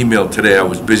the email today, I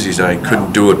was busy, so I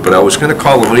couldn't do it, but I was gonna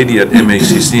call the lady at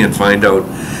MACC and find out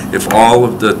if all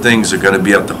of the things are gonna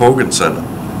be at the Hogan Center.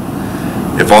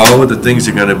 If all of the things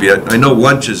are gonna be at, I know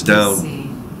lunch is down, see.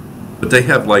 but they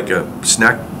have like a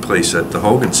snack place at the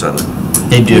Hogan Center.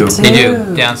 They do. They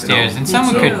do downstairs, and They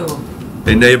someone could. do.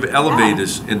 And they have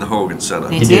elevators in the Hogan Center.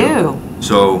 They do.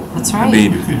 So, That's I right.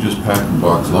 mean, You could just pack and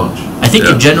box lunch. I think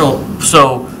Yeah. in general,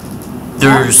 so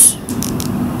there's,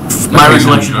 my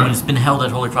recollection, when it's been held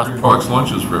at Holy Cross Box Park,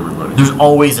 lunches for everybody. there's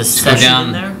always a session down.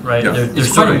 in there, right? Yeah. There's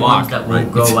It's quite a certain ones walk, that will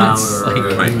right? go out It's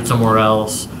or like- do somewhere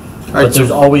else. right, But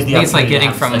there's always the I think it's like opportunity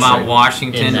getting to from have Mount session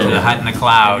Washington in to the there. hut in the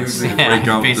clouds. Usually Yeah, break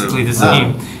out basically the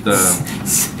same. the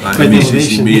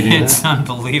Meditation. MACC meeting, It's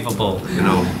unbelievable. you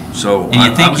know, so And you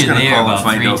I think was you're gonna there call and about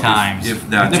find 3 out times. if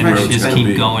that's And where then it's just gonna keep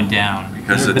be. going down.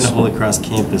 Because I've been it's, to Holy Cross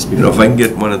campus you know, if before. I can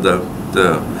get one of the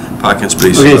parking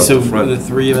spaces Okay, up so the front, the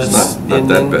three of it's us not in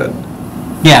that then? bad.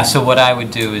 Yeah, so what I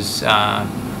would do is, I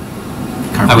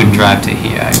wouldn't drive to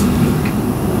here.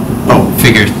 I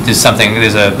figure there's something,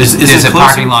 there's a it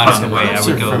parking closer? lot in the way, I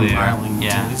Closer would go from there. Arlington,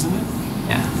 Yeah, isn't it?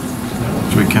 yeah.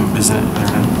 Should we come, isn't it? I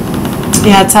don't know.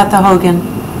 Yeah, it's at the Hogan.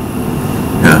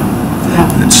 Yeah.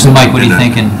 Yeah. It's- So Mike, what are you and,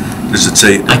 thinking? Does it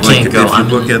say, like, can't if go. you I'm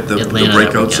look in at the Atlanta that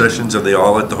breakout weekend. sessions, are they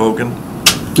all at the Hogan?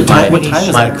 My, What time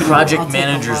is my that? project I'll take a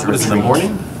managers look. What is it, in the retreat.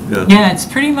 morning? Yeah, it's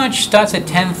pretty much starts at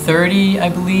 10:30, I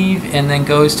believe, and then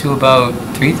goes to about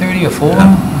 3:30 or 4,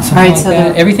 something Right, like so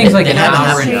that. the- Everything's like They an have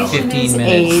hour and Registration 15 is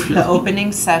minutes. 8, the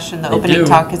opening session, the They opening do.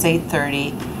 talk is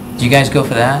 8:30. Do you guys go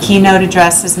for that? Keynote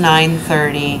address is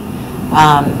 9:30. The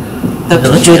Yeah,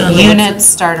 let's get on the units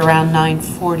start around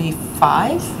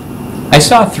 9:45? I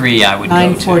saw 3 I would go to.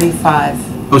 9:45.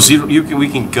 Oh, so you can, we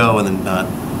can go and then not.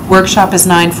 Workshop is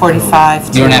 9:45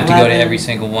 to You don't have to go to 11. every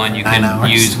single one, you 9 can hours.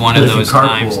 use one But of if you those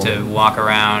times carpool- to walk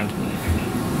around,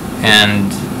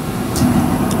 and,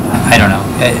 I don't know.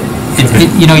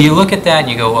 You know, you look at that and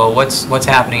you go, well, what's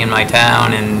happening in my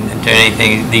town, and do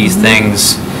anything, these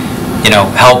things, you know,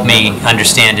 help me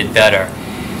understand it better,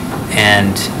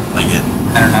 and, I get,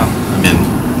 I don't know. I'm in.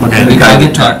 The Okay. guy I'll that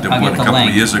get talked the- to I'll one get a the couple of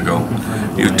link. years ago,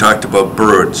 you talked about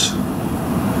birds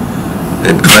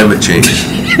and climate change,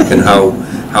 and how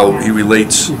he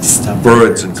relates Stop.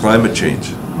 birds and climate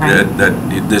change. Right. That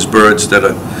there's birds that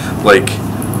are, like,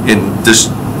 in this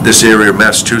area of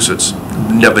Massachusetts,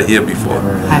 never here before.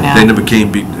 I know. They never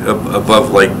came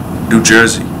above, like, New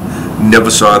Jersey. Never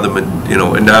saw them, and, you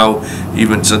know, and now,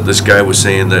 even this guy was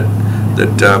saying that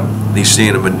he's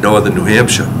seeing them in northern New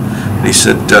Hampshire. And he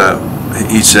said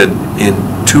in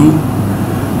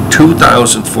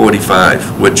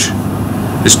 2045, which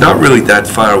is not really that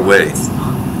far away.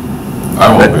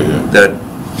 I won't be here.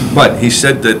 But he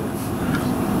said that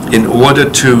in order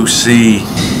to see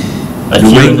Like New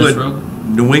here in this England, room?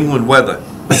 New England weather,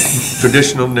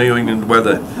 traditional New England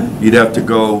weather, you'd have to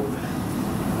go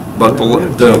about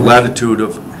the latitude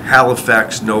of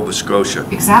Halifax, Nova Scotia.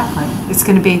 Exactly. It's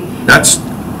going to be That's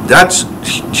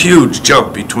huge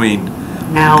jump between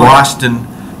now. Boston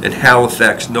and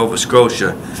Halifax, Nova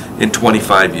Scotia in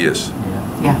 25 years.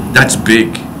 Yeah, That's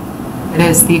big. it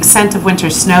is. The extent of winter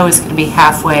snow is going to be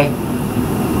halfway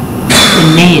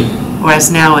in Maine, whereas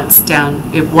now it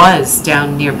was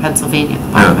down near Pennsylvania,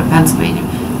 the bottom of Pennsylvania.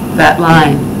 That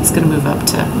line is going to move up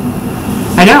to,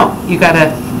 I know, you got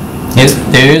to, There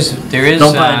is.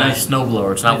 Don't buy a nice snow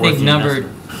blower, it's I not worth think the number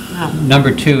investment.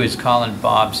 number 2 is calling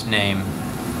Bob's name.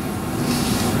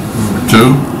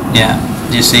 2 Yeah,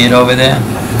 do you see it over there?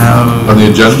 on the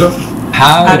agenda?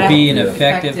 How How to to be an be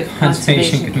effective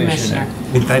conservation commissioner.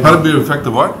 How to be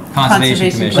effective what?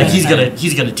 Conservation Conservation Like commissioner.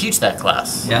 he's gonna teach that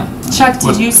class. Yeah. Chuck,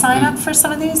 did you sign up for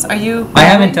some of these? Are you? I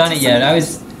haven't done it yet. I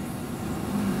was,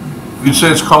 You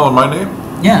say it's calling my name?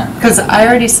 yeah. Because I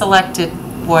already selected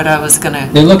what I was going to,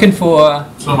 They're looking for,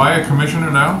 So am I a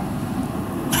commissioner now?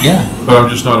 Yeah. But I'm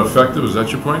just not effective, is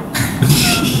that your point?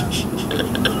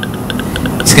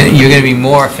 You're gonna be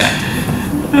more effective.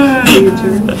 That's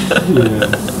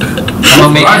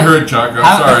what I heard, Chuck, I'm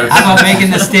sorry. How about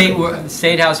making the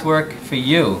state house work for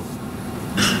you?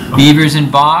 Beavers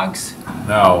and bogs?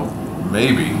 Now,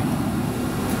 maybe.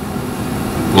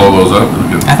 Blow those up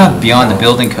and get... I thought beyond the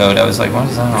building code, I was like, what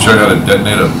is that? Sure how to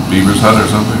detonate a beaver's hut or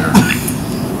something, or?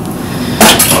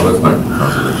 Oh, that's not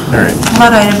conservation. All right. How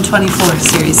about item 24,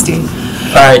 Series D?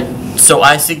 All right, so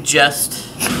I suggest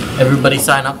everybody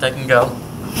sign up that can go.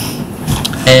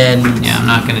 And Yeah, I'm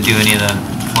not gonna do any of the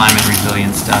climate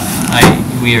resilient stuff.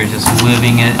 We are just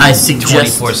living it I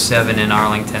suggest- 24/7 in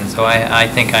Arlington, so I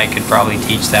think I could probably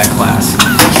teach that class.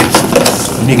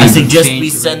 I suggest we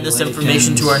Change the send this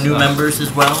information to our new regulations, members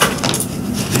as well.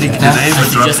 Dave I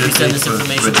would drop suggest we send this for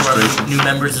information to our registration. new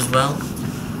members as well. For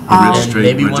And registration,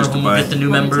 maybe one of them will register get the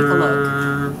new Let me take a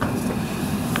member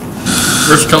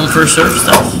first come, first served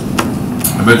stuff.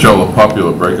 I bet you all the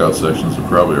popular breakout sections are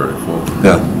probably already full.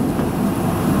 Yeah.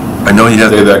 I know you The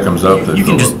have. day that comes out, they You can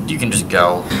fill just up. you can just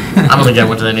go. I don't think I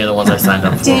went to any of the ones I signed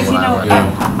up for Dave, you when I know, worked.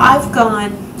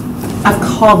 I've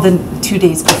called the 2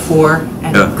 days before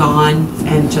and Yeah. gone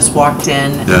and just walked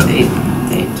in Yeah. and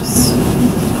they just,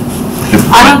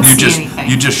 I don't see anything.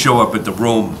 You just show up at the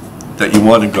room that you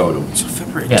want to go to.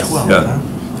 February Yes. 12th. Yeah,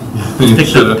 Pick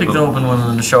the open one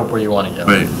and show up where you want to go.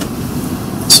 right.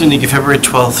 So Nikki, February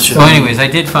 12th should So be- anyways, I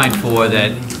did find 4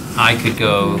 that I could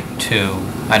go to.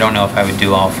 I don't know if I would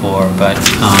do all 4, but, I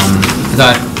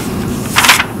thought,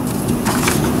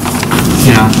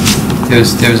 you know, there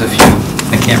was a few.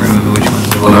 I can't remember which ones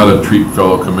it Learn how were. to treat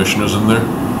fellow commissioners in there.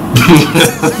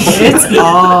 It's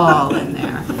all in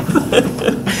there.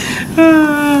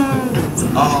 It's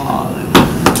all in there.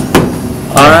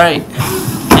 All right.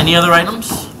 Any other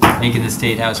items? Making the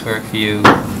state house work for you.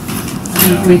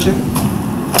 Richard?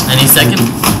 Any second?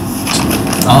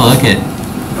 Oh, look it.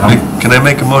 Can I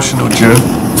make a motion to adjourn?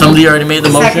 Somebody already made the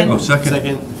motion. Oh, second.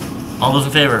 Second. All those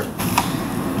in favor?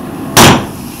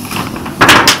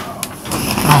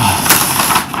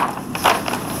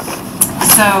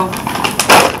 So,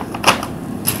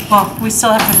 well, we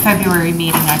still have the February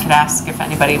meeting. I could ask if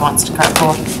anybody wants to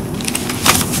carpool.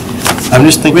 I'm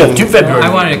just thinking. We have 2 February. I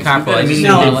wanted a meetings. We've got carpool. I just meeting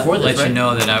didn't the day want before to this, let you right?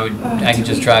 know that I could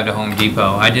just drive to Home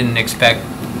Depot. I didn't expect,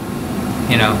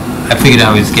 you know, I figured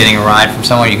I was getting a ride from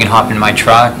somewhere. You can hop in my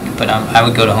truck, but I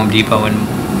would go to Home Depot in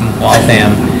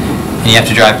Waltham, and you have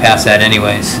to drive past that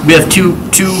anyways. We have two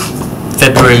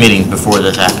February meetings before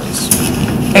this happens.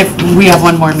 If we have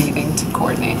one more meeting to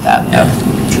coordinate that. Yeah.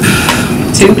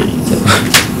 2?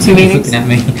 2 meetings? Looking at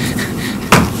me.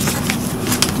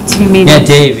 2 meetings? Yeah,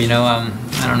 Dave, you know, I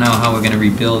don't know how we're gonna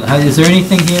rebuild. Is there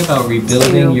anything here about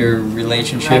rebuilding 2. your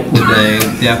relationship with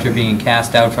after being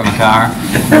cast out from a car?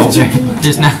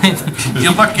 There's nothing.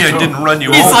 You're lucky I didn't run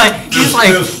you He's over. like,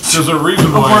 There's a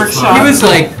reason why it's workshop. he not. was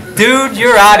like, dude,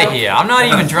 you're out of here. I'm not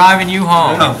even driving you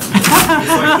home.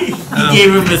 He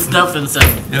gave him his stuff and said,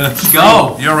 Yeah.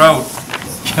 Go. You're out.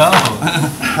 Go.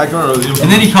 I can remember the And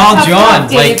then he called Tough John, love,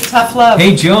 Dave, like, tough love.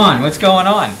 hey, John, what's going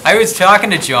on? I was talking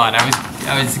to John. I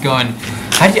was going,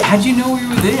 how'd you know we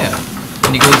were there?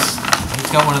 And he goes,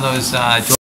 he's got one of those,